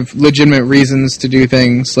 They have legitimate reasons to do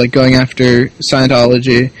things, like going after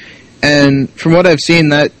Scientology. And from what I've seen,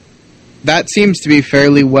 that seems to be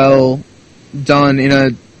fairly well done in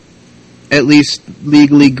a at least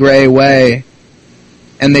legally gray way.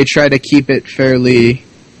 And they try to keep it fairly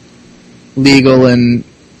legal and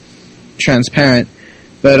transparent.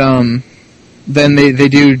 But then they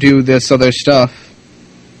do this other stuff.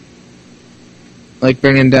 Like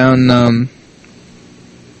bringing down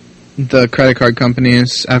the credit card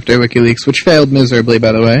companies after WikiLeaks, which failed miserably,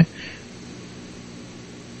 by the way.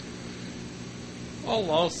 Well,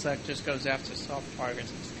 LulzSec just goes after soft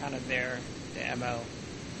targets. It's kind of their MO.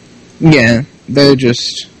 Yeah, they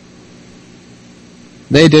did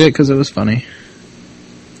it because it was funny.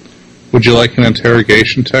 Would you like an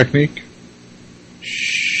interrogation technique?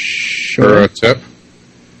 Sure. Or a tip?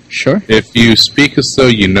 Sure. If you speak as though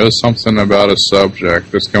you know something about a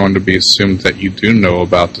subject, it's going to be assumed that you do know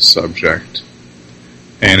about the subject.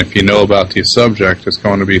 And if you know about the subject, it's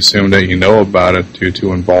going to be assumed that you know about it due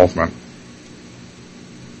to involvement.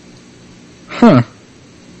 Huh.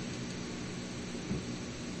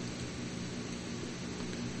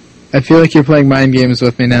 I feel like you're playing mind games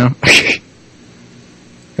with me now.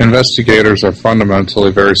 Investigators are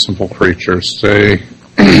fundamentally very simple creatures. They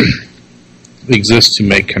exist to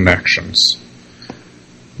make connections.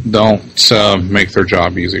 Don't make their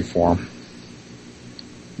job easy for them.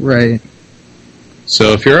 Right.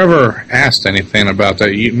 So if you're ever asked anything about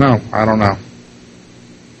that, no, I don't know.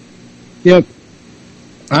 Yep.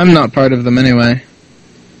 I'm not part of them anyway.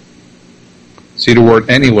 See, the word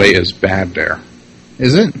anyway is bad there.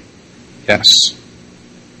 Is it? Yes.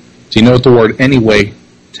 Do you know what the word anyway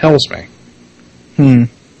tells me?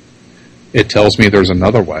 It tells me there's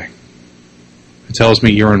another way. It tells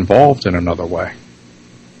me you're involved in another way.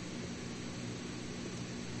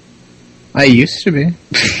 I used to be.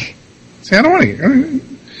 See, I don't want to.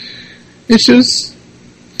 It's just.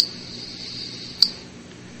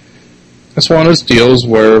 It's one of those deals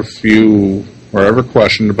where if you were ever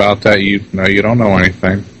questioned about that, you know you don't know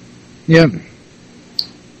anything. Yep.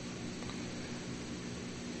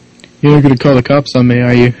 You're not going to call the cops on me,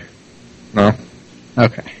 are you? No.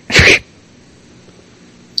 Okay.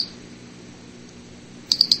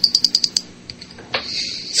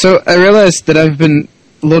 So I realized that I've been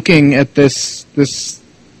looking at this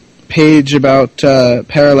page about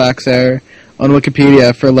parallax error on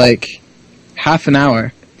Wikipedia for like half an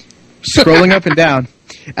hour, scrolling up and down,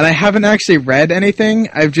 and I haven't actually read anything.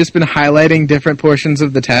 I've just been highlighting different portions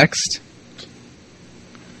of the text.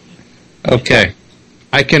 Okay.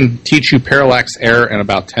 I can teach you parallax error in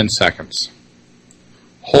about 10 seconds.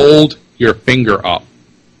 Hold your finger up.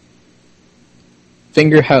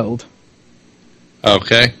 Finger held.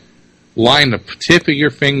 Okay? Line the tip of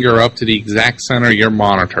your finger up to the exact center of your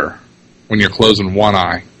monitor when you're closing one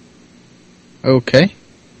eye. Okay.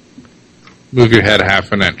 Move your head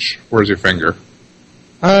half an inch. Where's your finger?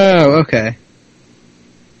 Oh, okay.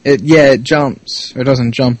 It jumps. Or it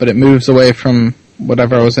doesn't jump, but it moves away from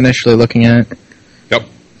whatever I was initially looking at. Yep.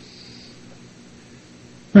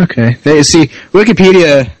 Okay. See,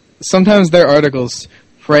 Wikipedia, sometimes their articles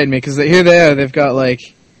frighten me, because here they are, they've got,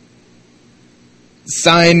 like,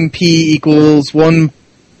 sine P equals 1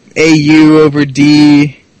 AU over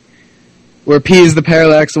D, where P is the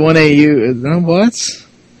parallax, 1 AU. What?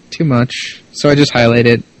 Too much. So I just highlight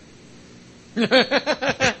it.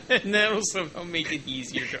 And that will somehow make it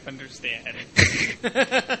easier to understand.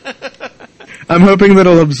 I'm hoping that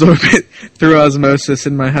I'll absorb it through osmosis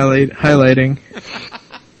in my highlighting.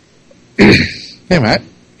 Hey, Matt.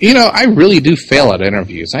 You know, I really do fail at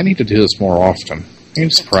interviews. I need to do this more often. I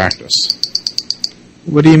need to practice.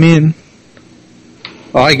 What do you mean?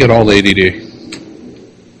 Oh, I get all the ADD.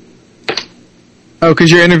 Oh,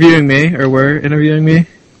 because you're interviewing me, or we're interviewing me?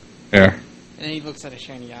 Yeah. And then he looks at a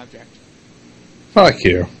shiny object. Fuck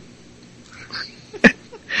you.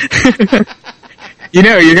 You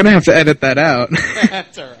know, you're gonna have to edit that out.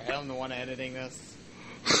 That's alright, I'm the one editing this.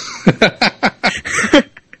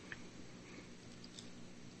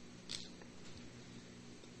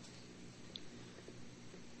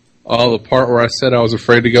 Oh, the part where I said I was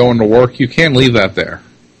afraid to go into work, you can leave that there.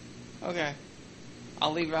 Okay.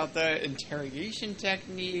 I'll leave out the interrogation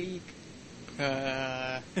technique.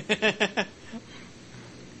 Yeah,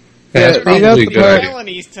 Yeah, that's leave probably out a the good part- idea.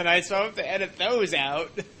 Felonies tonight, so I have to edit those out.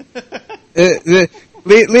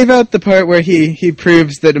 Leave out the part where he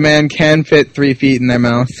proves that a man can fit 3 feet in their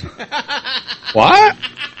mouth. What?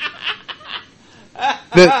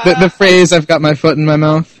 The phrase, I've got my foot in my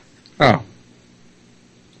mouth. Oh.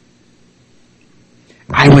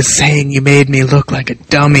 I was saying you made me look like a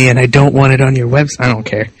dummy and I don't want it on your website. I don't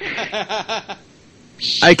care.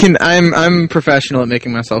 I'm professional at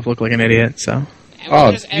making myself look like an idiot, so. And we'll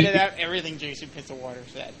Oh, just edit out everything Jason Pistlewater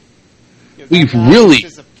said. 'Cause We that guy really- is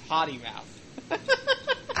just a potty mouth.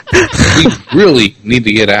 We really need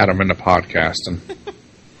to get Adam into podcasting.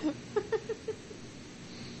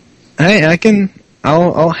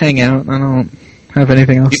 I'll hang out. I don't have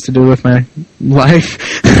anything else to do with my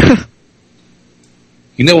life.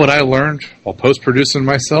 You know what I learned while post-producing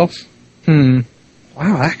myself? Wow,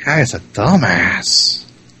 that guy's a dumbass.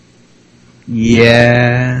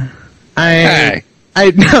 Yeah. Hey.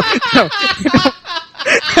 No,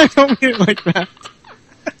 I don't mean it like that.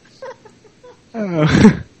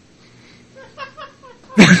 Oh.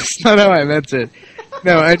 That's not how I meant it.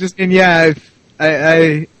 No, I just mean, yeah,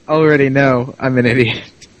 I already know I'm an idiot.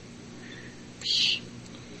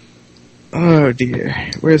 Oh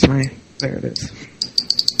dear. Where's my... There it is.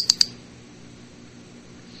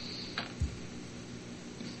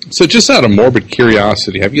 So just out of morbid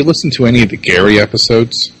curiosity, have you listened to any of the Gary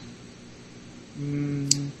episodes?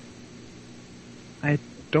 I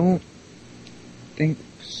don't think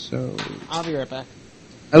so. I'll be right back.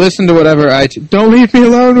 I listen to whatever don't leave me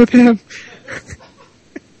alone with him.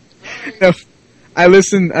 No, I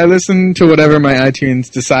listen to whatever my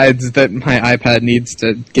iTunes decides that my iPad needs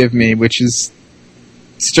to give me, which is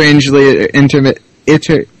strangely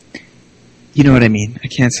you know what I mean. I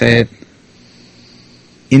can't say it.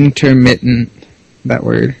 Intermittent, that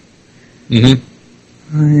word. Mm-hmm.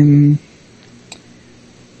 Man.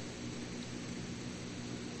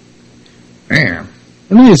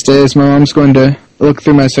 One of these days, my mom's going to look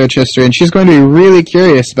through my search history, and she's going to be really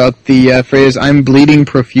curious about the phrase, I'm bleeding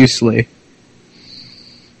profusely.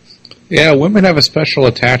 Yeah, women have a special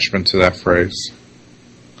attachment to that phrase.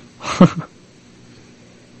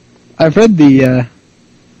 I've read the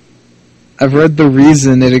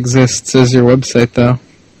reason it exists as your website, though.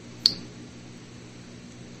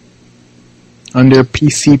 Under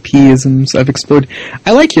PCP-isms, I've explored.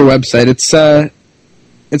 I like your website. It's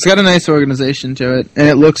got a nice organization to it, and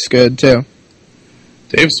it looks good too.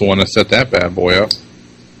 Dave's the one that set that bad boy up.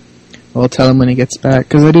 I'll tell him when he gets back,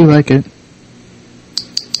 because I do like it.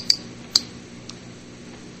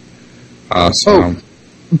 Awesome.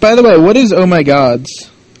 By the way, what is Oh My Gods?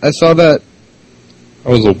 I saw that. That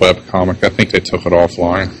was a webcomic. I think they took it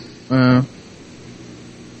offline.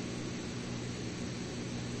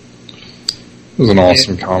 It was an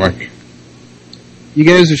awesome comic. You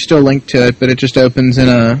guys are still linked to it, but it just opens in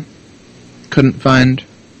a couldn't find.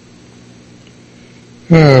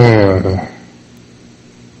 Yeah,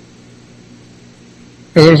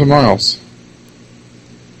 there's a Miles.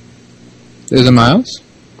 There's a Miles?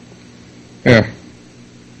 Yeah.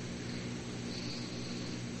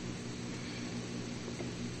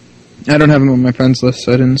 I don't have him on my friends list,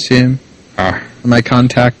 so I didn't see him. Ah. Or my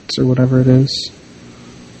contacts, or whatever it is.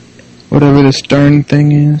 Whatever this darn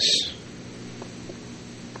thing is.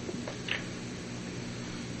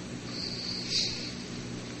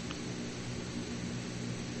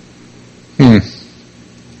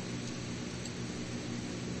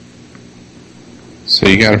 So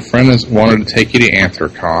you got a friend that wanted to take you to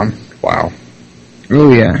Anthrocon. Wow.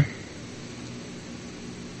 Oh, yeah.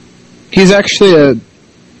 He's actually a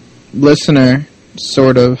listener,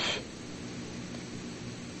 sort of.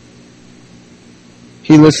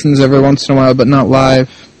 He listens every once in a while, but not live.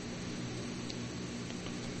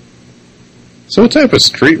 So what type of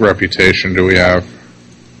street reputation do we have?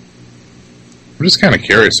 I'm just kind of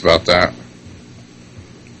curious about that.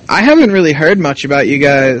 I haven't really heard much about you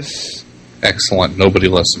guys. Excellent. Nobody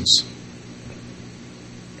listens.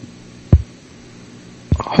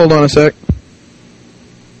 Hold on a sec.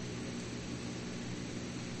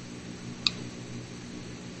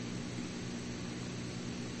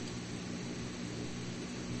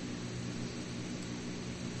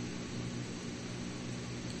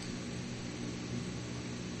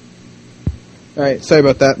 Alright, sorry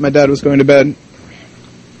about that. My dad was going to bed.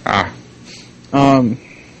 Ah.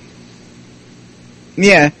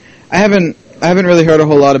 Yeah, I haven't really heard a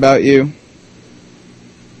whole lot about you.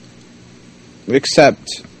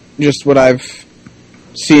 Except just what I've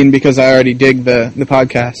seen because I already dig the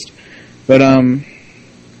podcast. But,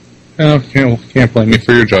 No, can't blame me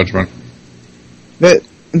for your judgment.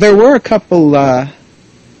 there were a couple, of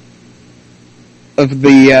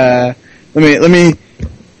the, let me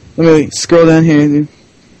scroll down here.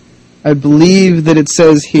 I believe that it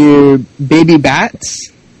says here, baby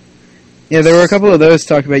bats. Yeah, there were a couple of those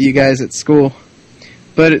talk about you guys at school.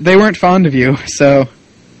 But they weren't fond of you, so...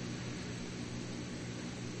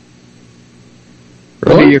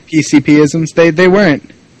 What are Really? your PCP-isms? They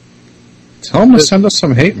weren't. Tell them to send us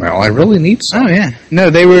some hate mail. I really need some. Oh yeah, no,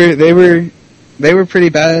 they were pretty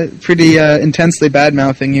bad, pretty intensely bad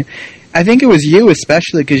mouthing you. I think it was you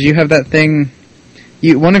especially because you have that thing.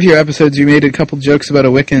 One of your episodes, you made a couple jokes about a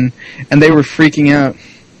Wiccan, and they were freaking out.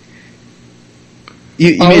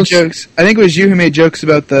 You made jokes. I think it was you who made jokes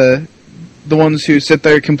about the ones who sit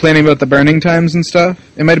there complaining about the burning times and stuff.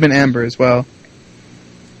 It might have been Amber as well.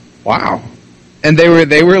 Wow. And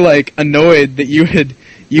they were like annoyed that you had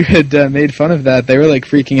made fun of that. They were like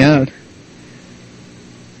freaking out.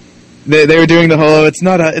 They were doing the whole it's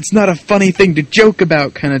not a funny thing to joke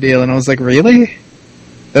about kind of deal, and I was like, really?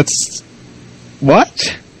 That's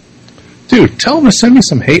what? Dude, tell them to send me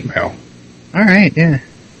some hate mail. All right, yeah.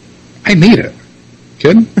 I need it.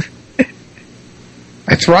 Kidding?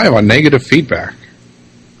 I thrive on negative feedback.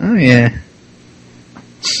 Oh yeah.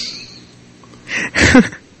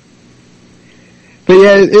 But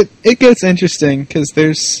yeah, it gets interesting because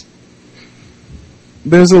there's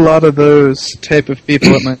a lot of those type of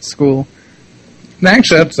people at my school. And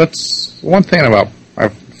actually, that's one thing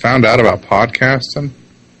I've found out about podcasting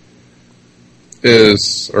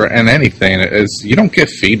and anything is you don't get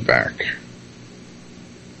feedback.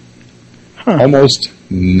 Huh. Almost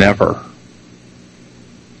never.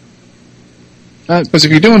 Because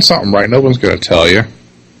if you're doing something right, no one's going to tell you.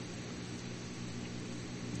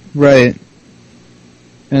 Right.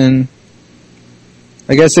 And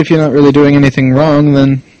I guess if you're not really doing anything wrong,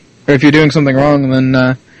 then, or if you're doing something wrong, then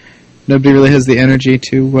nobody really has the energy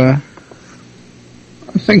to. I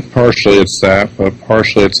think partially it's that, but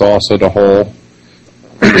partially it's also the whole.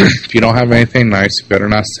 If you don't have anything nice, you better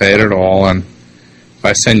not say it at all. And if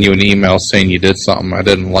I send you an email saying you did something I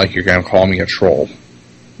didn't like, you're going to call me a troll.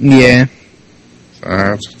 Yeah.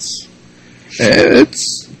 It's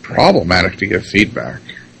problematic to give feedback.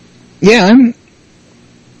 Yeah,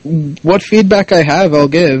 what feedback I have, I'll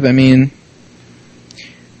give. I mean,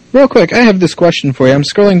 real quick, I have this question for you. I'm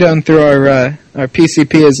scrolling down through our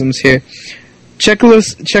PCP-isms here.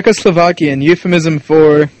 Czechoslovakian, euphemism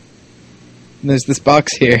for... There's this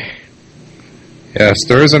box here. Yes,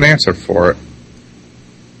 there is an answer for it.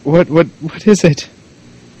 What is it?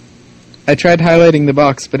 I tried highlighting the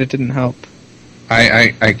box, but it didn't help.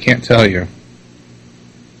 I can't tell you.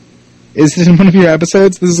 Is it in one of your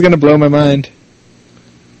episodes? This is going to blow my mind.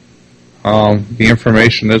 The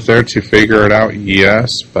information is there to figure it out,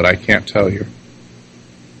 yes, but I can't tell you.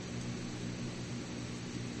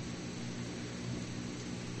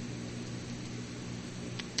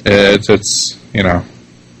 It's you know.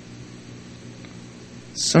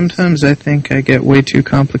 Sometimes I think I get way too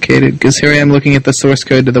complicated, because here I am looking at the source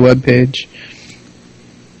code to the web page.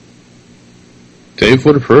 Dave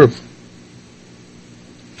would approve.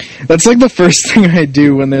 That's like the first thing I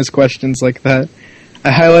do when there's questions like that.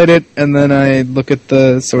 I highlight it, and then I look at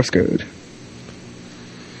the source code.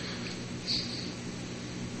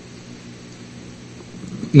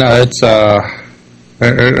 No, it's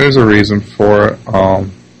there's a reason for it.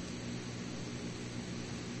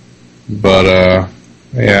 But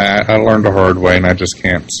yeah, I learned the hard way, and I just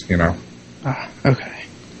can't, you know. Ah, okay.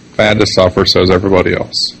 If I had to suffer, so is everybody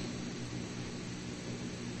else.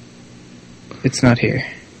 It's not here.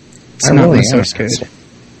 It's I not really the am source an code. asshole.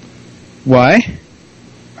 Why?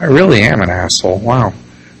 I really am an asshole. Wow.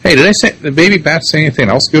 Hey, did I say the baby bat say anything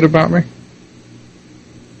else good about me?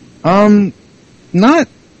 Not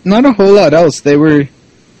a whole lot else. It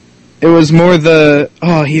was more the,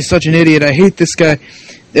 oh, he's such an idiot, I hate this guy.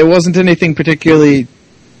 It wasn't anything particularly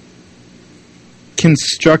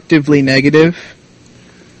constructively negative.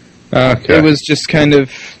 Okay. It was just kind of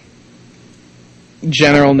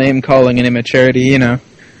general name calling and immaturity, you know.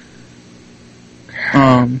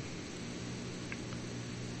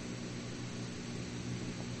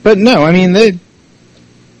 But no, I mean,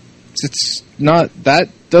 it's not, that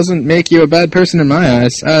doesn't make you a bad person in my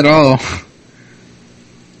eyes at all.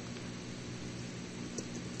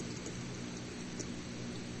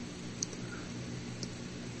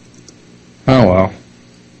 Oh, well.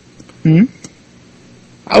 Hmm?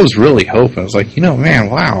 I was really hoping. I was like, man,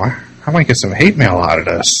 wow, I might get some hate mail out of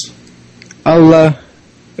this.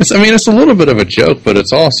 It's a little bit of a joke, but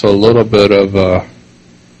it's also a little bit of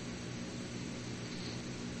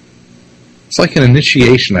it's like an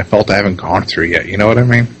initiation I felt I haven't gone through yet. You know what I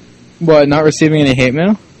mean? What, not receiving any hate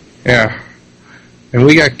mail? Yeah. And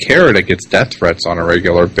we got Kara that gets death threats on a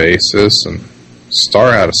regular basis, and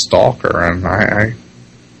Star had a stalker, and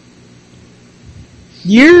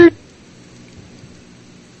You're...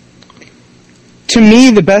 To me,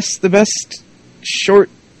 the best short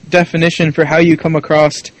definition for how you come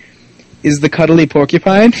across is the cuddly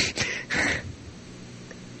porcupine.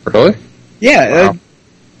 Really? Yeah,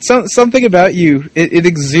 Wow. Something about you, it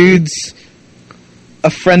exudes a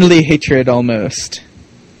friendly hatred almost.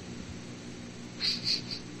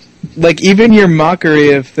 Like, even your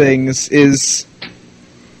mockery of things is...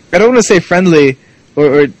 I don't want to say friendly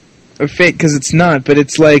or fake, because it's not, but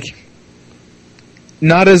it's like...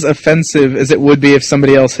 not as offensive as it would be if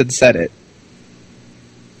somebody else had said it.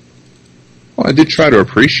 Well, I did try to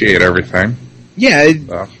appreciate everything. Yeah,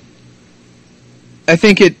 So. I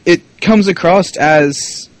think it comes across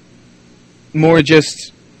as more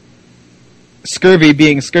just scurvy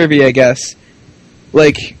being scurvy, I guess.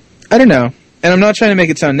 Like, I don't know. And I'm not trying to make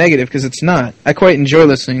it sound negative, because it's not. I quite enjoy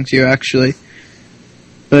listening to you, actually.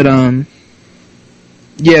 But,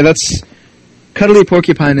 yeah, that's... Cuddly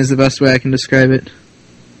porcupine is the best way I can describe it.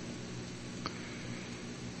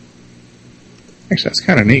 Actually, that's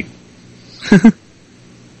kind of neat.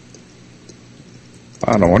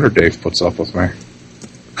 Oh, no wonder Dave puts up with me.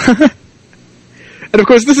 And of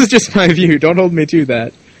course, this is just my view. Don't hold me to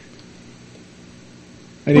that.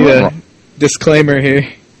 I need a disclaimer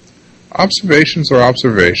here. Observations are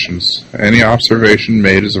observations. Any observation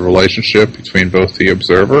made is a relationship between both the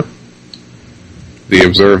observer, the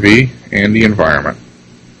observee, and the environment.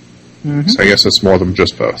 Mm-hmm. So I guess it's more than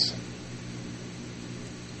just both.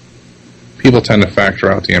 People tend to factor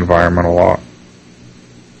out the environment a lot.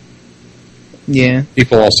 Yeah.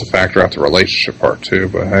 People also factor out the relationship part too,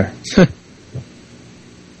 but hey.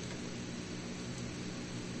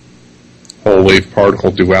 Whole wave particle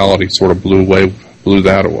duality sort of blew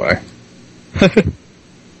that away.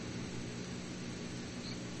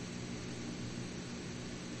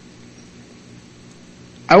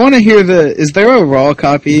 I want to hear is there a raw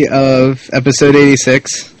copy of episode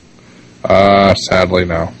 86? Sadly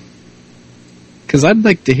no. Because I'd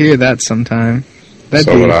like to hear that sometime. That'd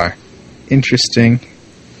So be would I. interesting.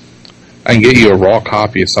 I can get you a raw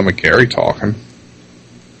copy of some of Gary talking.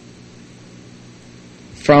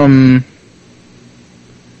 From...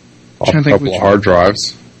 Off a Trying to think couple which of hard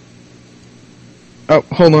drives. Oh,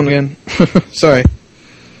 hold on again. Sorry.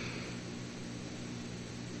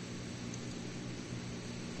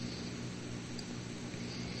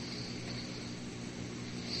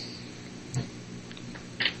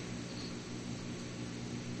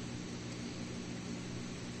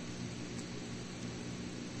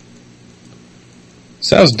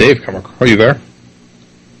 So how's Dave coming? Are you there?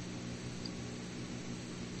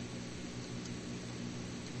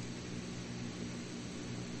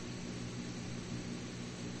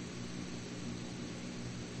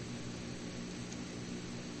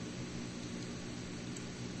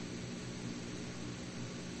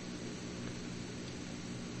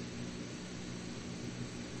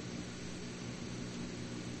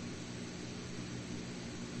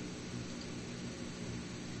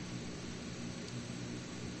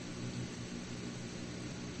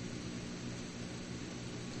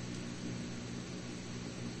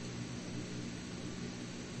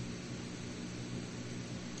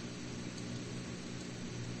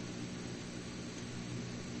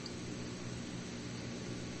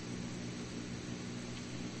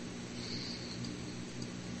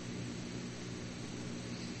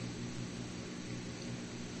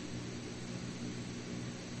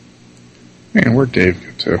 Man, where'd Dave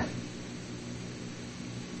get to?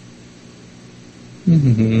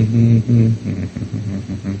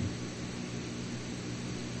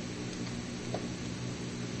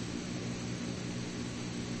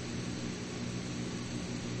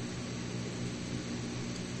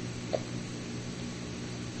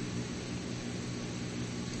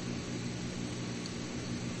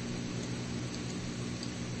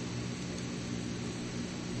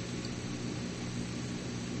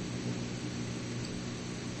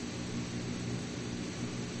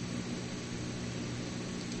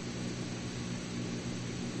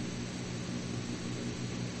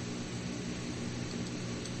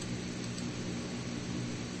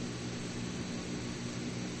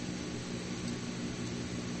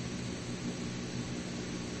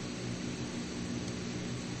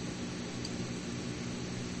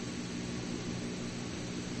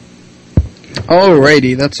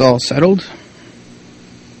 Alrighty, that's all settled.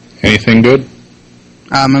 Anything good?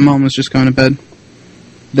 My mom was just going to bed.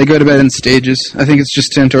 They go to bed in stages. I think it's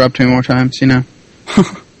just to interrupt me more times, you know.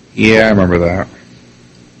 Yeah, I remember that.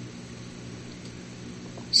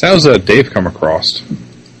 So how's Dave come across?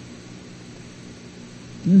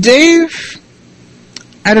 Dave,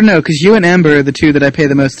 I don't know, because you and Amber are the two that I pay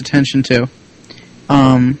the most attention to.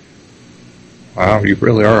 Wow, you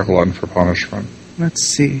really are a glutton for punishment. Let's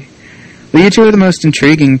see. Well, you two are the most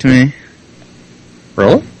intriguing to me.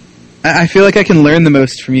 Really? I feel like I can learn the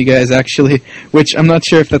most from you guys, actually, which I'm not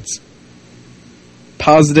sure if that's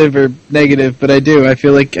positive or negative, but I do. I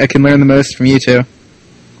feel like I can learn the most from you two.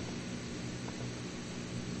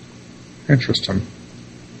 Interesting.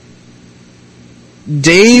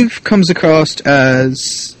 Dave comes across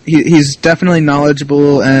as he's definitely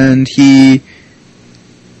knowledgeable, and he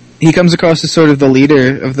comes across as sort of the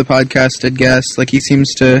leader of the podcast, I'd guess. Like, he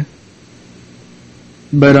seems to...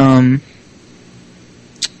 But, I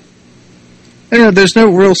don't know, there's no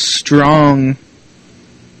real strong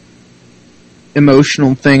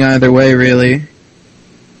emotional thing either way, really.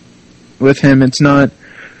 With him, it's not...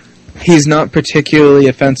 He's not particularly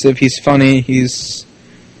offensive, he's funny, he's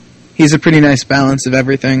a pretty nice balance of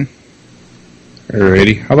everything.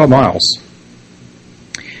 Alrighty. How about Miles?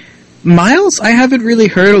 Miles, I haven't really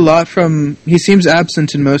heard a lot from... He seems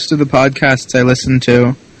absent in most of the podcasts I listen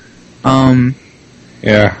to.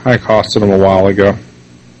 Yeah, I accosted him a while ago.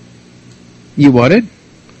 You whatted?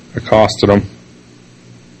 Accosted him.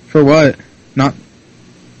 For what? Not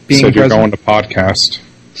being Said you're present? going to podcast.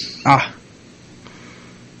 Ah.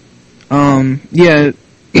 Yeah.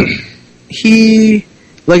 He...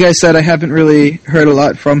 Like I said, I haven't really heard a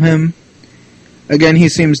lot from him. Again, he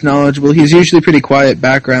seems knowledgeable. He's usually pretty quiet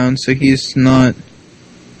background, so he's not...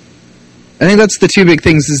 I think that's the two big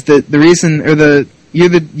things, is that the reason, or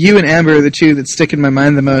you and Amber are the two that stick in my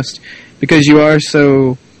mind the most, because you are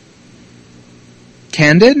so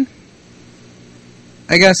candid,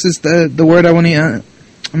 I guess is the word I want to...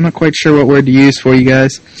 I'm not quite sure what word to use for you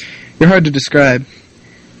guys. You're hard to describe.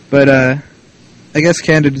 But, I guess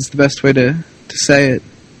candid is the best way to say it.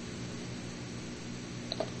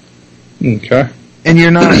 Okay. And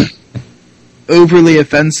you're not overly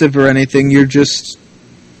offensive or anything, you're just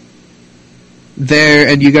there,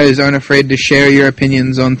 and you guys aren't afraid to share your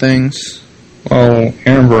opinions on things. Well,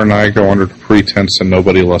 Amber and I go under the pretense that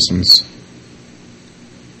nobody listens.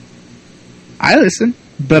 I listen,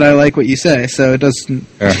 but I like what you say, so it doesn't...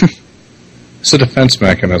 Yeah. It's a defense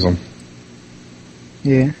mechanism.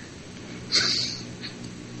 Yeah.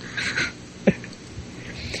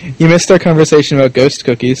 You missed our conversation about ghost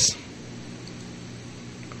cookies.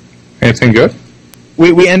 Anything good?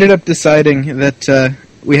 We ended up deciding that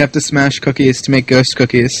we have to smash cookies to make ghost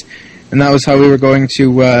cookies, and that was how we were going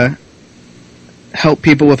to help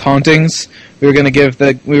people with hauntings. We were going to give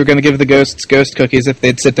the ghosts ghost cookies if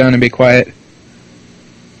they'd sit down and be quiet.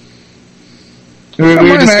 We were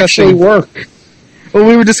might actually work. Well,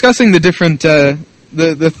 we were discussing the different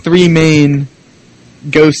the three main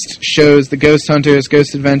ghost shows: the Ghost Hunters,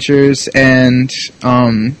 Ghost Adventures, and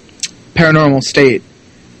Paranormal State.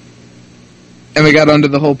 And we got onto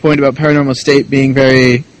the whole point about Paranormal State being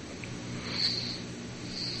very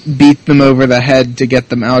beat them over the head to get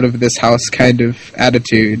them out of this house kind of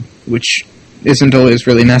attitude, which isn't always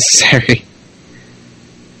really necessary.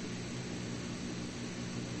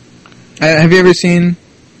 Have you ever seen...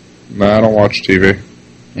 No, I don't watch TV.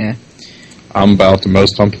 Yeah. I'm about the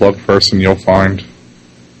most unplugged person you'll find.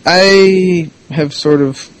 I have sort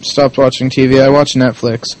of stopped watching TV. I watch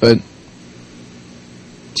Netflix, but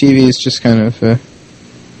TV is just kind of...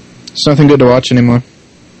 there's nothing good to watch anymore.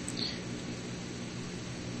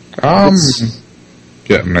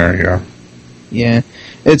 Getting there, yeah. Yeah.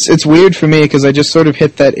 It's weird for me because I just sort of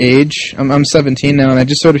hit that age. I'm 17 now, and I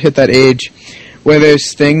just sort of hit that age where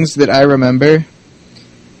there's things that I remember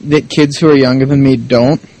that kids who are younger than me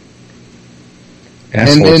don't. Yeah,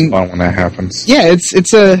 so it's fun when that happens. Yeah,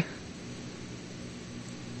 it's an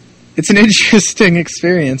interesting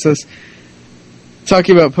experience. I was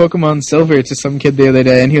talking about Pokemon Silver to some kid the other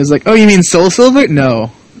day, and he was like, "Oh, you mean Soul Silver?"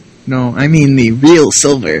 No, I mean the real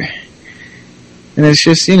Silver. And it's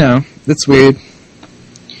just, that's weird.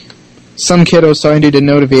 Some kid I was talking to didn't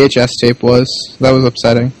know what a VHS tape was. That was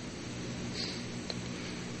upsetting.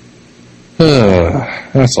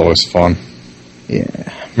 That's always fun. Yeah.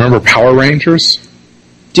 Remember Power Rangers?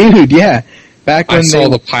 Dude, yeah. Back when I saw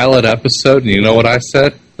the pilot episode, and you know what I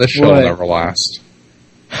said? This show will What? never last.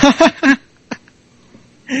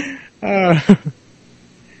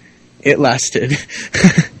 It lasted.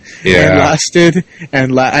 Yeah. It lasted,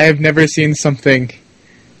 and I have never seen something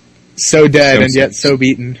So dead and yet Simpsons. so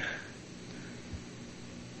beaten.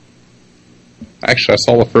 Actually, I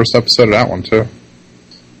saw the first episode of that one, too.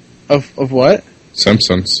 Of what?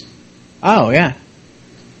 Simpsons. Oh, yeah.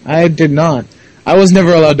 I did not. I was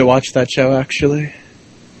never allowed to watch that show, actually.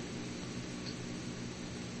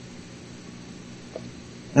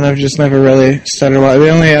 And I've just never really started watching. The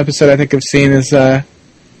only episode I think I've seen is,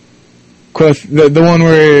 quote, the one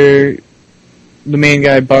where the main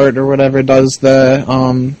guy, Bart or whatever, does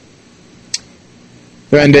the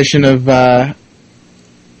rendition of, The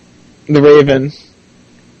Raven.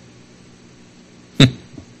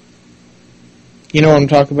 You know what I'm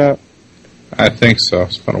talking about? I think so.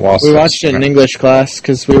 It's been a while since We watched it in English class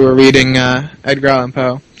because we were reading Edgar Allan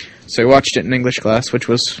Poe. So we watched it in English class, which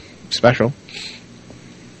was special.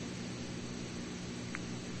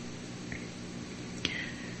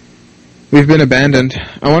 We've been abandoned.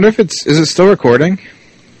 I wonder if is it still recording?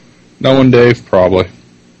 Knowing Dave, probably.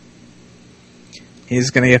 He's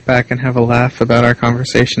gonna get back and have a laugh about our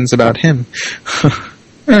conversations about him.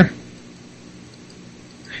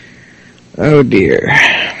 Oh dear.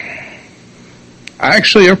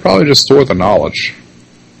 Actually, I'll probably just store the knowledge.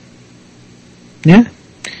 Yeah.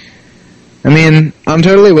 I mean, I'm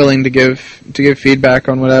totally willing to give feedback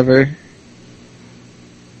on whatever.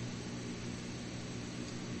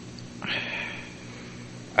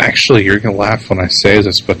 Actually, you're going to laugh when I say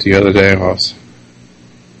this, but the other day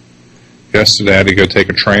yesterday I had to go take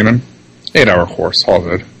a training. 8-hour course, all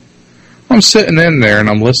good. I'm sitting in there and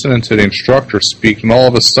I'm listening to the instructor speak, and all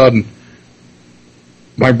of a sudden,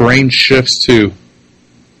 my brain shifts to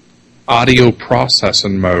audio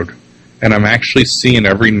processing mode, and I'm actually seeing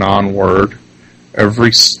every non-word,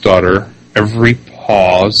 every stutter, every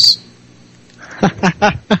pause.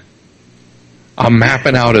 I'm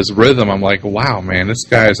mapping out his rhythm. I'm like, wow, man, this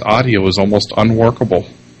guy's audio is almost unworkable.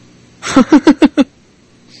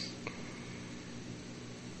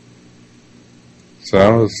 So that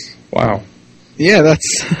was, wow. Yeah,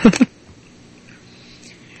 that's...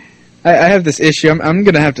 I have this issue. I'm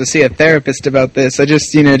going to have to see a therapist about this. I just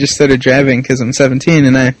started driving because I'm 17,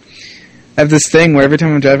 and I have this thing where every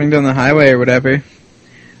time I'm driving down the highway or whatever,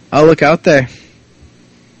 I'll look out there,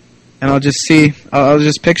 and I'll just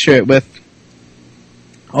picture it with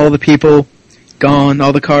all the people gone,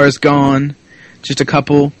 all the cars gone, just a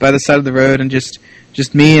couple by the side of the road, and just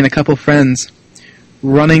me and a couple friends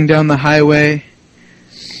running down the highway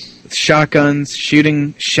with shotguns,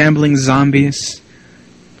 shooting shambling zombies.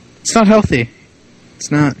 It's not healthy.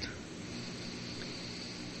 It's not.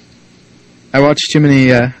 I watch too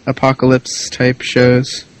many apocalypse type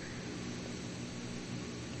shows.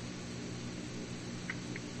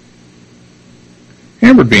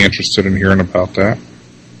 Amber would be interested in hearing about that.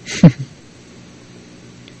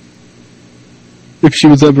 If she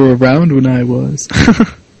was ever around when I was.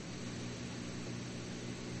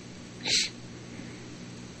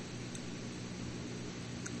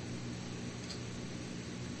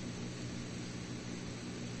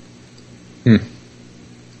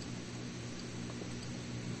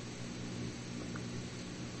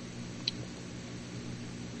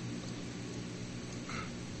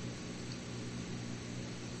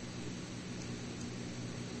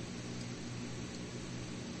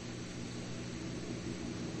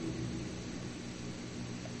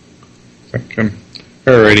 Thinking.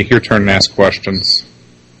 Alrighty, your turn to ask questions.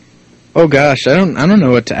 Oh gosh, I don't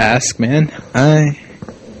know what to ask, man.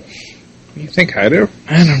 You think I do?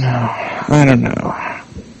 I don't know.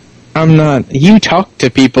 I'm not. You talk to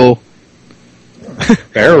people.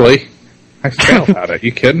 Barely. I failed at it.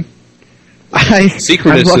 You kidding?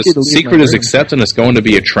 Secret is accepting it's going to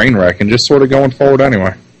be a train wreck and just sort of going forward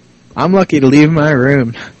anyway. I'm lucky to leave my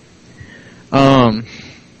room. How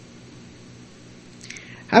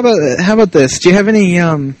about this? Do you have any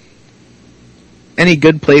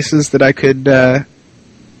good places that I could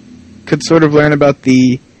sort of learn about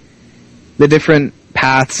the different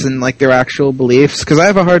paths and like their actual beliefs? Because I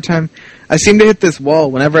have a hard time. I seem to hit this wall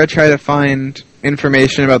whenever I try to find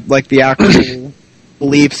information about like the actual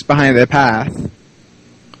beliefs behind the path.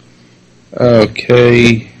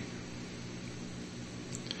 Okay.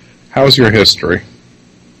 How's your history?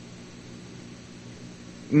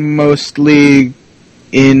 Mostly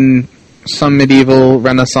in some medieval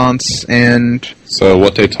Renaissance and... So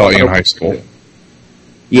what they taught you in high school?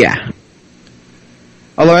 Yeah.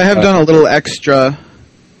 Although I have done a little extra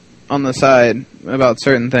on the side about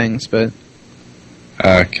certain things, but...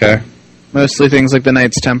 Okay. Mostly things like the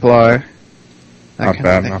Knights Templar. Not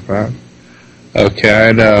bad. Okay,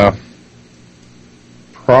 I'd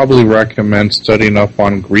probably recommend studying up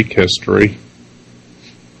on Greek history.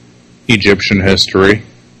 Egyptian history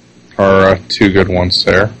are two good ones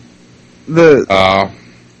there. Or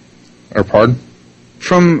pardon?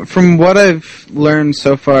 From what I've learned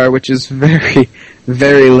so far, which is very,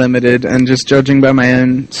 very limited, and just judging by my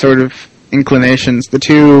own sort of inclinations, the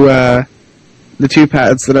two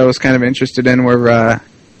paths that I was kind of interested in were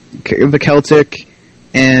the Celtic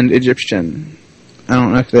and Egyptian. I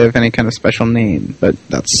don't know if they have any kind of special name, but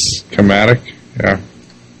that's... Chromatic? Yeah.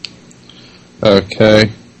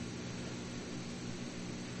 Okay.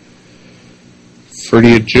 For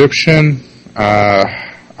the Egyptian,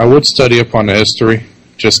 I would study up on the history,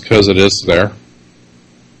 just because it is there.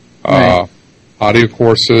 Right. Audio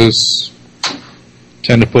courses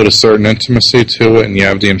tend to put a certain intimacy to it, and you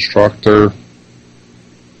have the instructor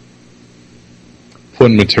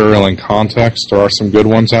putting material in context. There are some good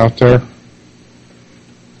ones out there.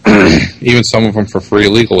 Even some of them for free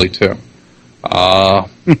legally, too.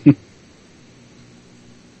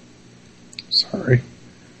 Sorry.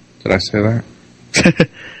 Did I say that?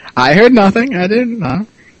 I heard nothing. I didn't know.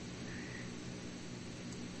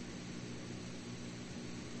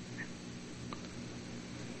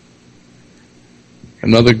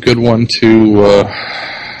 Another good one to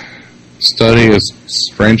study, as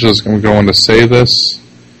strange as I'm going to say this,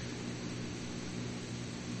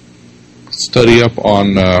 study up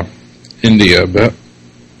on India a bit.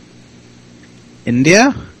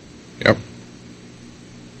 India? Yep.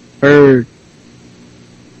 Or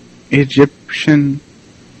Egyptian?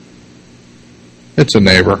 It's a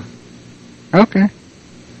neighbor. Okay.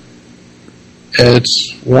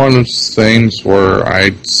 It's one of those things where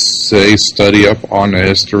I'd say study up on the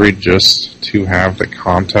history just to have the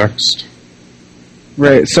context.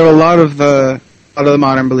 Right. So a lot of the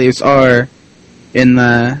modern beliefs are in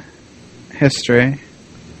the history.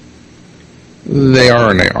 They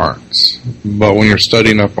are and they aren't. But when you're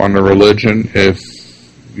studying up on the religion, if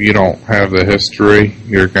you don't have the history,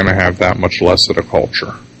 you're going to have that much less of the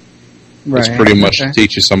culture. Right. It's pretty much okay. to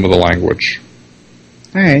teach you some of the language.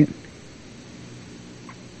 All right.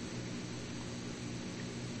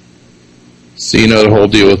 So you know the whole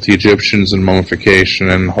deal with the Egyptians and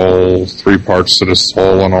mummification and whole 3 parts to the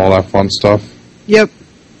soul and all that fun stuff? Yep.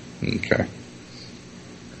 Okay.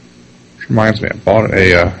 Which reminds me, I bought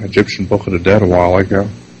a Egyptian Book of the Dead a while ago.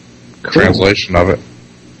 Cool. Translation of it.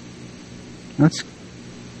 That's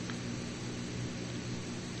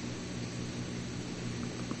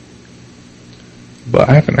But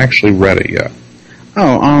I haven't actually read it yet.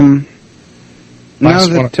 now Last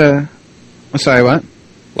that sorry, what?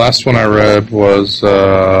 Last one I read was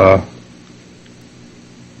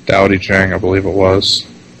Dowdy Chang, I believe it was.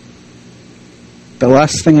 The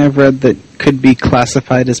last thing I've read that could be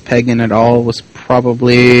classified as pagan at all was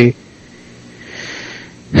probably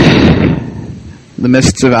The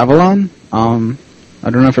Mists of Avalon. I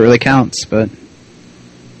don't know if it really counts, but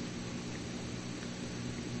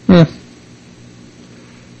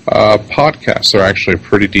Podcasts are actually a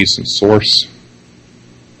pretty decent source.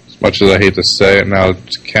 As much as I hate to say it, now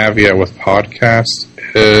the caveat with podcasts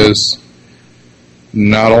is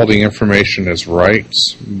not all the information is right,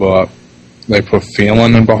 but they put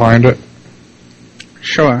feeling in behind it.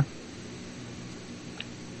 sure.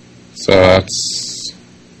 So that's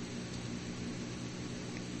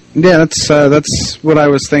that's what I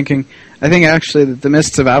was thinking. I think actually that The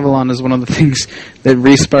Mists of Avalon is one of the things that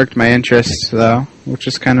re-sparked my interest, though, which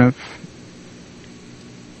is kind of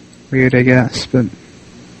weird, I guess, but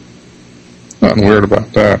nothing weird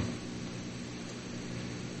about that.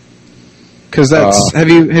 because that's have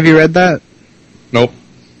you read that? Nope.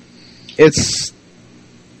 It's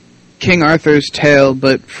King Arthur's tale,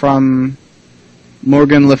 but from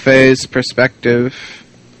Morgan Le Fay's perspective.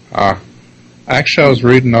 Actually, I was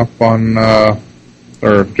reading up on,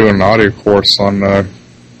 or doing an audio course on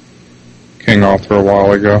King Arthur a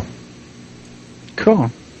while ago.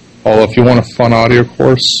 Cool. Although, if you want a fun audio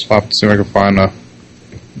course, I'll have to see if I can find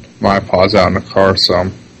my iPod's out in the car, so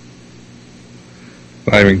I'm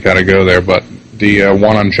not even got to go there. But the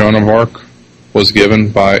one on Joan of Arc was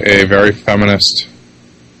given by a very feminist,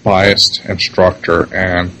 biased instructor,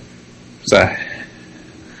 and it's a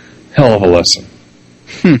hell of a lesson.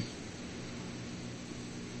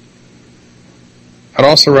 I'd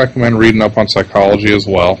also recommend reading up on psychology as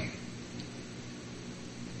well.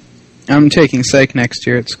 I'm taking psych next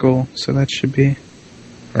year at school, so that should be...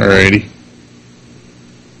 Alrighty.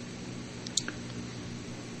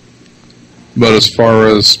 But as far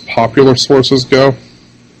as popular sources go,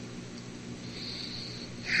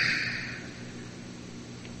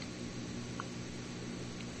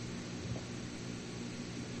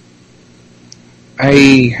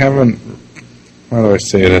 I haven't... How do I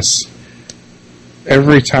say this?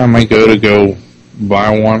 Every time I go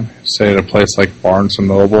buy one, say at a place like Barnes &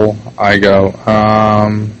 Noble, I go,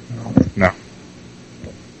 no.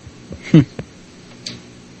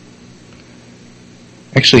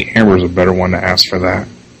 Actually, Amber's a better one to ask for that.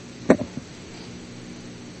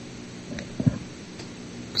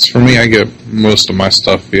 Because for me, I get most of my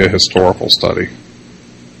stuff via historical study.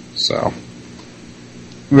 So.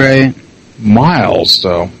 Right. Miles,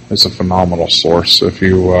 though, is a phenomenal source if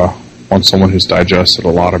you want someone who's digested a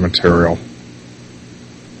lot of material.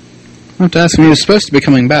 I have to ask him. He was supposed to be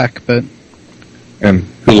coming back, but... And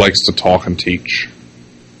who likes to talk and teach.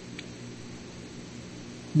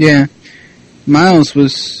 Yeah. Miles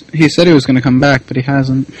was... He said he was going to come back, but he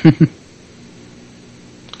hasn't.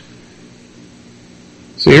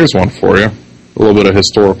 So here's one for you. A little bit of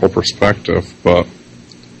historical perspective, but...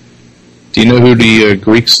 Do you know who the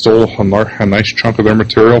Greeks stole a nice chunk of their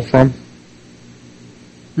material from?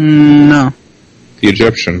 No. The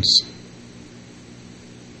Egyptians.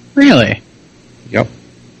 Really? Yep.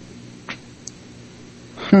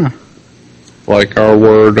 Huh. Like our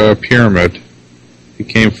word pyramid. It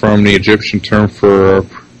came from the Egyptian term for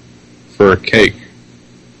a cake.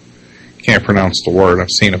 Can't pronounce the word.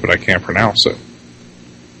 I've seen it, but I can't pronounce it.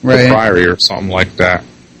 Right. Propriety or something like that.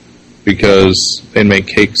 Because they make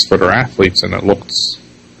cakes for their athletes, and it looks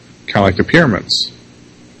kind of like the pyramids.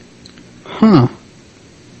 Huh.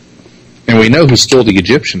 And we know who stole the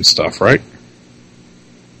Egyptian stuff, right?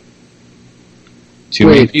 Too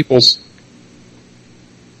many peoples.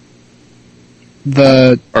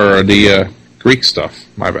 The Greek stuff,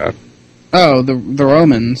 my bad. Oh, the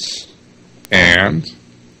Romans. And?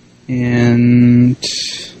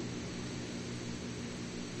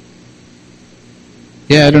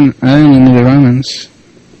 Yeah, I don't know the Romans.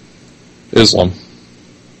 Islam.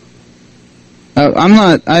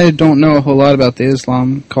 I don't know a whole lot about the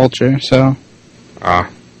Islam culture, so.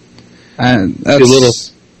 That's a little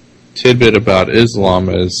tidbit about Islam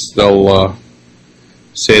is they'll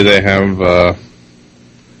say they have a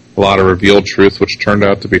lot of revealed truth, which turned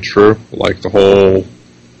out to be true, like the whole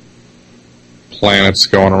planets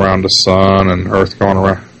going around the sun and Earth going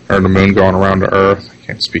around, or the moon going around the Earth. I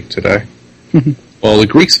can't speak today. Well, the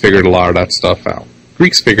Greeks figured a lot of that stuff out.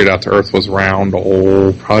 Greeks figured out the Earth was round,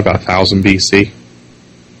 probably about 1000 BC.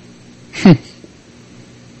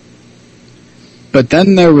 But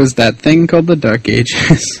then there was that thing called the Dark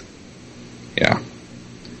Ages. Yeah.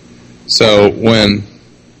 So when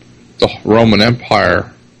the Roman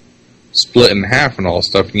Empire split in half and all that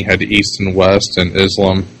stuff, and you had the East and West, and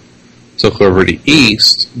Islam took over the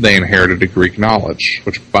East, they inherited the Greek knowledge,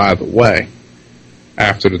 which, by the way,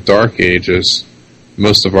 after the Dark Ages,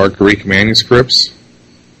 most of our Greek manuscripts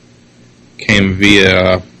came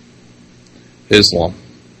via Islam.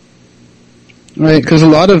 Right, because a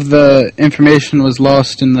lot of the information was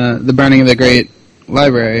lost in the burning of the Great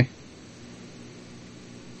Library.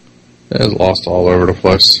 It was lost all over the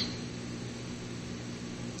place.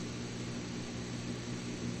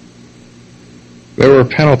 There were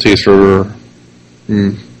penalties for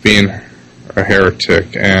being a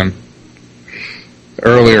heretic, and the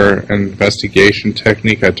earlier investigation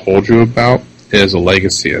technique I told you about is a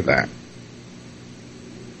legacy of that.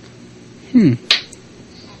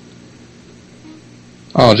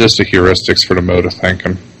 Oh, just the heuristics for the mode of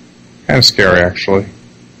thinking. Kind of scary, actually.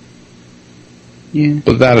 Yeah.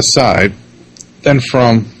 But that aside, then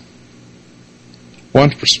from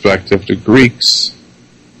one perspective, the Greeks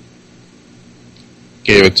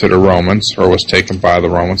gave it to the Romans, or was taken by the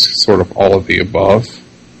Romans, sort of all of the above.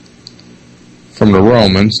 From the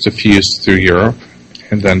Romans, diffused through Europe,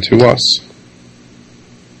 and then to us.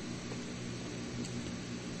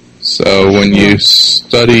 So when you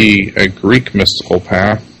study a Greek mystical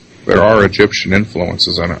path, there are Egyptian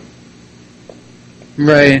influences in it.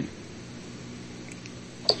 Right.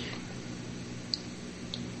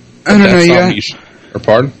 I don't know, yeah.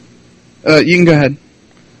 Pardon? You can go ahead.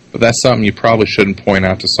 But that's something you probably shouldn't point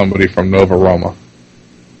out to somebody from Nova Roma.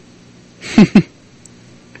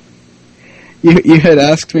 You had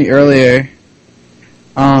asked me earlier,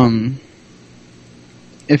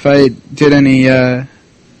 if I did any,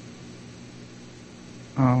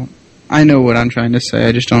 I know what I'm trying to say,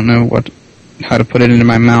 I just don't know how to put it into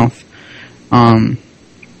my mouth.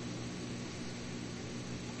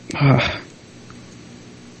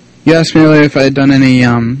 You asked me earlier if I had done any,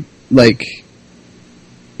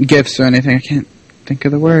 gifts or anything. I can't think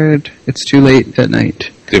of the word. It's too late at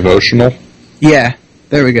night. Devotional? Yeah,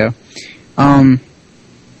 there we go. I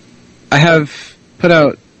have put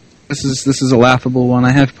out, this is a laughable one,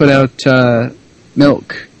 I have put out,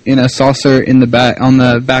 milk in a saucer on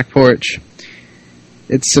the back porch.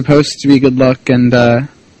 It's supposed to be good luck, and,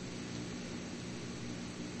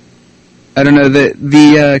 I don't know,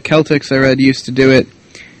 the Celtics I read used to do it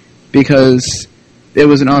because it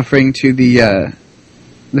was an offering to the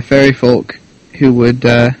fairy folk who would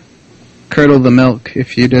curdle the milk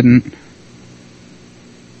if you didn't.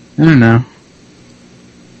 I don't know.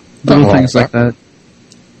 Little things like that.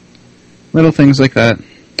 Little things like that.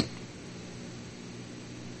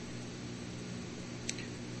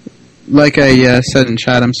 Like I said in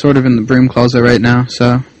chat, I'm sort of in the broom closet right now,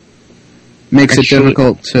 so makes it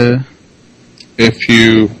difficult to... If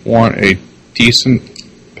you want a decent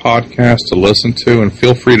podcast to listen to, and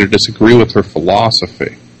feel free to disagree with her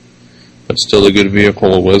philosophy, but still a good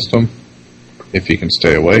vehicle of wisdom, if you can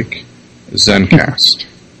stay awake, Zencast.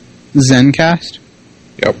 Zencast?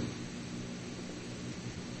 Yep.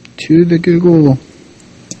 To the Google.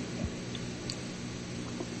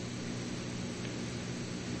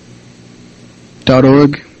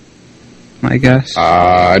 .org, I guess.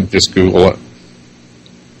 I'd just Google it.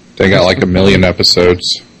 They got like 1 million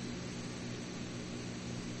episodes.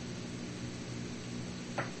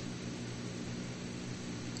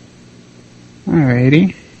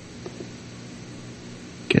 Alrighty.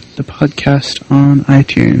 Get the podcast on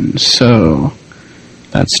iTunes. So,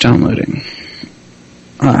 that's downloading.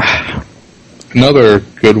 Another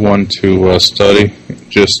good one to study,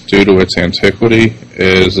 just due to its antiquity,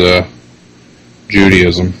 is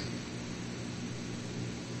Judaism.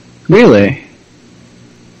 Really?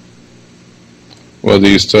 Whether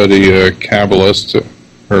you study Kabbalist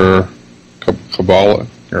or Kabbalah,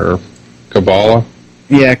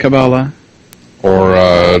 Yeah, Kabbalah.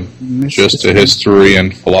 or just a history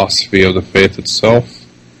and philosophy of the faith itself,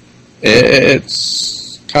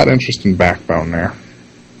 it's got interesting backbone there.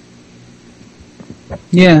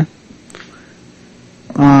 Yeah.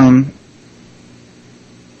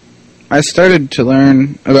 I started to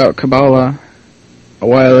learn about Kabbalah a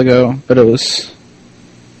while ago, but it was...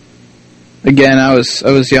 Again, I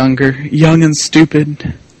was younger, young and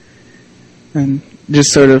stupid, and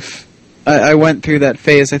just sort of... I went through that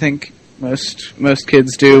phase, I think most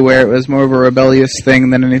kids do, where it was more of a rebellious thing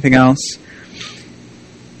than anything else.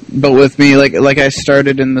 But with me, like I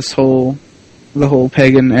started in the whole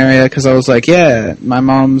pagan area, because I was like, yeah, my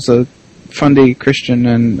mom's a fundy Christian,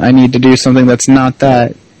 and I need to do something that's not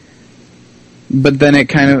that. But then I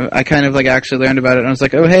kind of like actually learned about it, and I was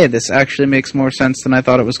like, oh hey, this actually makes more sense than I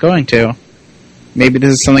thought it was going to. Maybe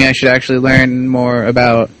this is something I should actually learn more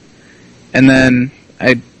about. And then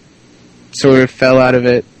I sort of fell out of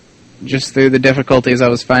it just through the difficulties I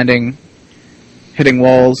was finding, hitting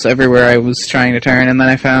walls everywhere I was trying to turn, and then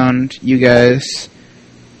I found you guys,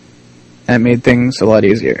 and it made things a lot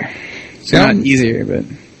easier. So not easier, but...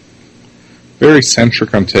 Very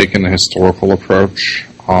centric on taking the historical approach.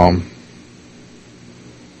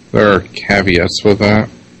 There are caveats with that.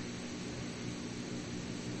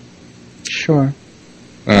 Sure.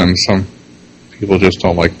 And some people just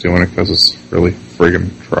don't like doing it because it's really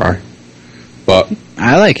friggin' dry. But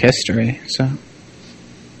I like history, so...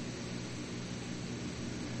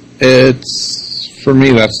 It's... For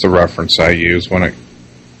me, that's the reference I use when it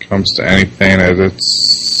comes to anything.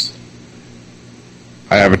 It's...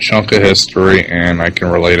 I have a chunk of history, and I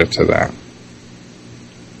can relate it to that.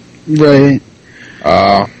 Right.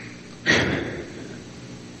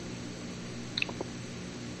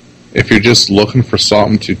 If you're just looking for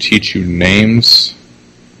something to teach you names,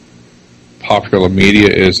 popular media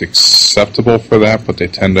is acceptable for that, but they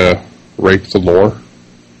tend to rape the lore.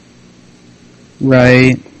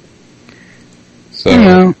 Right. So, I don't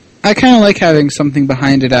know. I kind of like having something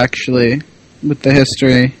behind it, actually, with the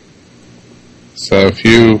history. So if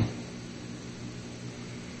you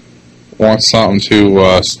want something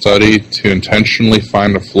to study to intentionally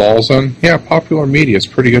find the flaws in, yeah, popular media is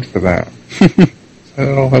pretty good for that.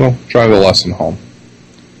 It'll drive the lesson home.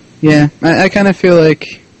 Yeah, I kind of feel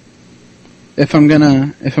like if I'm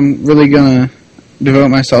really gonna devote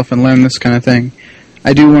myself and learn this kind of thing,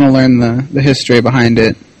 I do want to learn the history behind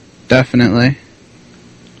it, definitely.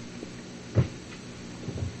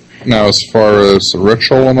 Now, as far as the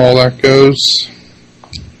ritual and all that goes,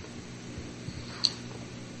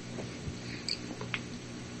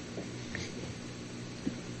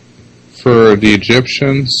 for the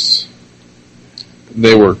Egyptians,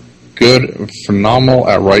 they were good, phenomenal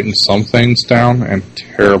at writing some things down and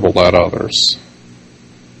terrible at others.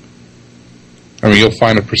 I mean, you'll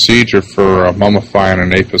find a procedure for mummifying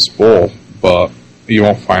an apis bull, but you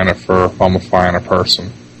won't find it for mummifying a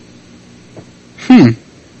person.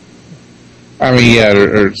 I mean, yeah,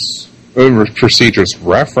 there's procedures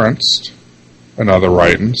referenced in other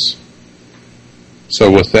writings. So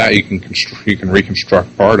with that, you can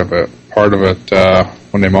reconstruct part of it, part of it,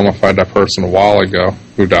 when they mummified that person a while ago,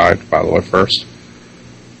 who died, by the way, first.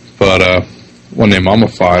 But when they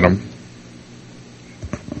mummified him,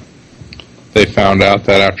 they found out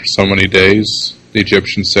that after so many days, the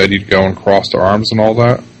Egyptians said you'd go and cross their arms and all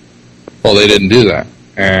that. Well, they didn't do that.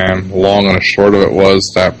 And the long and the short of it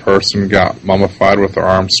was that person got mummified with their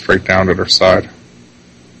arms straight down to their side.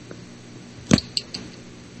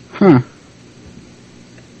 Huh.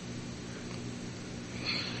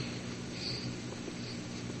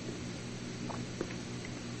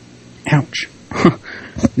 Ouch.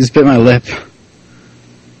 Just bit my lip.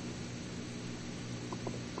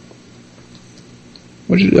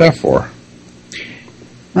 What'd you do that for?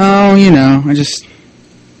 Oh, I just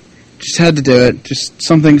had to do it. Just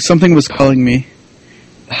something was calling me.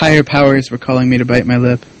 The higher powers were calling me to bite my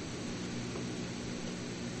lip.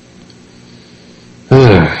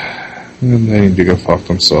 They need to go fuck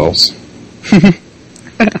themselves.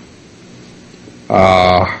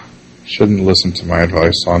 Shouldn't listen to my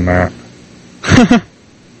advice on that.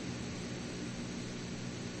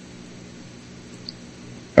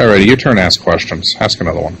 Alrighty, your turn to ask questions. Ask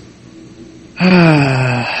another one.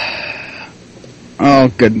 Oh,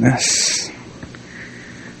 goodness.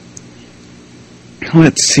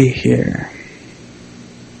 Let's see here.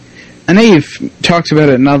 I know you've talked about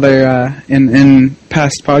it in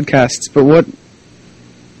past podcasts, but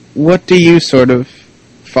what do you sort of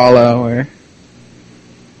follow, or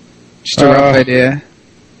just a rough idea?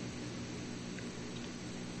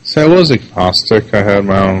 So I was agnostic. I had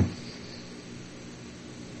my own.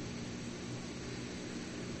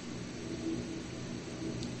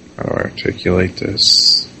 How do I articulate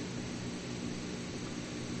this?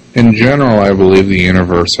 In general, I believe the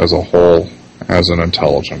universe as a whole has an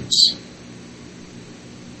intelligence.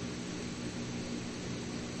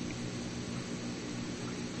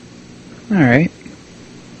 All right.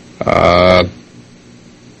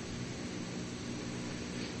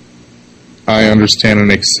 I understand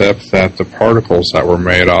and accept that the particles that were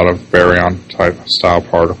made out of baryon-type style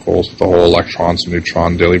particles, the whole electrons and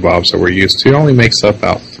neutron dillybobs that we're used to, only makes up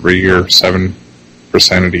about 3 or 7%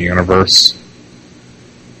 of the universe.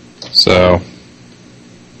 So,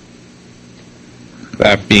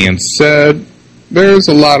 that being said, there's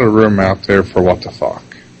a lot of room out there for what the fuck.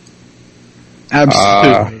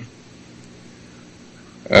 Absolutely.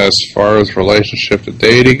 As far as relationship to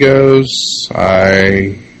deity goes,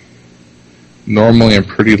 I normally am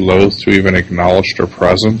pretty loath to even acknowledge their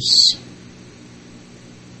presence.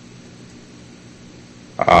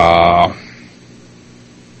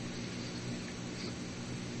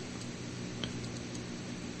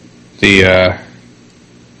 The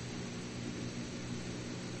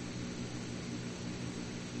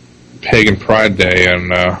Pagan Pride Day in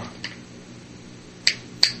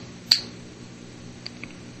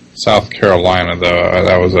South Carolina, though,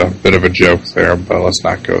 that was a bit of a joke there, but let's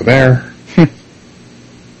not go there.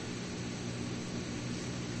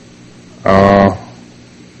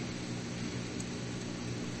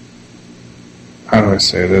 How do I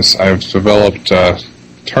say this? I've developed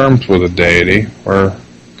terms with a deity. We're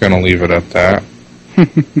going to leave it at that.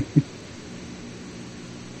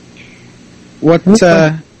 What,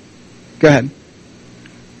 go ahead.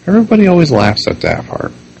 Everybody always laughs at that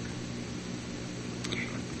part.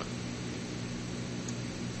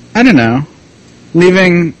 I don't know.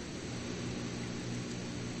 Leaving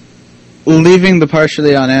the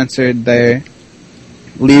partially unanswered there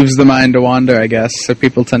leaves the mind to wander, I guess, so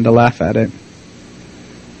people tend to laugh at it.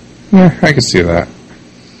 Yeah, I can see that.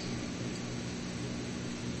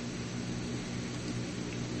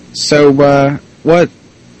 So, what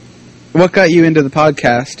got you into the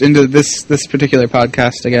podcast, into this particular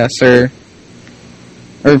podcast, I guess, or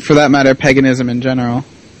for that matter, paganism in general?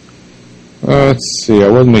 Let's see, I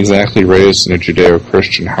wasn't exactly raised in a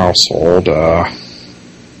Judeo-Christian household.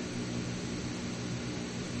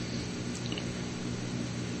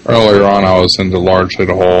 Earlier on, I was into largely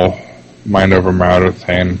the whole mind over matter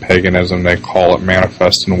thing, paganism. They call it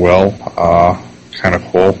manifest and will. Kind of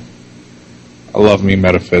cool. I love me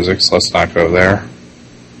metaphysics. Let's not go there.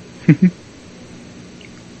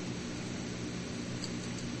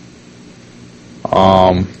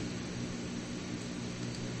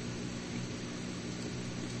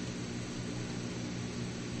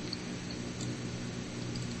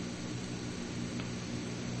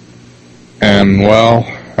 And, well,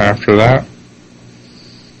 after that, I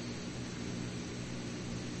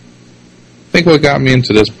think what got me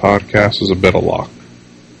into this podcast was a bit of luck.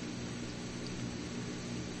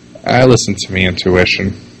 I listened to my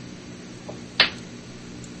intuition.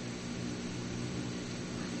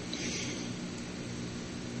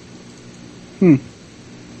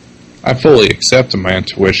 I fully accept that my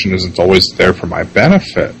intuition isn't always there for my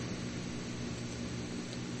benefit.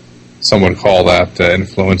 Some would call that the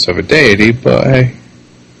influence of a deity, but hey,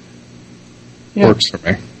 works for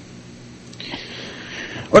me.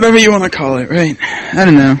 Whatever you want to call it, right? I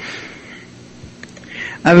don't know.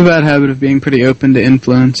 I have a bad habit of being pretty open to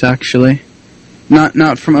influence, actually.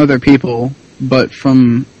 Not from other people, but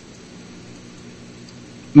from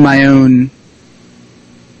my own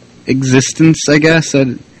existence, I guess.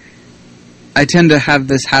 I tend to have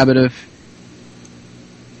this habit of,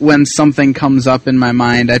 when something comes up in my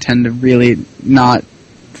mind, I tend to really not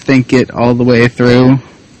think it all the way through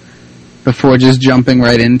before just jumping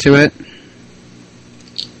right into it.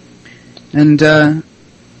 And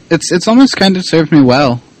it's almost kind of served me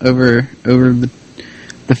well over the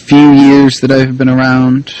few years that I've been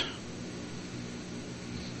around.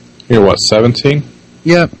 You're what, 17?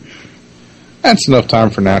 Yep. That's enough time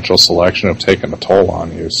for natural selection of taking a toll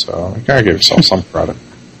on you, so you gotta give yourself some credit.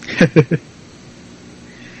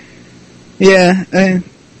 Yeah,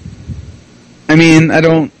 I mean, I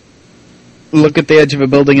don't look at the edge of a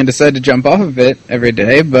building and decide to jump off of it every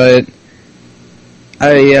day, but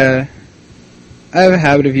I have a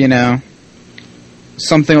habit of,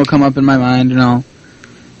 something will come up in my mind and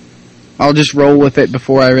I'll just roll with it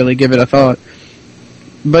before I really give it a thought.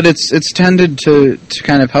 But it's tended to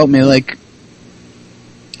kind of help me, like,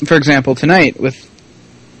 for example, tonight, with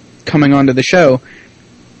coming onto the show,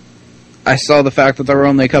 I saw the fact that there were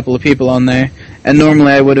only a couple of people on there, and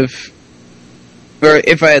normally I would have, or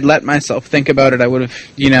if I had let myself think about it, I would have,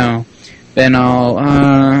 been all,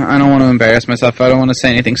 I don't want to embarrass myself, I don't want to say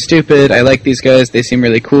anything stupid, I like these guys, they seem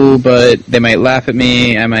really cool, but they might laugh at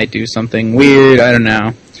me, I might do something weird, I don't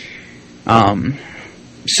know.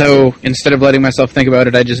 So, instead of letting myself think about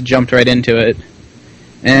it, I just jumped right into it,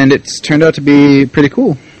 and it's turned out to be pretty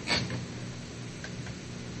cool.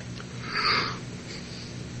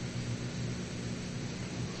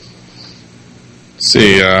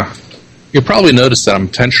 See, you'll probably notice that I'm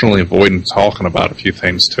intentionally avoiding talking about a few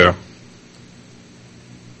things, too.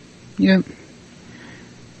 Yep.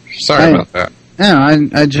 Sorry about that. Yeah,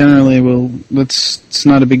 I generally will. It's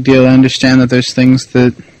not a big deal. I understand that there's things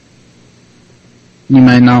that you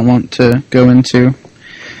might not want to go into.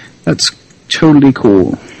 That's totally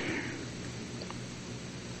cool.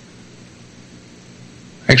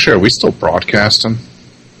 Actually, are we still broadcasting?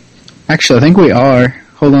 Actually, I think we are.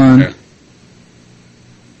 Hold on. Yeah.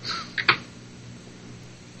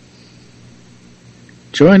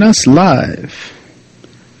 Join us live.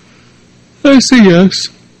 I say yes.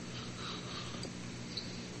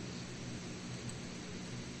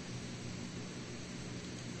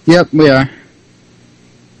 Yep, we are.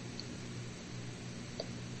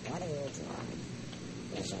 I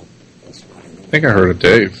think I heard a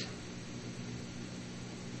Dave.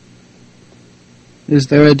 Is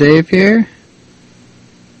there a Dave here?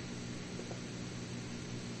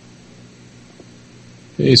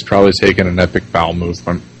 He's probably taking an epic bowel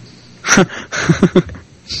movement.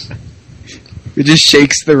 It just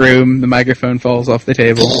shakes the room, the microphone falls off the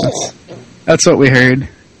table. That's what we heard.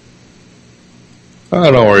 Oh,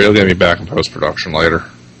 don't worry, you'll get me back in post-production later.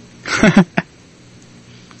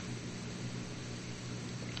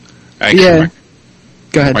 Actually, Yeah.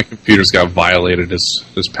 Go ahead. my computer's got violated this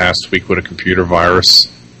past week with a computer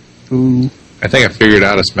virus. Ooh. I think I figured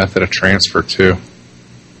out its method of transfer, too.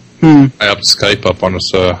 Hmm. I upped Skype up on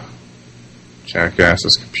this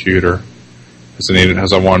jackass's computer as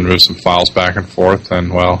I wanted to move some files back and forth,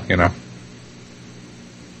 and, well, Yep.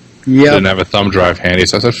 didn't have a thumb drive handy,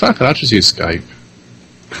 so I said, fuck it, I'll just use Skype.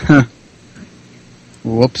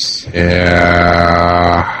 Whoops.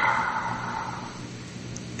 Yeah.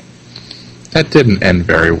 That didn't end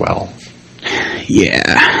very well.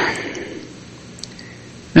 Yeah.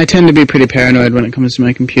 I tend to be pretty paranoid when it comes to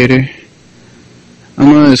my computer. I'm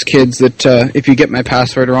one of those kids that if you get my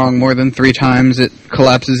password wrong more than 3 times, it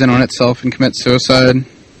collapses in on itself and commits suicide.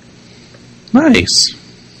 Nice.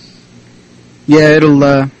 Yeah,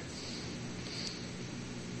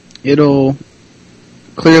 it'll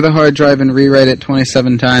clear the hard drive and rewrite it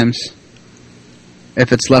 27 times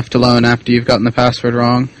if it's left alone after you've gotten the password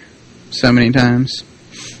wrong so many times.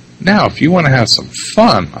 Now, if you want to have some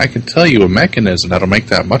fun, I can tell you a mechanism that'll make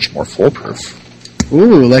that much more foolproof.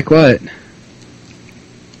 Ooh, like what?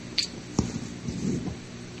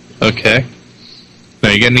 Okay. Now,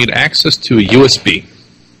 you're going to need access to a USB.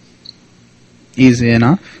 Easy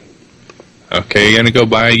enough. Okay, you're going to go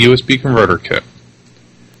buy a USB converter kit.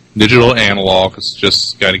 Digital analog, it's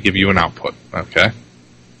just got to give you an output. Okay?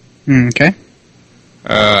 Okay.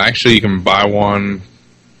 Actually, you can buy one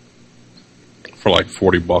for like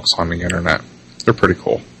 $40 on the internet. They're pretty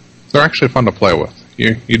cool. They're actually fun to play with.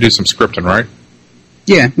 You do some scripting, right?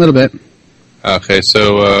 Yeah, a little bit. Okay,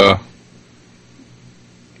 so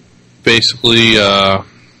basically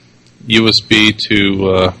USB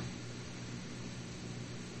to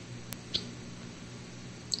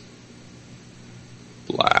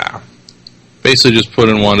blah. Basically, just put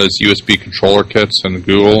in one of those USB controller kits in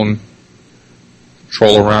Google and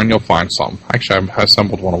troll around. You'll find something. Actually, I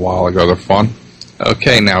assembled one a while ago. They're fun.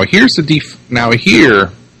 Okay, now here's the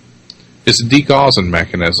here is the degaussing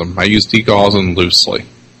mechanism. I use degaussing loosely.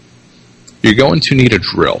 You're going to need a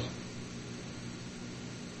drill.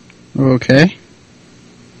 Okay.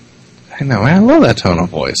 I know. I love that tone of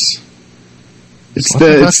voice. It's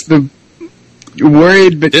the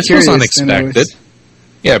worried but this curious. Was unexpected.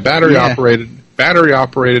 Yeah, battery operated. Battery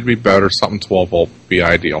operated would be better. Something 12 volt would be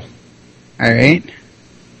ideal. All right.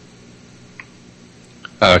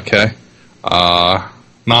 Okay.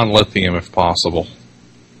 Non-lithium if possible.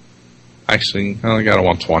 Actually, I only got a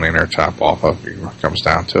 120 in there. Tap off of it when it comes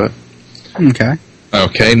down to it. Okay.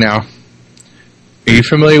 Okay. Now, are you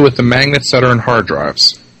familiar with the magnets that are in hard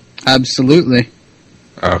drives? Absolutely.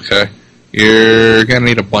 Okay. You're gonna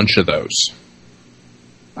need a bunch of those.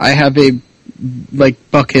 I have a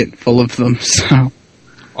bucket full of them. So.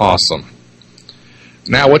 Awesome.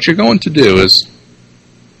 Now, what you're going to do is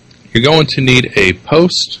you're going to need a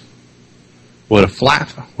post with a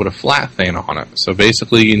flat thing on it. So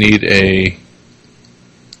basically, you need the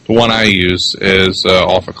one I use is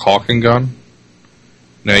off a caulking gun.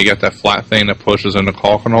 Now you got that flat thing that pushes into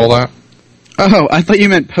caulk and all that. Oh, I thought you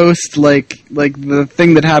meant post like the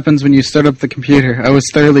thing that happens when you start up the computer. I was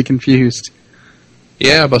thoroughly confused.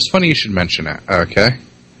 Yeah, but it's funny you should mention that. Okay.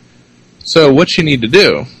 So what you need to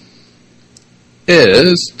do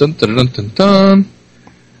is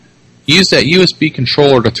use that USB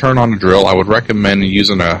controller to turn on the drill. I would recommend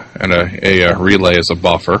using a relay as a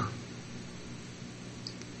buffer.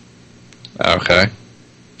 Okay.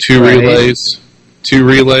 Two relays,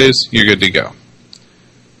 you're good to go.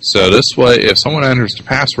 So this way, if someone enters the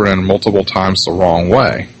password in multiple times the wrong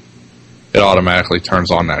way, it automatically turns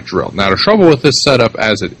on that drill. Now the trouble with this setup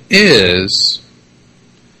as it is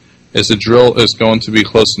the drill is going to be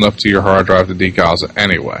close enough to your hard drive to degauss it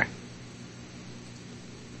anyway.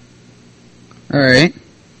 Alright.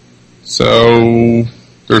 So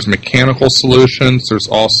there's mechanical solutions, there's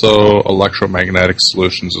also electromagnetic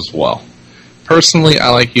solutions as well. Personally, I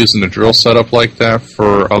like using a drill setup like that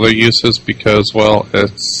for other uses because, well,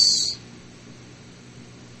 it's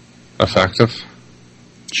effective.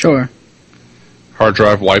 Sure. Hard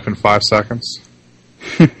drive wipe in 5 seconds.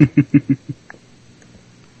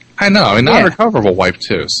 I know, I mean, non-recoverable wipe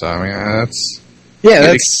too, so, I mean, that's...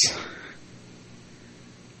 Yeah,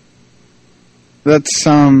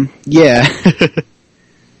 yeah.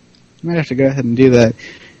 Might have to go ahead and do that.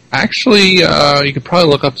 Actually, you could probably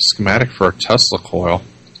look up the schematic for a Tesla coil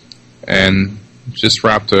and just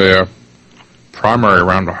wrap the primary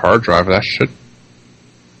around a hard drive. That should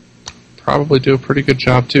probably do a pretty good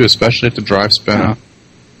job too, especially if the drive's spinning.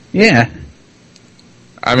 Yeah.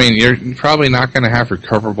 I mean, you're probably not going to have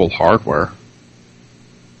recoverable hardware.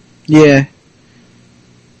 Yeah.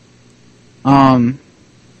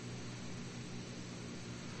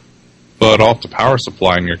 But off the power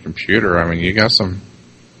supply in your computer, I mean, you got some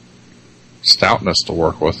stoutness to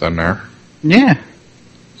work with in there. Yeah.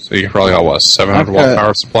 So you probably got, what, 700 watt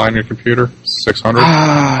power supply in your computer? 600?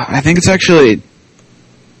 I think it's actually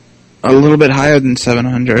a little bit higher than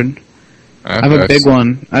 700. Okay, I have a big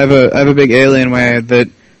one. I have a big Alienware that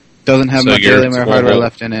doesn't have much Alienware hardware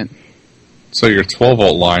left in it. So your 12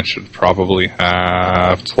 volt line should probably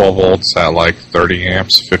have 12 volts at like 30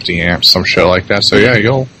 amps, 50 amps, some shit like that. So yeah,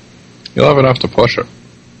 you'll have enough to push it.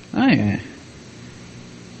 Oh yeah.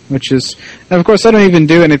 Which is, and of course, I don't even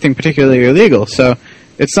do anything particularly illegal, so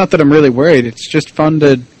it's not that I'm really worried. It's just fun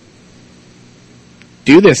to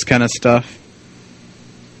do this kind of stuff.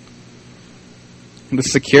 The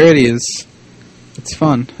security it's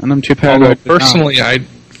fun, and I'm too paranoid. Although personally, I'd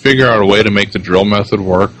figure out a way to make the drill method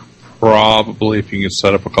work. Probably if you can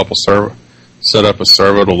set up a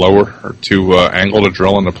servo to lower or to angle the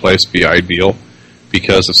drill into place, be ideal.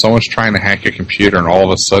 Because if someone's trying to hack your computer and all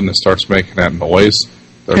of a sudden it starts making that noise,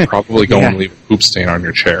 they're probably going to leave a poop stain on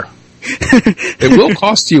your chair. It will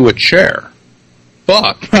cost you a chair,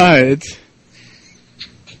 but... Right.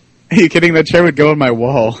 Are you kidding? That chair would go on my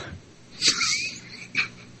wall.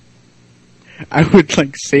 I would,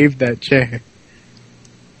 save that chair.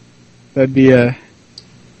 That'd be a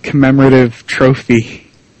commemorative trophy.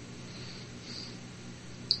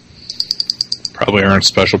 Probably earn a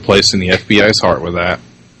special place in the FBI's heart with that.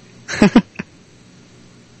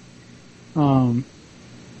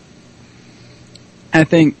 I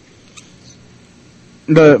think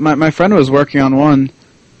my friend was working on one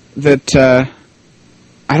that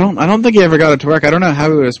I don't think he ever got it to work. I don't know how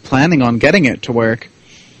he was planning on getting it to work,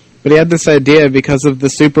 but he had this idea because of the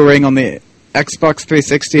Super Ring on the Xbox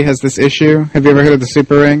 360 has this issue. Have you ever heard of the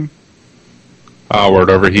Super Ring? Where it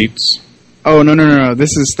overheats. Oh no!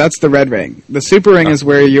 That's the Red Ring. The Super Ring is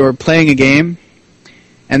where you're playing a game,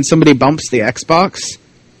 and somebody bumps the Xbox,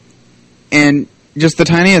 and just the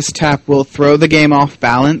tiniest tap will throw the game off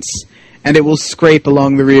balance, and it will scrape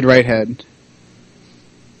along the read-write head,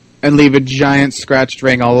 and leave a giant scratched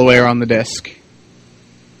ring all the way around the disc.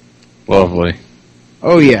 Lovely.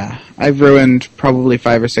 Oh yeah, I've ruined probably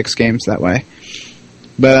 5 or 6 games that way.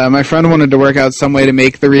 But my friend wanted to work out some way to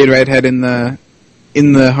make the read-write head in the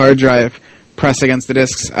hard drive press against the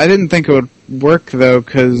discs. I didn't think it would work though,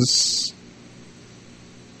 because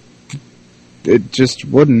it just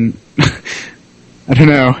wouldn't. I don't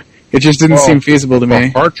know. It just didn't seem feasible to me.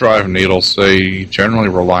 Hard drive needles, they generally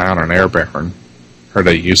rely on an air bearing, or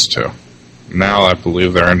they used to. Now I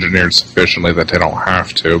believe they're engineered sufficiently that they don't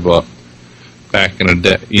have to, but back in the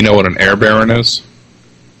day, you know what an air bearing is?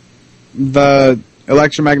 The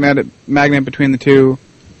electromagnetic magnet between the two.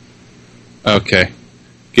 Okay.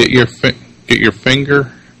 Get your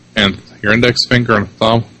finger and your index finger and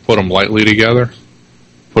thumb, put them lightly together,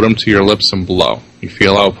 put them to your lips and blow. You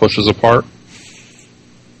feel how it pushes apart?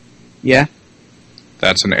 Yeah.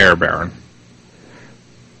 That's an air bearing.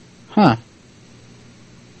 Huh.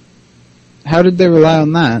 How did they rely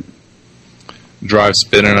on that? Drive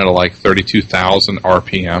spinning at like 32,000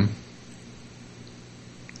 RPM.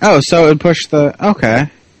 Oh, so it would push the... Okay.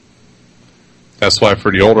 That's why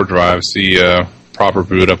for the older drives, the proper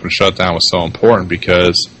boot up and shutdown was so important,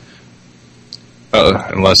 because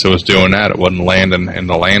unless it was doing that, it wouldn't land in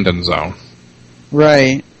the landing zone.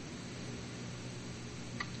 Right.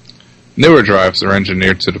 Newer drives are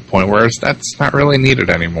engineered to the point where that's not really needed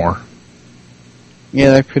anymore.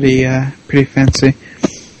 Yeah, they're pretty fancy.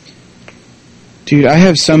 Dude, I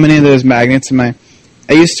have so many of those magnets in my...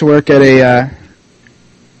 I used to work at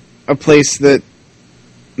a place that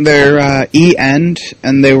they're E-End,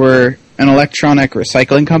 and they were an electronic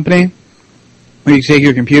recycling company where you take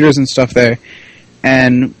your computers and stuff there,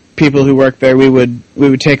 and people who worked there, we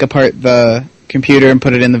would take apart the computer and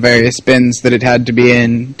put it in the various bins that it had to be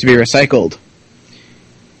in to be recycled.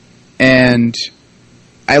 And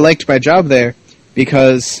I liked my job there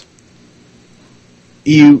because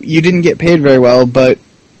you didn't get paid very well, but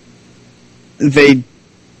they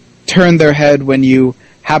turned their head when you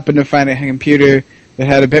happened to find a computer that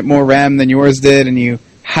had a bit more RAM than yours did, and you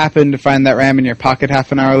happened to find that RAM in your pocket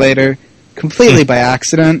half an hour later, completely by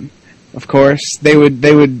accident, of course. They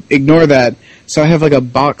would ignore that. So I have like a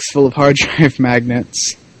box full of hard drive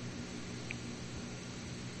magnets.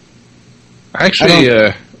 Actually,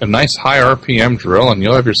 a nice high RPM drill, and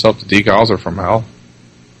you'll have yourself a degauser from hell.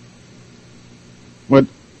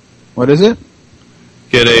 What is it?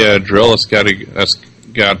 Get a drill that's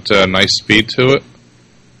got nice speed to it,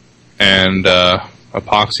 and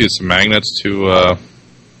epoxy some magnets to a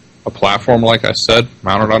platform, like I said,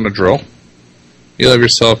 mounted on the drill. You'll have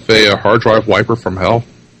yourself a hard drive wiper from hell.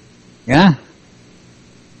 Yeah.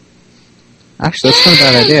 Actually, that's not a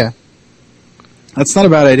bad idea. That's not a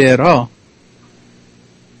bad idea at all.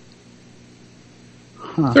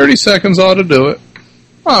 Huh. 30 seconds ought to do it.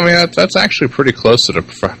 Well, I mean, that's actually pretty close to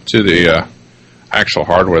the actual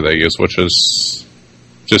hardware they use, which is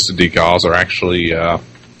just a degauser. Actually, do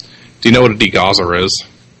you know what a degauser is?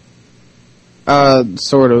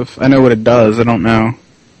 Sort of. I know what it does. I don't know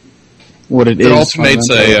what it is. It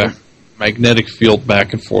alternates a magnetic field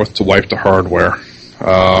back and forth to wipe the hardware.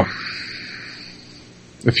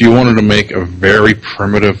 If you wanted to make a very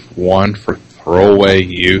primitive one for throwaway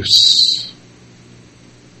use...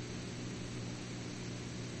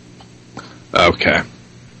 Okay.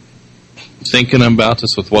 Thinking about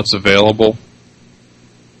this with what's available,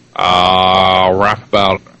 I'll wrap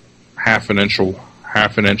about half an inch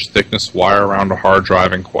thickness wire around a hard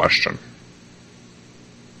drive in question.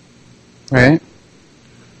 Right.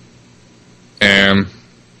 And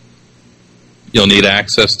you'll need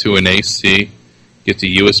access to an AC, get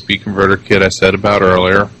the USB converter kit I said about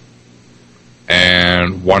earlier,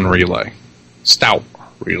 and one relay. Stout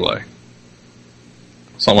relay.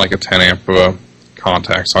 Something like a 10 amp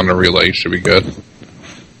contacts on the relay should be good.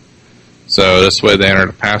 So this way they enter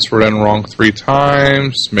the password in wrong 3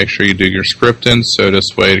 times. Make sure you do your scripting, so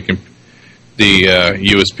this way the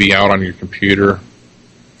USB out on your computer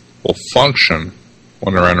will function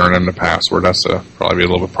when they're entering in the password. That's probably be a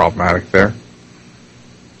little bit problematic there.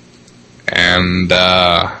 And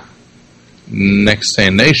Next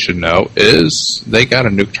thing they should know is they got a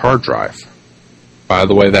nuked hard drive. By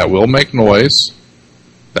the way, that will make noise,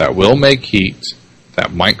 that will make heat,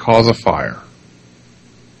 that might cause a fire.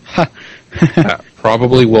 That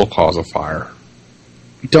probably will cause a fire.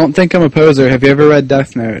 Don't think I'm a poser. Have you ever read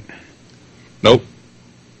Death Note? Nope.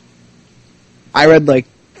 I read like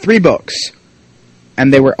 3 books,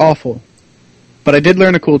 and they were awful. But I did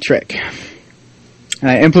learn a cool trick. And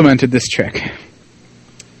I implemented this trick.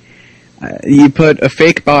 You put a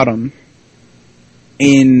fake bottom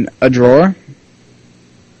in a drawer,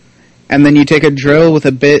 and then you take a drill with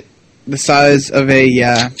a bit the size of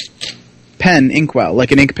a pen inkwell,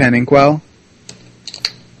 like an ink pen inkwell,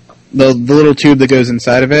 the little tube that goes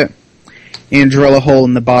inside of it, and drill a hole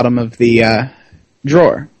in the bottom of the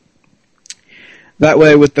drawer. That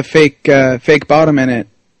way, with the fake bottom in it,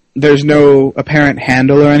 there's no apparent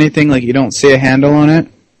handle or anything, like you don't see a handle on it.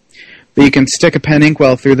 But you can stick a pen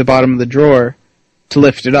inkwell through the bottom of the drawer to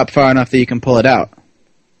lift it up far enough that you can pull it out.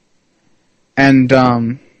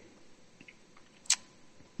 And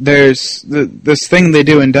there's this thing they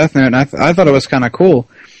do in Death Note, and I thought it was kind of cool.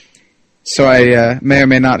 So I may or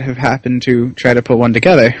may not have happened to try to put one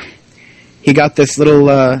together. He got this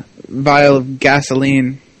little vial of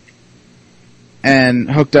gasoline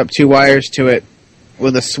and hooked up 2 wires to it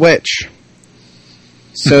with a switch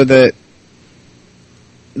so that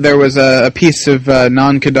there was a piece of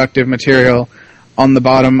non-conductive material on the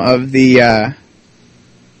bottom of the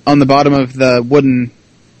wooden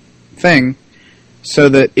thing, so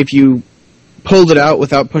that if you pulled it out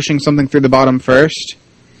without pushing something through the bottom first,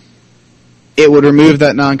 it would remove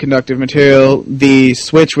that non-conductive material. The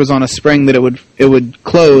switch was on a spring that it would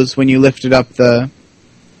close when you lifted up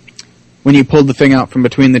when you pulled the thing out from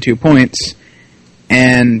between the 2 points,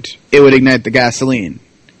 and it would ignite the gasoline.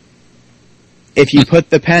 If you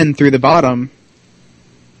put the pen through the bottom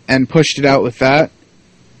and pushed it out with that,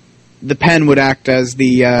 the pen would act as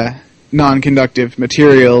the non-conductive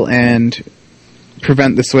material and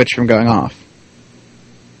prevent the switch from going off.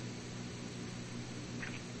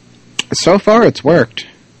 So far, it's worked.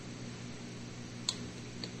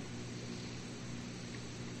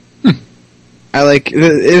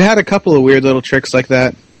 It had a couple of weird little tricks like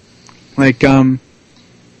that. Like,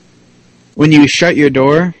 when you shut your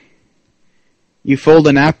door, you fold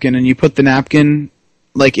a napkin and you put the napkin,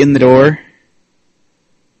 like, in the door,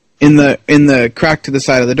 in the crack to the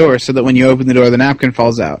side of the door, so that when you open the door, the napkin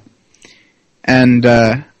falls out. And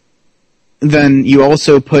then you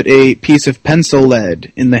also put a piece of pencil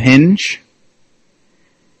lead in the hinge,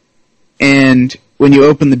 and when you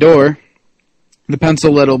open the door, the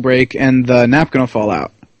pencil lead will break and the napkin will fall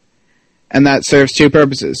out. And that serves 2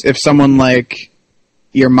 purposes. If someone like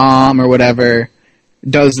your mom or whatever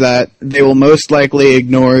does that, they will most likely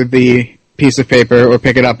ignore the piece of paper or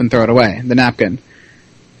pick it up and throw it away, the napkin.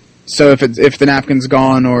 So if the napkin's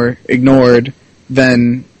gone or ignored,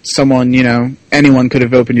 then someone, anyone could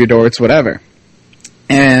have opened your door, it's whatever.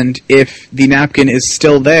 And if the napkin is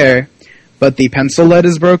still there, but the pencil lead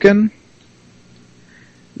is broken,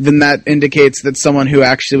 then that indicates that someone who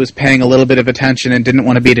actually was paying a little bit of attention and didn't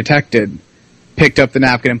want to be detected picked up the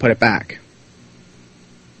napkin and put it back.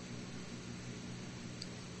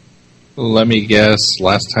 Let me guess,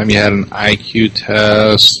 last time you had an IQ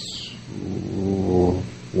test,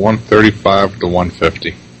 135 to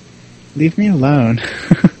 150. Leave me alone.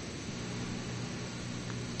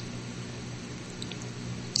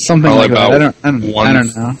 Something Probably like that. about I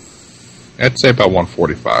don't know. I'd say about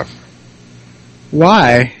 145.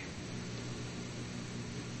 Why?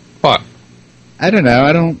 What? I don't know.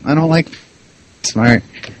 I don't like smart.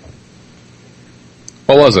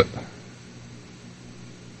 What was it?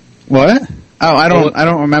 What? Oh, I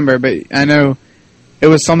don't remember, but I know it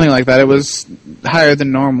was something like that. It was higher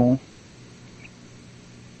than normal.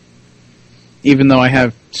 Even though I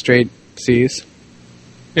have straight C's.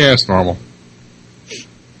 Yeah, it's normal.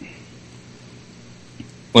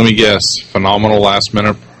 Let me guess. Phenomenal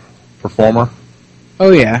last-minute performer?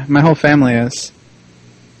 Oh, yeah. My whole family is.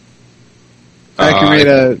 I can read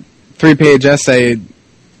a 3-page essay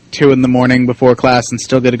 2 in the morning before class and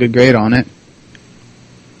still get a good grade on it.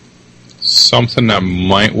 Something that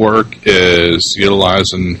might work is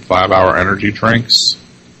utilizing 5-hour energy drinks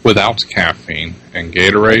without caffeine and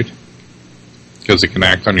Gatorade, because it can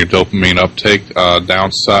act on your dopamine uptake.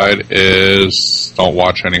 Downside is don't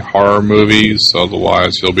watch any horror movies,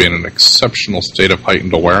 otherwise you'll be in an exceptional state of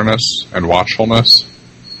heightened awareness and watchfulness,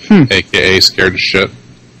 aka scared to shit.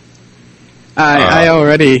 I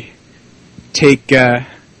already take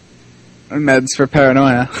meds for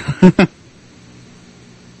paranoia.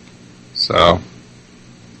 So,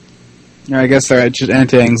 I guess they're just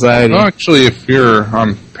anti-anxiety. Well, actually, if you're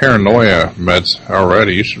on paranoia meds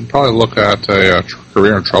already, you should probably look at a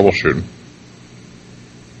career in troubleshooting.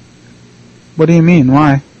 What do you mean?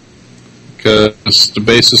 Why? Because the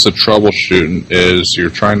basis of troubleshooting is you're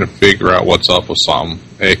trying to figure out what's up with something,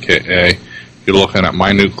 a.k.a. you're looking at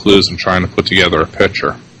minute clues and trying to put together a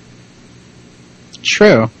picture.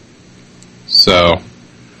 True. So,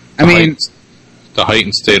 I mean, the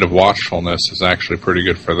heightened state of watchfulness is actually pretty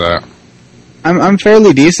good for that. I'm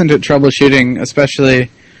fairly decent at troubleshooting,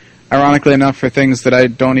 especially, ironically enough, for things that I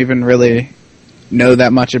don't even really know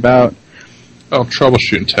that much about. Well,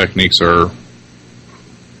 troubleshooting techniques are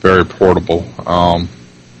very portable.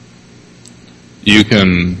 You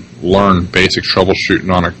can learn basic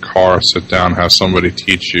troubleshooting on a car, sit down, have somebody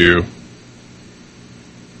teach you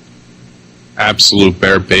absolute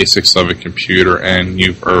bare basics of a computer, and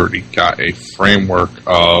you've already got a framework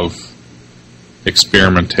of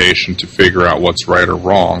experimentation to figure out what's right or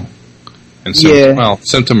wrong. And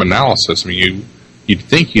symptom analysis, I mean, you'd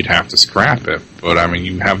think you'd have to scrap it, but I mean,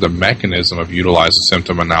 you have the mechanism of utilizing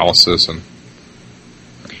symptom analysis, and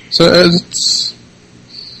so it's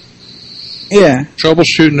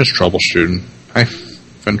troubleshooting is troubleshooting. I've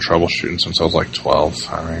been troubleshooting since I was like 12.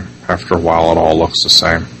 I mean, after a while, it all looks the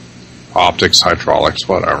same. Optics, hydraulics,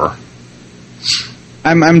 whatever.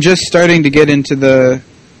 I'm just starting to get into the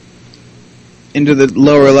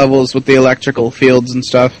lower levels with the electrical fields and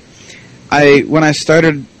stuff. When I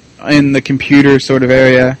started in the computer sort of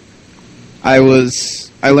area, I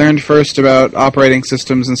learned first about operating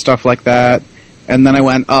systems and stuff like that, and then I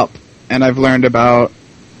went up and I've learned about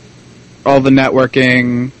all the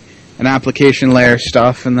networking and application layer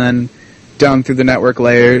stuff, and then down through the network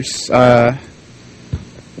layers.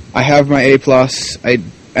 I have my A+. I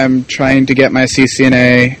am trying to get my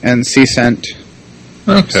CCNA and CCENT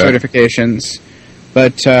certifications.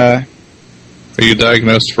 But are you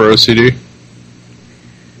diagnosed for OCD?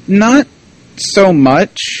 Not so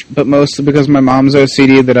much, but mostly because my mom's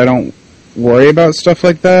OCD that I don't worry about stuff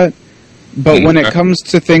like that. But when it comes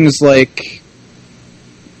to things like...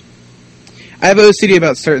 I have OCD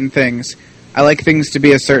about certain things. I like things to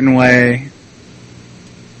be a certain way,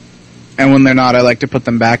 and when they're not, I like to put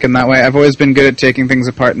them back in that way. I've always been good at taking things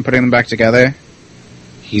apart and putting them back together.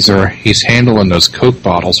 He's handling those Coke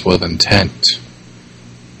bottles with intent.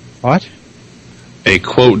 What? A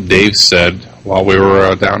quote Dave said while we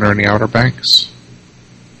were down there in the Outer Banks.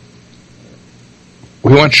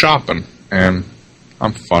 We went shopping, and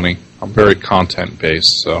I'm funny. I'm very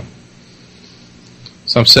content-based, so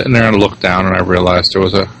I'm sitting there and I looked down and I realized there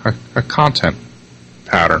was a content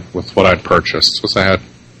pattern with what I'd purchased. Because I had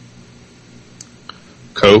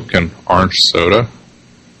Coke and orange soda.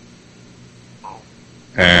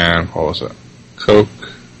 And what was it? Coke.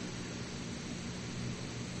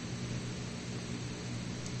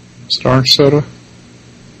 Was it orange soda?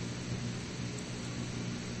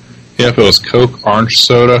 Yep, it was Coke, orange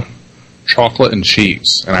soda, chocolate, and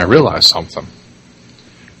cheese. And I realized something.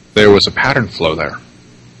 There was a pattern flow there.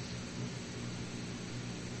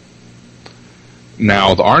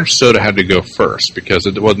 Now, the orange soda had to go first because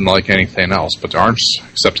it wasn't like anything else, but the orange,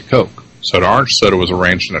 except the Coke. So the orange soda was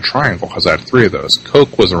arranged in a triangle because I had 3 of those.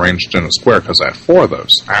 Coke was arranged in a square because I had 4 of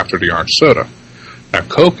those after the orange soda. Now,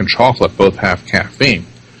 Coke and chocolate both have caffeine,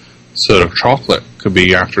 so the chocolate could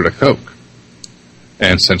be after the Coke.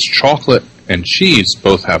 And since chocolate and cheese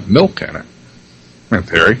both have milk in it, in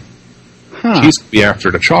theory, cheese could be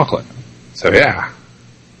after the chocolate. So, yeah.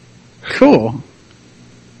 Cool.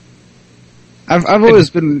 I've always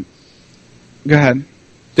been... Go ahead.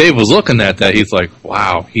 Dave was looking at that. He's like,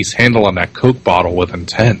 wow, he's handling that Coke bottle with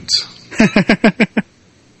intent.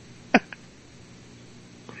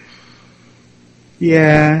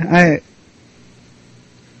 Yeah,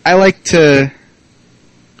 I like to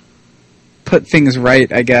put things right,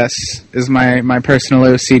 I guess, is my personal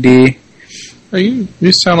OCD.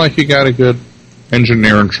 You sound like you got a good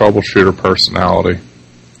engineer and troubleshooter personality.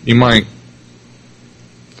 You might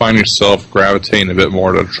find yourself gravitating a bit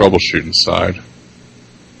more to the troubleshooting side.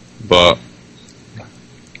 But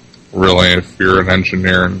really, if you're an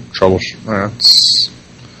engineer and troubleshooter,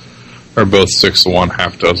 they're both 6 of one,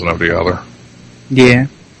 half dozen of the other. Yeah.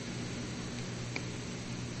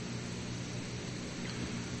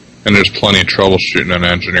 And there's plenty of troubleshooting in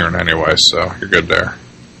engineering anyway, so you're good there.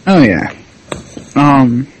 Oh, yeah.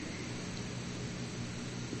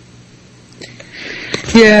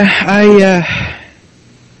 Yeah,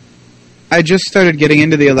 I just started getting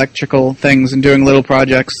into the electrical things and doing little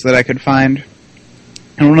projects that I could find.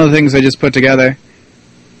 And one of the things I just put together,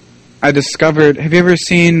 I discovered... Have you ever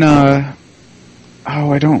seen...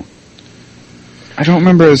 I don't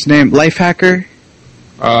remember his name. Lifehacker?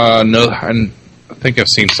 No, I think I've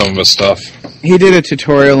seen some of his stuff. He did a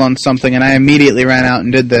tutorial on something, and I immediately ran out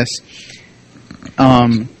and did this.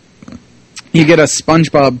 You get a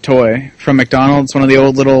SpongeBob toy from McDonald's, one of the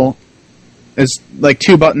old little... There's like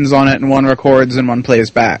 2 buttons on it, and one records and one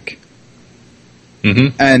plays back.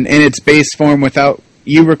 Mm-hmm. And in its base form, without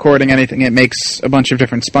you recording anything, it makes a bunch of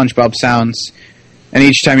different SpongeBob sounds. And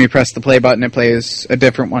each time you press the play button, it plays a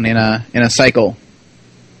different one in a cycle.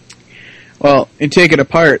 Well, you take it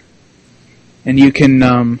apart, and you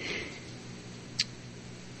can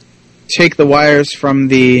take the wires from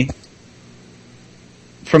the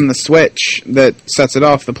switch that sets it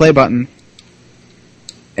off, the play button.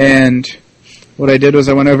 And what I did was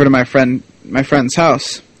I went over to my friend's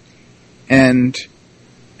house, and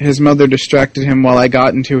his mother distracted him while I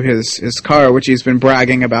got into his car, which he's been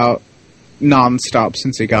bragging about non-stop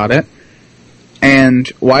since he got it,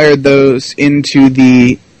 and wired those into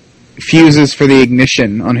the fuses for the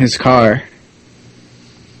ignition on his car.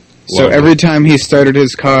 So every time he started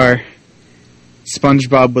his car,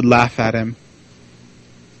 SpongeBob would laugh at him.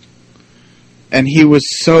 And he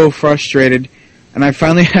was so frustrated, and I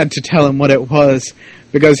finally had to tell him what it was,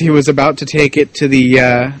 because he was about to take it to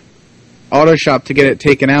the auto shop to get it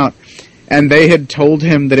taken out, and they had told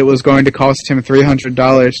him that it was going to cost him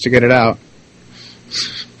 $300 to get it out.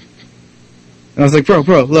 And I was like, bro,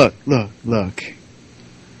 look.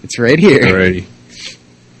 It's right here. Alrighty.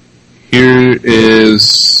 Here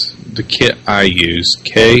is the kit I use.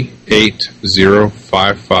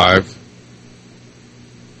 K8055.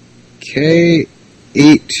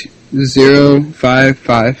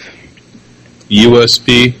 K8055.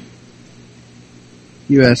 USB.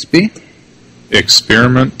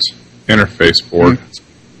 Experiment interface board.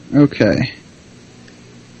 Okay.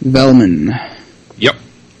 Velman. Yep.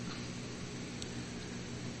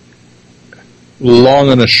 Long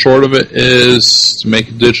and the short of it is, to make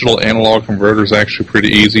a digital analog converter is actually pretty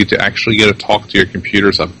easy. To actually get it to talk to your computer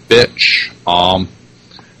is a bitch.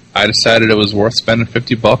 I decided it was worth spending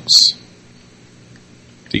 $50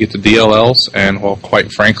 to get the DLLs, and, well,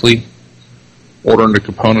 quite frankly, ordering the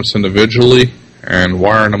components individually and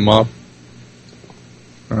wiring them up,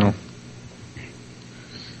 well,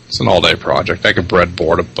 it's an all-day project. I could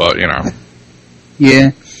breadboard it, but, you know.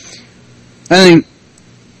 Yeah. I think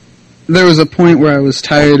there was a point where I was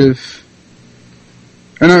tired of...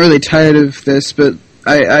 Or not really tired of this, but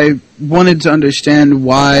I wanted to understand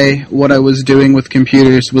why what I was doing with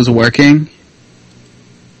computers was working.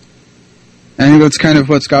 I think that's kind of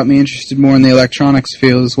what's got me interested more in the electronics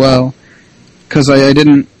field as well. Because I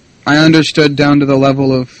understood down to the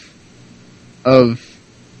level of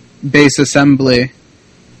base assembly,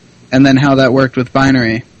 and then how that worked with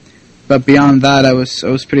binary. But beyond that, I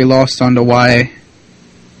was pretty lost onto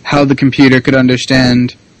how the computer could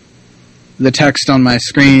understand the text on my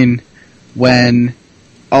screen when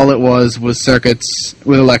all it was circuits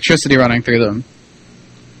with electricity running through them.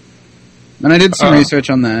 And I did some research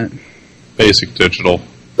on that. Basic digital.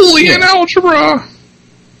 Boolean algebra!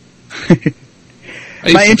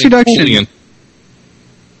 My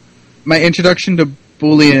introduction to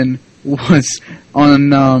Boolean was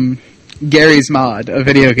on Gary's Mod, a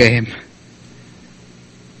video game.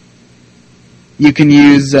 You can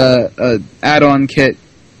use a add-on kit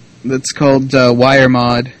that's called Wire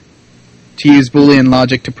Mod to use Boolean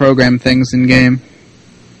logic to program things in game.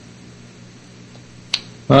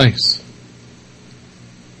 Nice.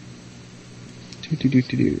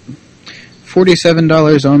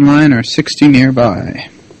 $47 online or $60 nearby.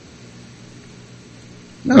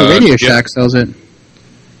 No, Radio Shack sells it.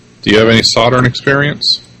 Do you have any soldering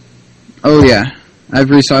experience? Oh yeah, I've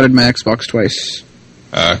resoldered my Xbox twice.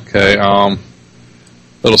 Okay,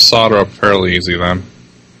 it'll solder up fairly easy then.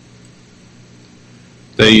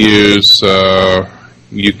 They use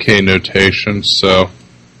UK notation, so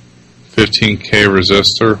 15K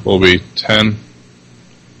resistor will be 10.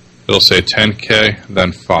 It'll say 10K,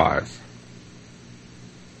 then 5.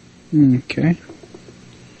 Okay.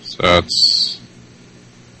 So that's...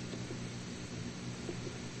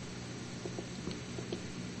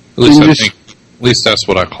 At least that's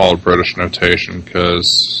what I call British notation,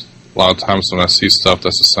 because a lot of times when I see stuff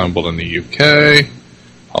that's assembled in the UK,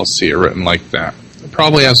 I'll see it written like that. It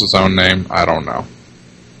probably has its own name, I don't know.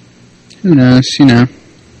 Who knows, you know.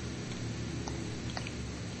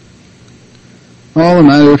 All a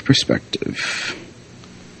matter of perspective.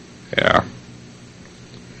 Yeah.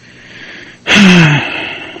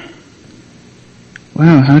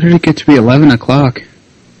 Wow, how did it get to be 11 o'clock?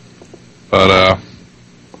 But,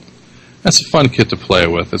 that's a fun kit to play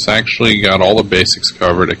with. It's actually got all the basics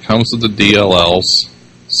covered. It comes with the DLLs,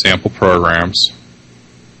 sample programs.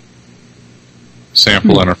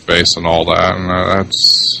 sample interface and all that, and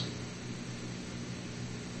that's...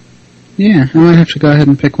 Yeah, I might have to go ahead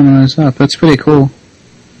and pick one of those up. That's pretty cool.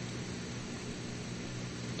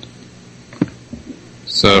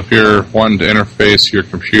 So if you're wanting to interface your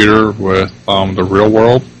computer with the real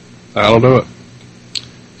world, that'll do it.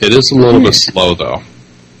 It is a little bit slow, though.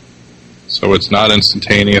 So it's not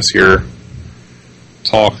instantaneous. You're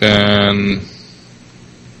talking,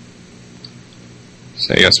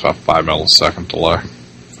 say, it's about 5 millisecond delay,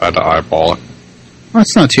 if I had to eyeball it. Well,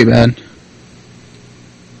 that's not too bad.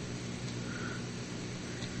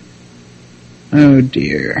 Oh,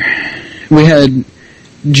 dear. We had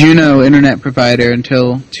Juno internet provider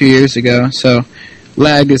until 2 years ago, so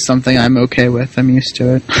lag is something I'm okay with. I'm used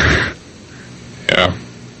to it. Yeah.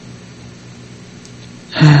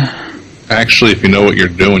 Actually, if you know what you're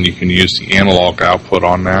doing, you can use the analog output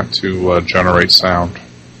on that to generate sound.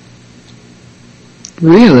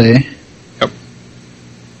 Really? Yep.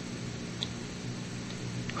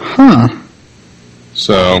 Huh.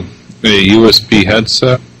 So, a USB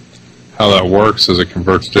headset, how that works is it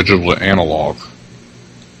converts digital to analog.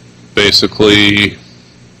 Basically,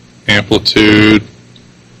 amplitude,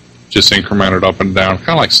 just incremented up and down,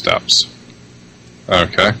 kind of like steps.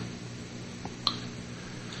 Okay.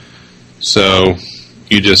 So,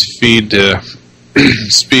 you just feed the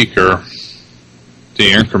speaker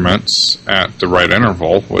the increments at the right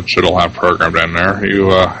interval, which it'll have programmed in there.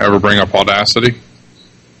 You ever bring up Audacity?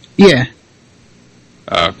 Yeah.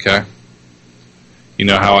 Okay. You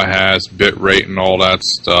know how it has bit rate and all that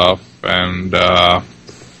stuff, and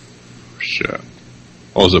shit.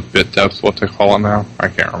 What was it, bit depth, what they call it now? I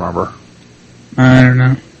can't remember. I don't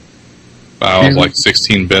know. It was like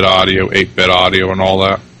 16-bit audio, 8-bit audio, and all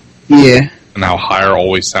that. Yeah. And how higher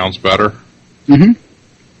always sounds better. Mm-hmm.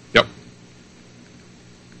 Yep.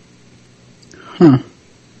 Huh.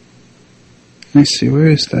 Let's see, where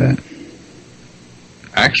is that?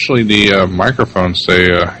 Actually, the microphones,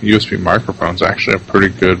 USB microphones, actually have pretty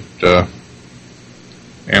good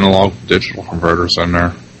analog to digital converters in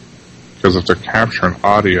there. Because if they're capturing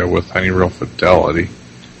audio with any real fidelity,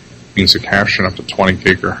 it means they're capturing up to 20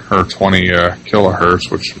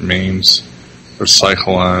 kilohertz, which means they're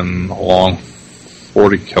cycling along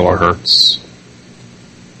 40 kilohertz.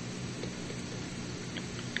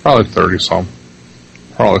 Probably 30 some.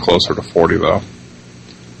 Probably closer to 40 though.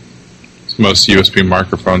 So most USB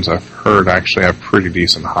microphones I've heard actually have pretty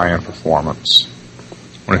decent high-end performance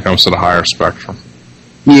when it comes to the higher spectrum.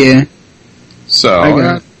 Yeah.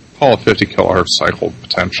 So, call it 50 kilohertz cycle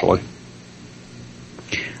potentially.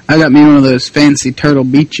 I got me one of those fancy Turtle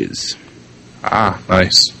Beaches. Ah,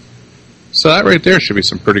 nice. So that right there should be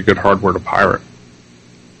some pretty good hardware to pirate.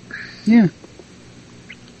 Yeah.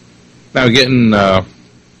 Now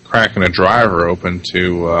cracking a driver open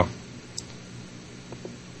to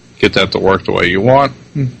get that to work the way you want,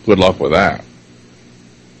 good luck with that.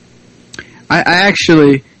 I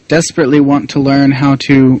actually desperately want to learn how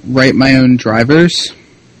to write my own drivers,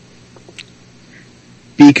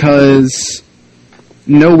 because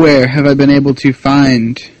nowhere have I been able to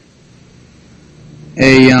find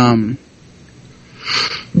a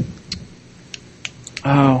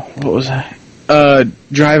what was that?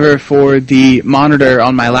 Driver for the monitor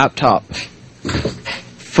on my laptop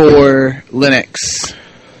for Linux.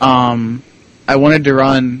 I wanted to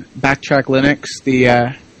run Backtrack Linux,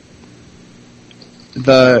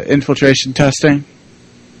 the infiltration testing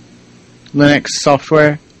Linux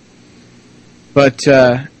software, but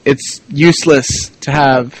it's useless to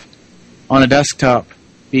have on a desktop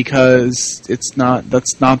because that's not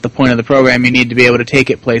the point of the program. You need to be able to take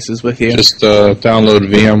it places with you. Just download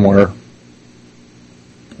VMware,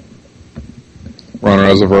 run it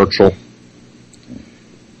as a virtual.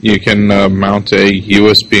 You can mount a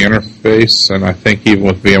USB interface, and I think even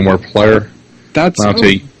with VMware Player, That's mount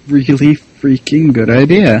a really freaking good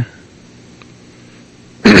idea.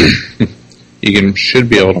 You should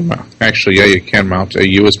be able to mount. Actually, yeah, you can mount a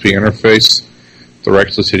USB interface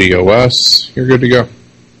directly to the OS. You're good to go.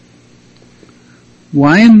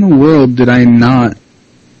 Why in the world did I not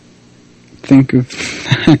think of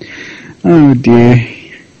that? Oh dear.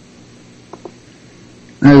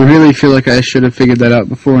 I really feel like I should have figured that out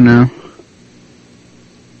before now.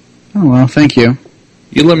 Oh well, thank you.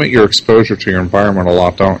 You limit your exposure to your environment a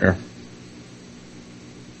lot, don't you?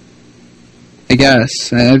 I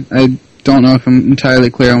guess. I don't know if I'm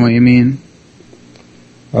entirely clear on what you mean.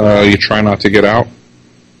 You try not to get out?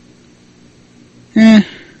 I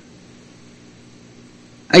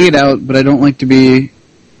get out, but I don't like to be...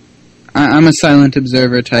 I'm a silent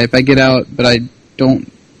observer type. I get out, but I don't...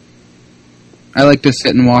 I like to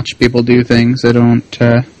sit and watch people do things. I don't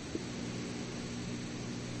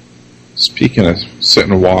Speaking of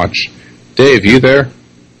sitting and watch, Dave, you there?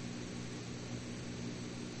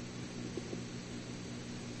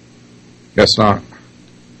 Guess not.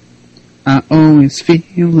 I always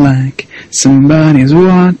feel like somebody's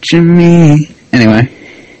watching me. Anyway.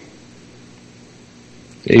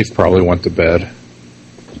 Dave probably went to bed.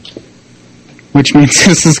 Which means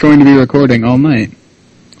this is going to be recording all night.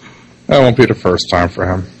 That won't be the first time for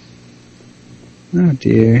him. Oh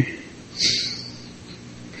dear.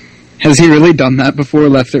 Has he really done that before,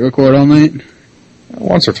 left it record all night?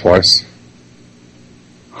 Once or twice.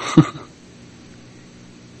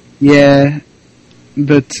 Yeah,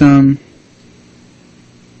 but,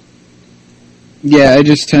 yeah, I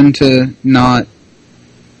just tend to not...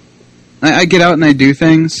 I get out and I do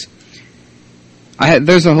things.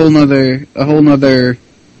 There's a whole nother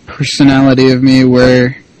personality of me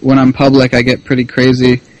where when I'm public I get pretty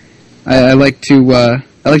crazy. I like to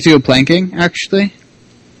go planking, actually.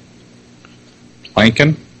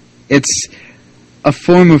 Planking? It's a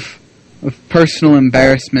form of personal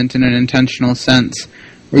embarrassment in an intentional sense,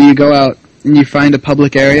 where you go out and you find a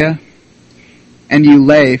public area and you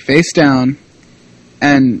lay face down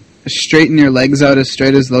and straighten your legs out as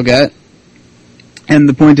straight as they'll get. And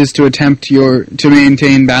the point is to attempt to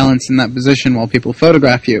maintain balance in that position while people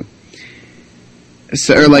photograph you.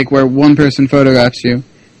 So, or like where one person photographs you.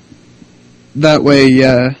 That way,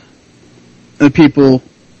 the people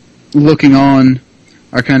looking on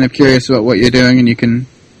are kind of curious about what you're doing, and you can...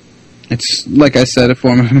 It's, like I said, a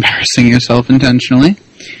form of embarrassing yourself intentionally.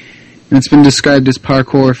 And it's been described as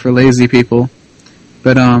parkour for lazy people.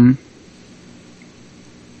 But,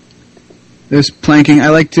 there's planking. I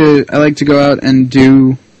like to go out and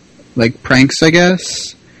do, like, pranks, I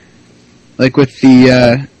guess. Like with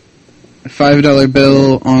the, $5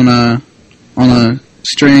 bill on a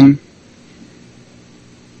string.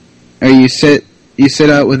 Or you sit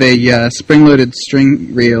out with a, spring-loaded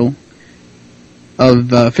string reel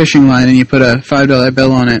of fishing line, and you put a $5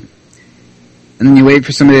 bill on it, and then you wait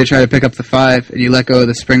for somebody to try to pick up the 5, and you let go of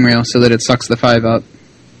the spring reel so that it sucks the 5 up.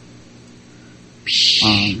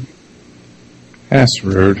 That's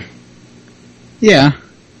rude. Yeah.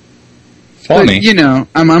 Funny. But, you know,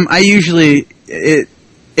 I usually,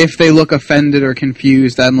 if they look offended or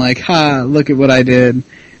confused, I'm like, ha, look at what I did,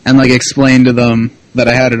 and like explain to them that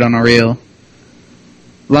I had it on a reel.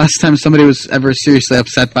 Last time somebody was ever seriously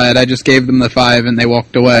upset by it, I just gave them the 5 and they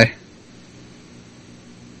walked away.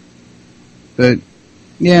 But,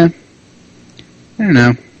 yeah. I don't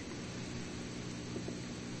know.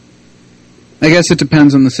 I guess it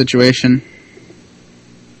depends on the situation.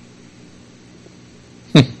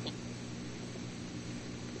 Hey,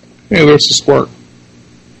 there's the squirt.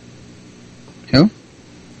 Who?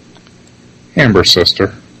 Amber's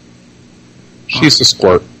sister. She's the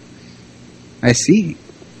squirt. I see.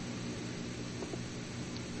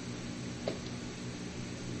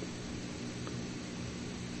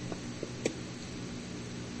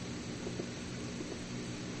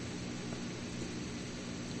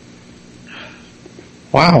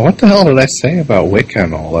 Wow, what the hell did I say about Wicca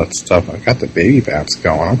and all that stuff? I got the baby bats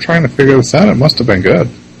going. I'm trying to figure this out. It must have been good.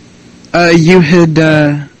 You had,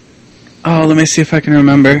 oh, let me see if I can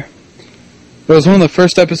remember. It was one of the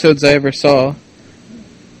first episodes I ever saw.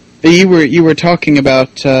 You were talking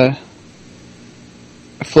about,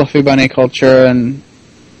 fluffy bunny culture and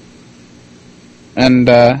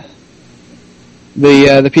the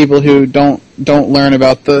people who don't learn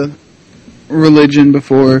about the religion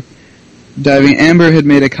before diving. Amber had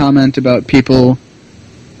made a comment about people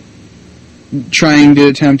trying to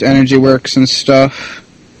attempt energy works and stuff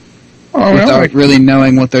without really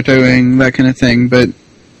knowing what they're doing, that kind of thing. But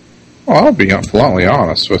I'll be bluntly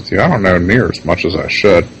honest with you. I don't know near as much as I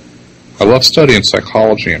should. I love studying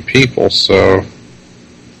psychology and people, so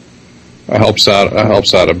it helps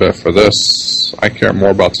out a bit for this. I care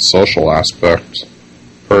more about the social aspect.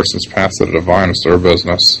 Person's path to the divine is their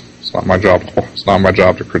business. It's not my job. It's not my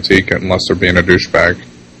job to critique it unless they're being a douchebag.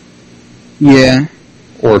 yeah.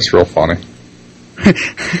 Or it's real funny.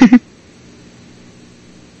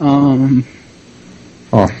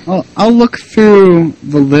 I'll look through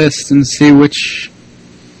the list and see which.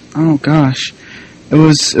 Oh gosh, it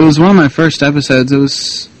was one of my first episodes. It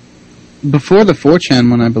was before the 4chan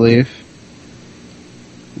one, I believe.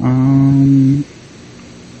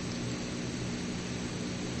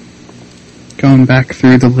 Going back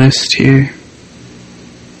through the list here.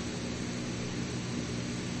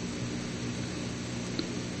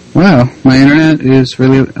 Wow, my internet is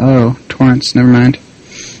really... Oh, torrents, never mind.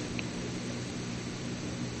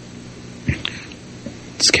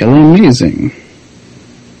 It's killing amazing.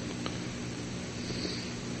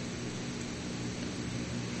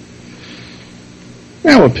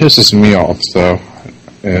 Yeah, what pisses me off, though,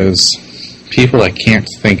 is people that can't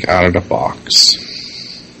think out of the box.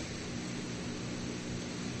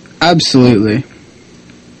 Absolutely.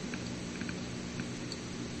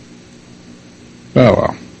 Oh,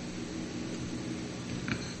 well.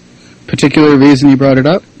 Particular reason you brought it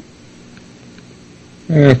up?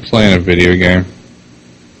 Playing a video game.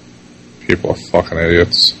 People are fucking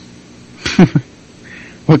idiots.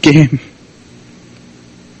 What game?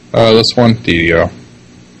 This one, DDO.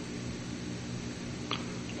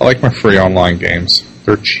 I like my free online games.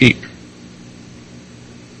 They're cheap.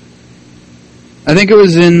 I think it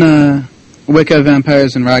was in Wicca,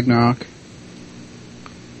 Vampires, and Ragnarok.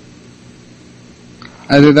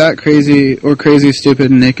 Either that crazy or Crazy, Stupid,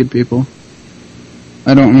 and Naked People.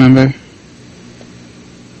 I don't remember.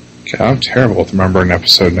 God, I'm terrible with remembering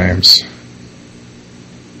episode names.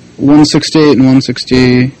 168 and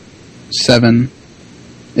 167.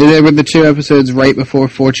 They were the two episodes right before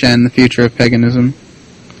 4chan, the future of paganism.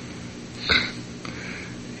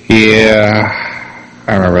 Yeah,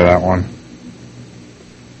 I remember that one.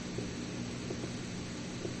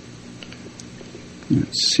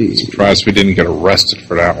 Let's see. Surprised we didn't get arrested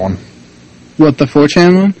for that one. What, the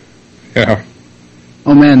 4chan one? Yeah.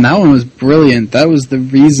 Oh man, that one was brilliant. That was the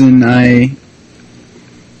reason I,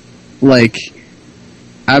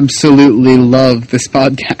 absolutely love this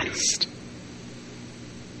podcast.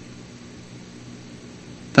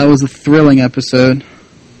 That was a thrilling episode.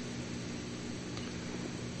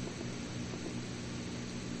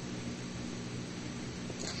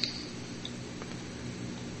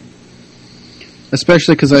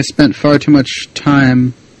 Especially because I spent far too much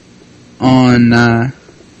time on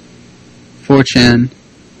 4chan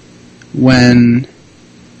when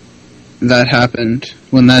that happened,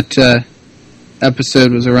 when that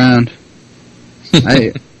episode was around.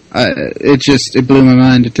 It blew my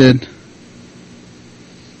mind, it did.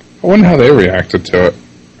 I wonder how they reacted to it.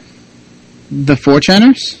 The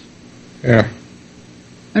 4chaners? Yeah.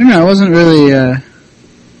 I don't know, I wasn't really,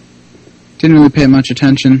 didn't really pay much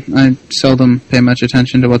attention. I seldom pay much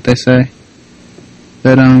attention to what they say.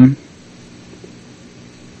 But,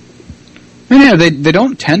 yeah, they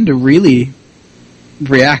don't tend to really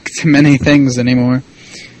react to many things anymore.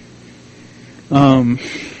 I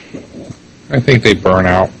think they burn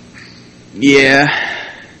out. Yeah.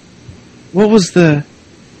 What was there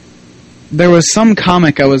was some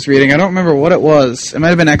comic I was reading, I don't remember what it was. It might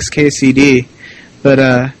have been XKCD,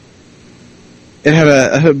 but, it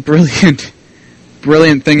had a brilliant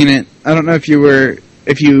thing in it. I don't know if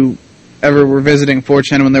you ever were visiting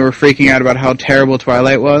 4chan when they were freaking out about how terrible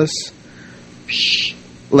Twilight was.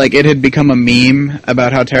 Like, it had become a meme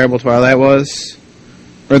about how terrible Twilight was.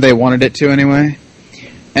 Or they wanted it to, anyway.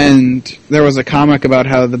 And there was a comic about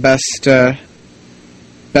how the best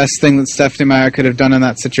thing that Stephanie Meyer could have done in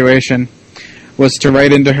that situation was to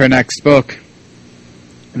write into her next book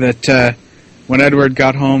that when Edward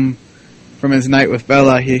got home from his night with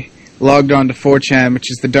Bella, he logged on to 4chan, which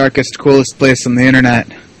is the darkest, coolest place on the internet.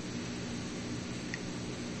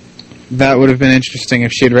 That would have been interesting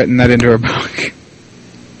if she had written that into her book.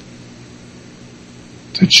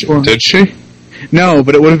 Did she? No,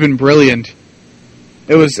 but it would have been brilliant.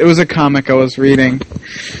 It was a comic I was reading.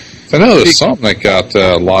 I know there's something that got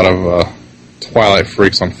a lot of Twilight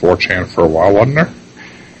freaks on 4chan for a while, wasn't there?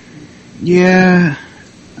 Yeah.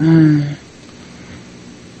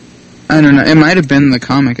 I don't know. It might have been the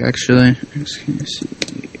comic, actually.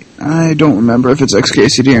 XKCD. I don't remember if it's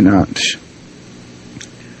XKCD or not.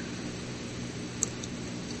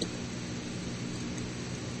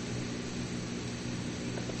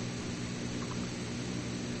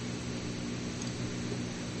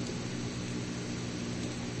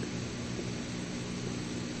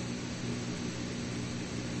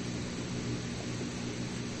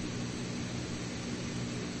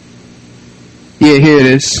 Yeah, here it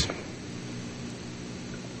is.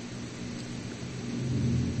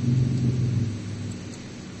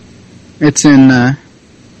 It's in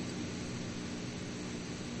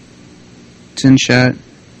chat.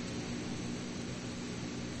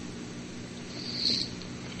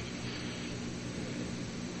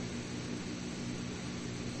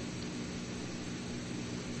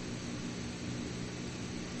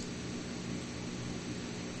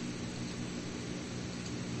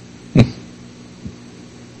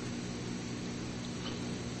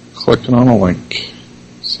 Clicking on a link.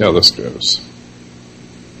 See how this goes.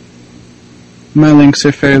 My links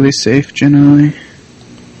are fairly safe, generally.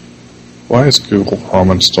 Why is Google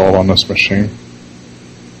Chrome installed on this machine?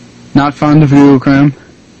 Not fond of Google Chrome.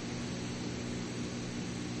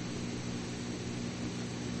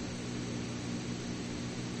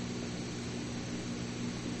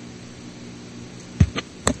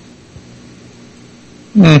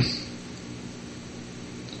 Hmm.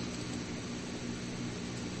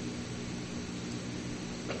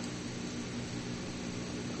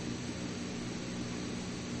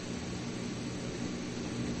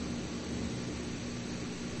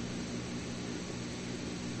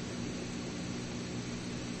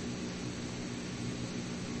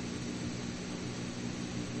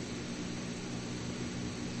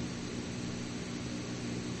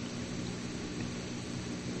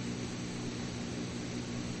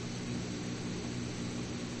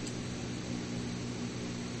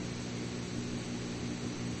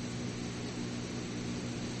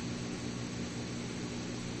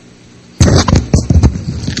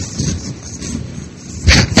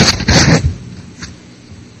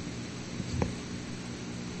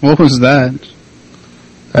 What was that?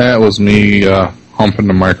 That was me humping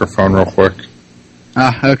the microphone real quick.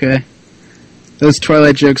 Ah, okay. Those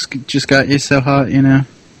Twilight jokes just got you so hot, you know.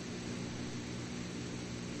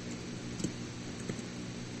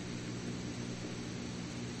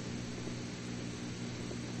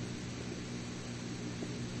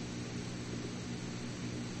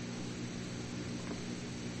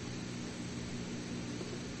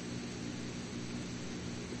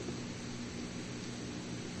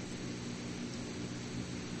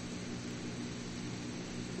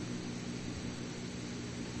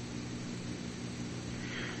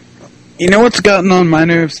 You know what's gotten on my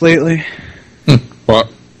nerves lately?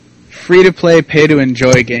 What? Free-to-play,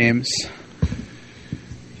 pay-to-enjoy games.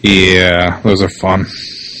 Yeah, those are fun.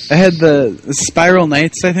 I had the Spiral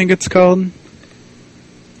Knights, I think it's called.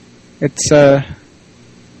 It's a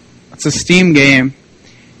Steam game,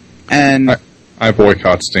 and I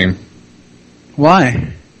boycott Steam.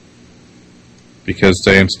 Why? Because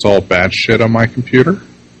they install bad shit on my computer.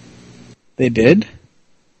 They did?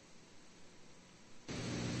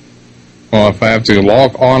 Well, if I have to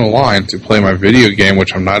log online to play my video game,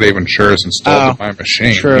 which I'm not even sure is installed on my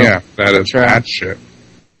machine, true. yeah, that is True. bad shit.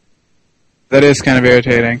 That is kind of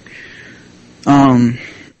irritating. I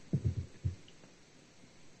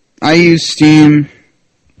use Steam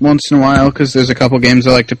once in a while because there's a couple games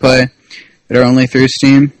I like to play that are only through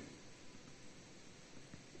Steam.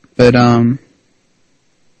 But,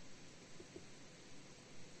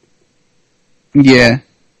 yeah,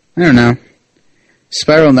 I don't know.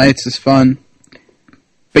 Spiral Knights is fun,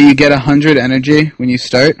 but you get 100 energy when you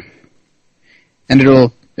start, and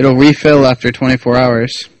it'll refill after 24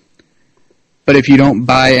 hours. But if you don't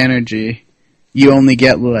buy energy, you only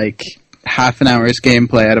get like half an hour's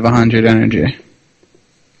gameplay out of 100 energy.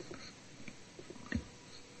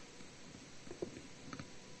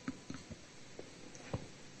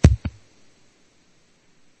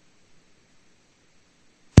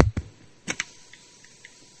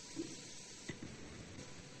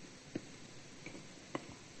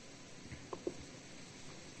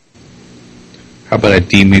 How about I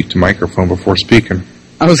demute the microphone before speaking?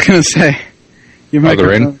 I was gonna say, your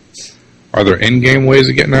microphones. Are there in-game ways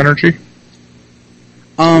of getting energy?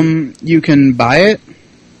 You can buy it,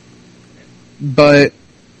 but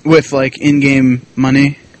with like in-game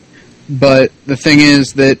money. But the thing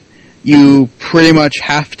is that you pretty much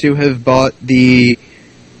have to have bought the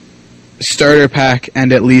starter pack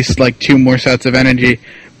and at least like 2 more sets of energy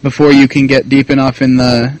before you can get deep enough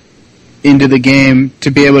into the game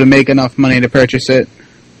to be able to make enough money to purchase it.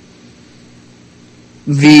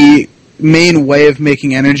 The main way of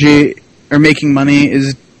making energy or making money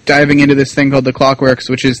is diving into this thing called the Clockworks,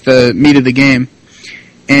 which is the meat of the game,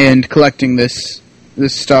 and collecting this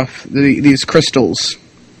stuff, these crystals.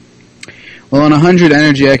 Well, on 100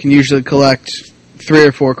 energy, I can usually collect 3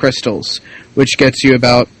 or 4 crystals, which gets you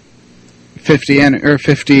about 50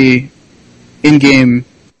 in-game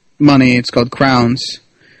money. It's called crowns.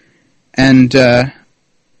 And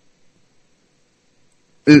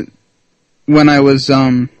when I was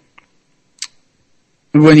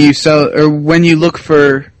when you look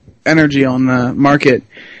for energy on the market,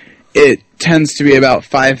 it tends to be about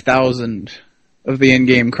 5,000 of the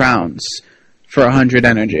in-game crowns for 100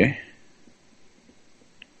 energy.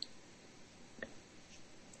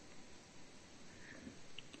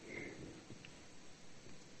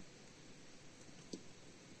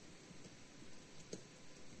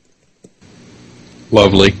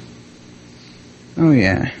 Lovely. Oh,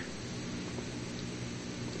 yeah.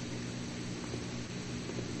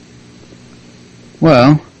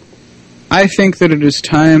 Well, I think that it is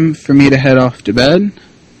time for me to head off to bed.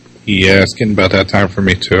 Yeah, it's getting about that time for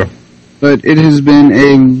me, too. But it has been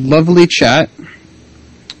a lovely chat,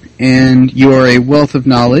 and you are a wealth of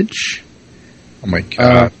knowledge. Oh my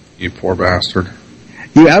god, you poor bastard.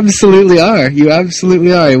 You absolutely are. You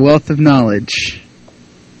absolutely are a wealth of knowledge.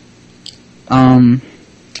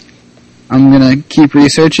 I'm gonna keep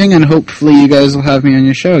researching, and hopefully you guys will have me on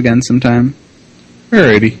your show again sometime.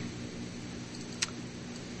 Alrighty.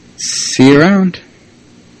 See you around.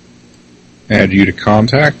 Add you to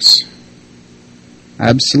contacts.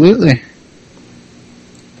 Absolutely.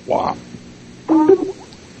 Wow.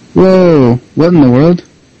 Whoa, what in the world?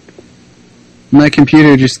 My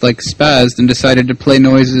computer just, spazzed and decided to play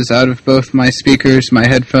noises out of both my speakers, my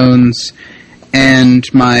headphones,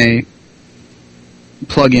 and my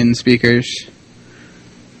plug-in speakers.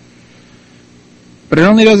 But it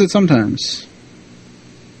only does it sometimes.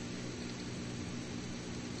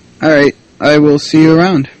 Alright, I will see you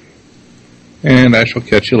around. And I shall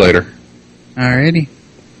catch you later. Alrighty.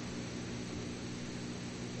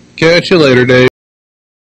 Catch you later, Dave.